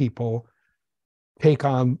sick people take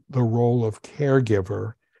on the role of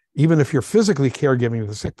caregiver, even if you're physically caregiving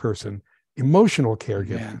the sick person, emotional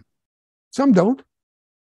caregiving. Yeah. Some don't.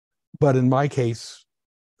 But in my case,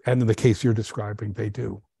 and in the case you're describing, they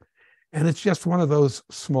do. And it's just one of those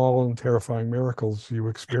small and terrifying miracles you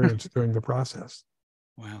experience during the process.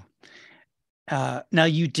 Wow. Now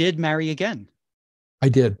you did marry again. I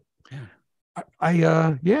did. Yeah. I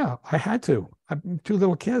had to. I have 2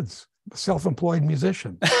 little kids, a self-employed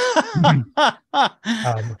musician.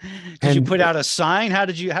 Did you put out a sign? How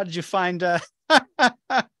did you find?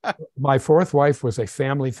 My 4th wife was a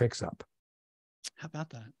family fix-up. How about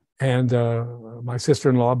that? And my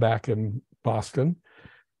sister-in-law back in Boston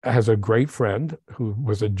has a great friend who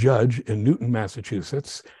was a judge in Newton,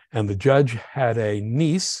 Massachusetts. And the judge had a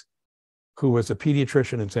niece who was a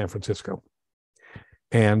pediatrician in San Francisco.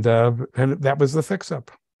 And that was the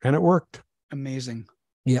fix-up. And it worked. Amazing.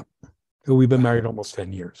 Yep. So we've been married almost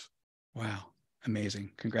 10 years. Wow.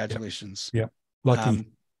 Amazing. Congratulations. Yep. Lucky.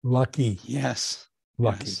 Yes.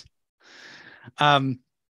 Lucky. Yes.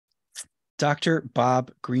 Dr.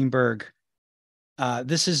 Bob Greenberg,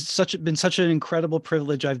 this has been such an incredible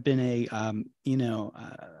privilege. I've been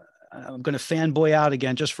I'm going to fanboy out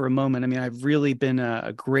again just for a moment. I mean, I've really been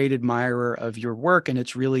a great admirer of your work, and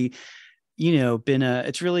it's really,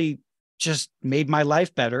 it's really just made my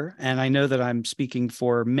life better. And I know that I'm speaking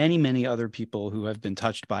for many, many other people who have been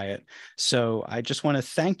touched by it. So I just want to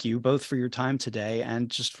thank you both for your time today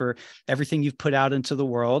and just for everything you've put out into the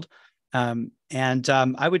world. I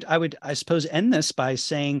suppose, end this by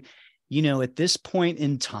saying, at this point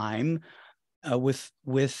in time, with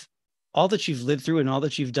all that you've lived through and all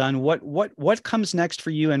that you've done, what comes next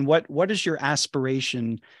for you, and what is your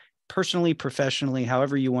aspiration, personally, professionally,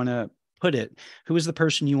 however you want to put it? Who is the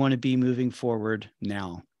person you want to be moving forward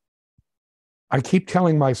now? I keep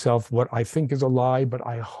telling myself what I think is a lie, but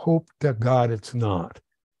I hope to God it's not.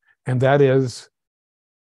 And that is,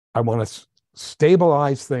 I want to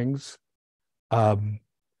stabilize things.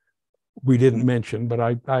 We didn't mention, but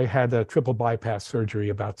I had a triple bypass surgery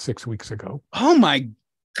about 6 weeks ago. Oh my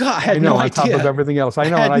God, I had no on idea. top of everything else. I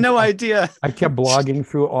know. I had no idea. I kept blogging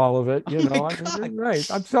through all of it. Right.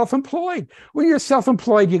 I'm self-employed. When you're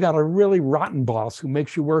self-employed, you got a really rotten boss who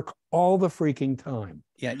makes you work all the freaking time.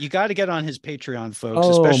 Yeah, you got to get on his Patreon, folks,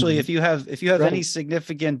 especially if you have right. any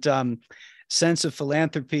significant sense of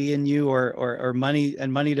philanthropy in you, or money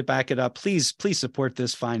to back it up. Please support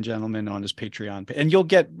this fine gentleman on his Patreon, and you'll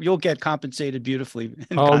get compensated beautifully.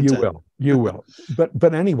 You will.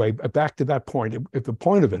 But anyway, back to that point. If the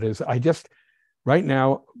point of it is, right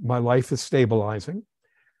now my life is stabilizing,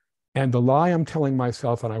 and the lie I'm telling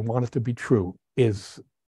myself, and I want it to be true, is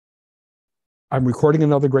I'm recording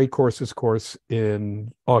another Great Courses course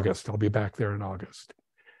in August. I'll be back there in August.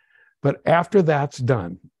 But after that's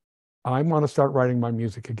done, I want to start writing my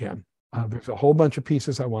music again. There's a whole bunch of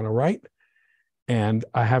pieces I want to write, and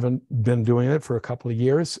I haven't been doing it for a couple of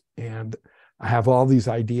years, and I have all these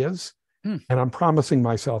ideas, and I'm promising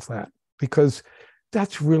myself that, because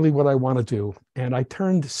that's really what I want to do. And I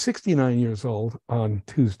turned 69 years old on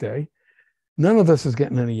Tuesday. None of us is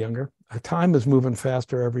getting any younger. Time is moving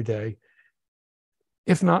faster every day.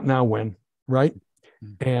 If not now, when, right?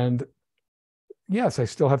 And yes, I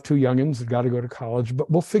still have two youngins that got to go to college, but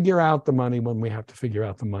we'll figure out the money when we have to figure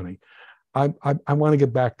out the money. I want to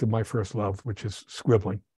get back to my first love, which is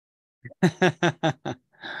scribbling.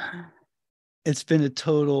 It's been a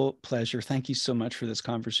total pleasure. Thank you so much for this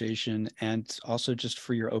conversation, and also just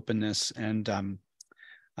for your openness. And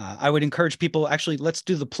I would encourage people, actually, let's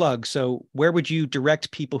do the plug. So where would you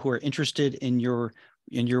direct people who are interested in your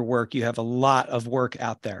work? You have a lot of work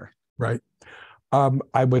out there. Right.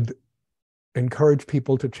 I would encourage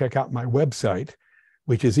people to check out my website,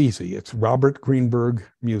 which is easy. It's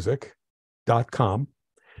robertgreenbergmusic.com.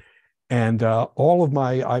 And all of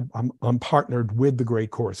I'm partnered with the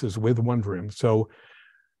Great Courses, with Wondrium. So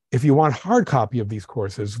if you want hard copy of these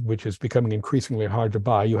courses, which is becoming increasingly hard to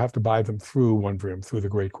buy, you have to buy them through Wondrium, through the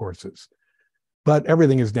Great Courses. But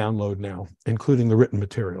everything is download now, including the written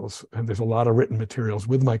materials. And there's a lot of written materials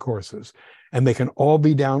with my courses, and they can all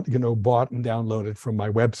be bought and downloaded from my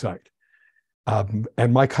website.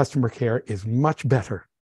 And my customer care is much better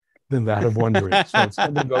than that of Wondrium. So if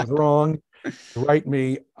something goes wrong, write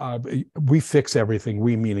me. We fix everything.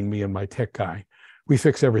 We, meaning me and my tech guy, we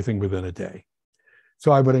fix everything within a day.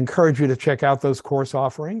 So I would encourage you to check out those course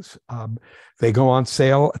offerings. They go on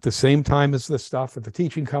sale at the same time as the stuff at the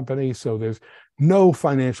teaching company, so there's no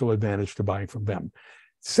financial advantage to buying from them.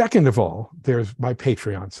 Second of all, there's my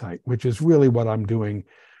Patreon site, which is really what I'm doing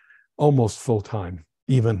almost full time,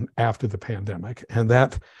 even after the pandemic. And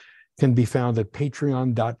that can be found at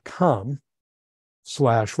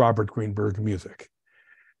patreon.com/Robert Greenberg Music.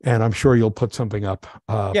 And I'm sure you'll put something up.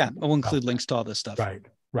 Yeah, we'll include links to all this stuff. Right.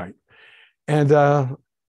 And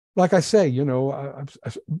like I say, you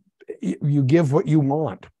give what you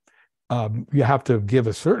want. You have to give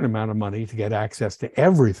a certain amount of money to get access to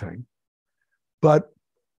everything. But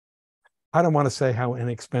I don't want to say how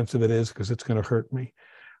inexpensive it is, because it's going to hurt me.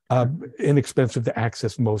 Inexpensive to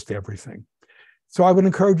access most everything. So I would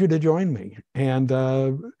encourage you to join me. And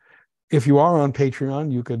if you are on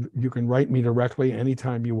Patreon, you can write me directly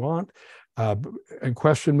anytime you want, and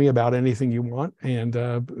question me about anything you want. And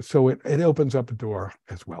so it opens up a door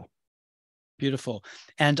as well. Beautiful.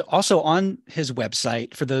 And also on his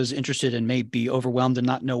website, for those interested and may be overwhelmed and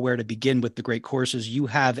not know where to begin with the Great Courses, you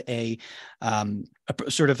have a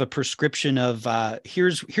sort of a prescription of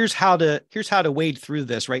here's how to wade through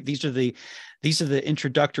this, right? These are the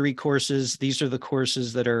introductory courses. These are the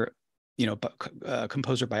courses that are,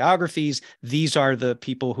 composer biographies. These are the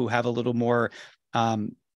people who have a little more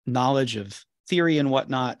knowledge of theory and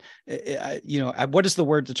whatnot. What is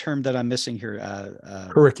the term that I'm missing here?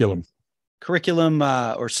 Curriculum. curriculum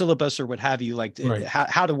or syllabus or what have you, like Right.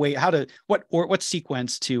 what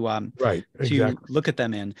sequence Right. to Exactly. look at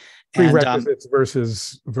them in. And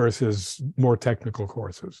Prerequisites versus more technical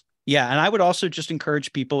courses. yeah, and I would also just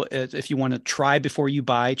encourage people, if you want to try before you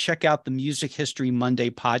buy, check out the Music History Monday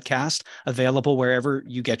podcast, available wherever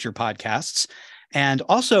you get your podcasts. And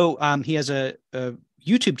also, he has a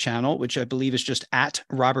YouTube channel, which I believe is just at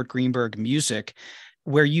Robert Greenberg Music,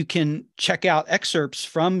 where you can check out excerpts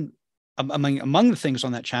from among the things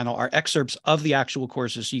on that channel are excerpts of the actual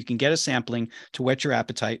courses, so you can get a sampling to whet your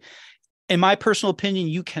appetite. In my personal opinion,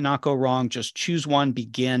 you cannot go wrong. Just choose one,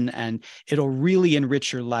 begin, and it'll really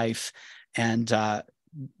enrich your life. And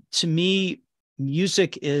to me,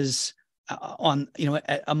 music is among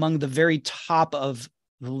the very top of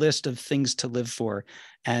the list of things to live for.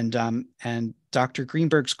 And Dr.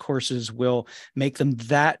 Greenberg's courses will make them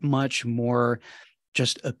that much more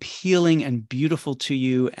just appealing and beautiful to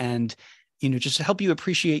you, and just to help you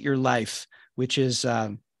appreciate your life, which is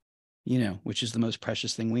which is the most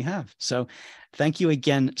precious thing we have. So thank you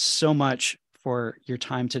again so much for your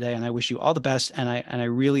time today. And I wish you all the best. And I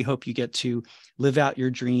really hope you get to live out your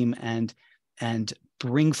dream and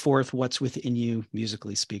bring forth what's within you,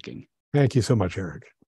 musically speaking. Thank you so much, Eric.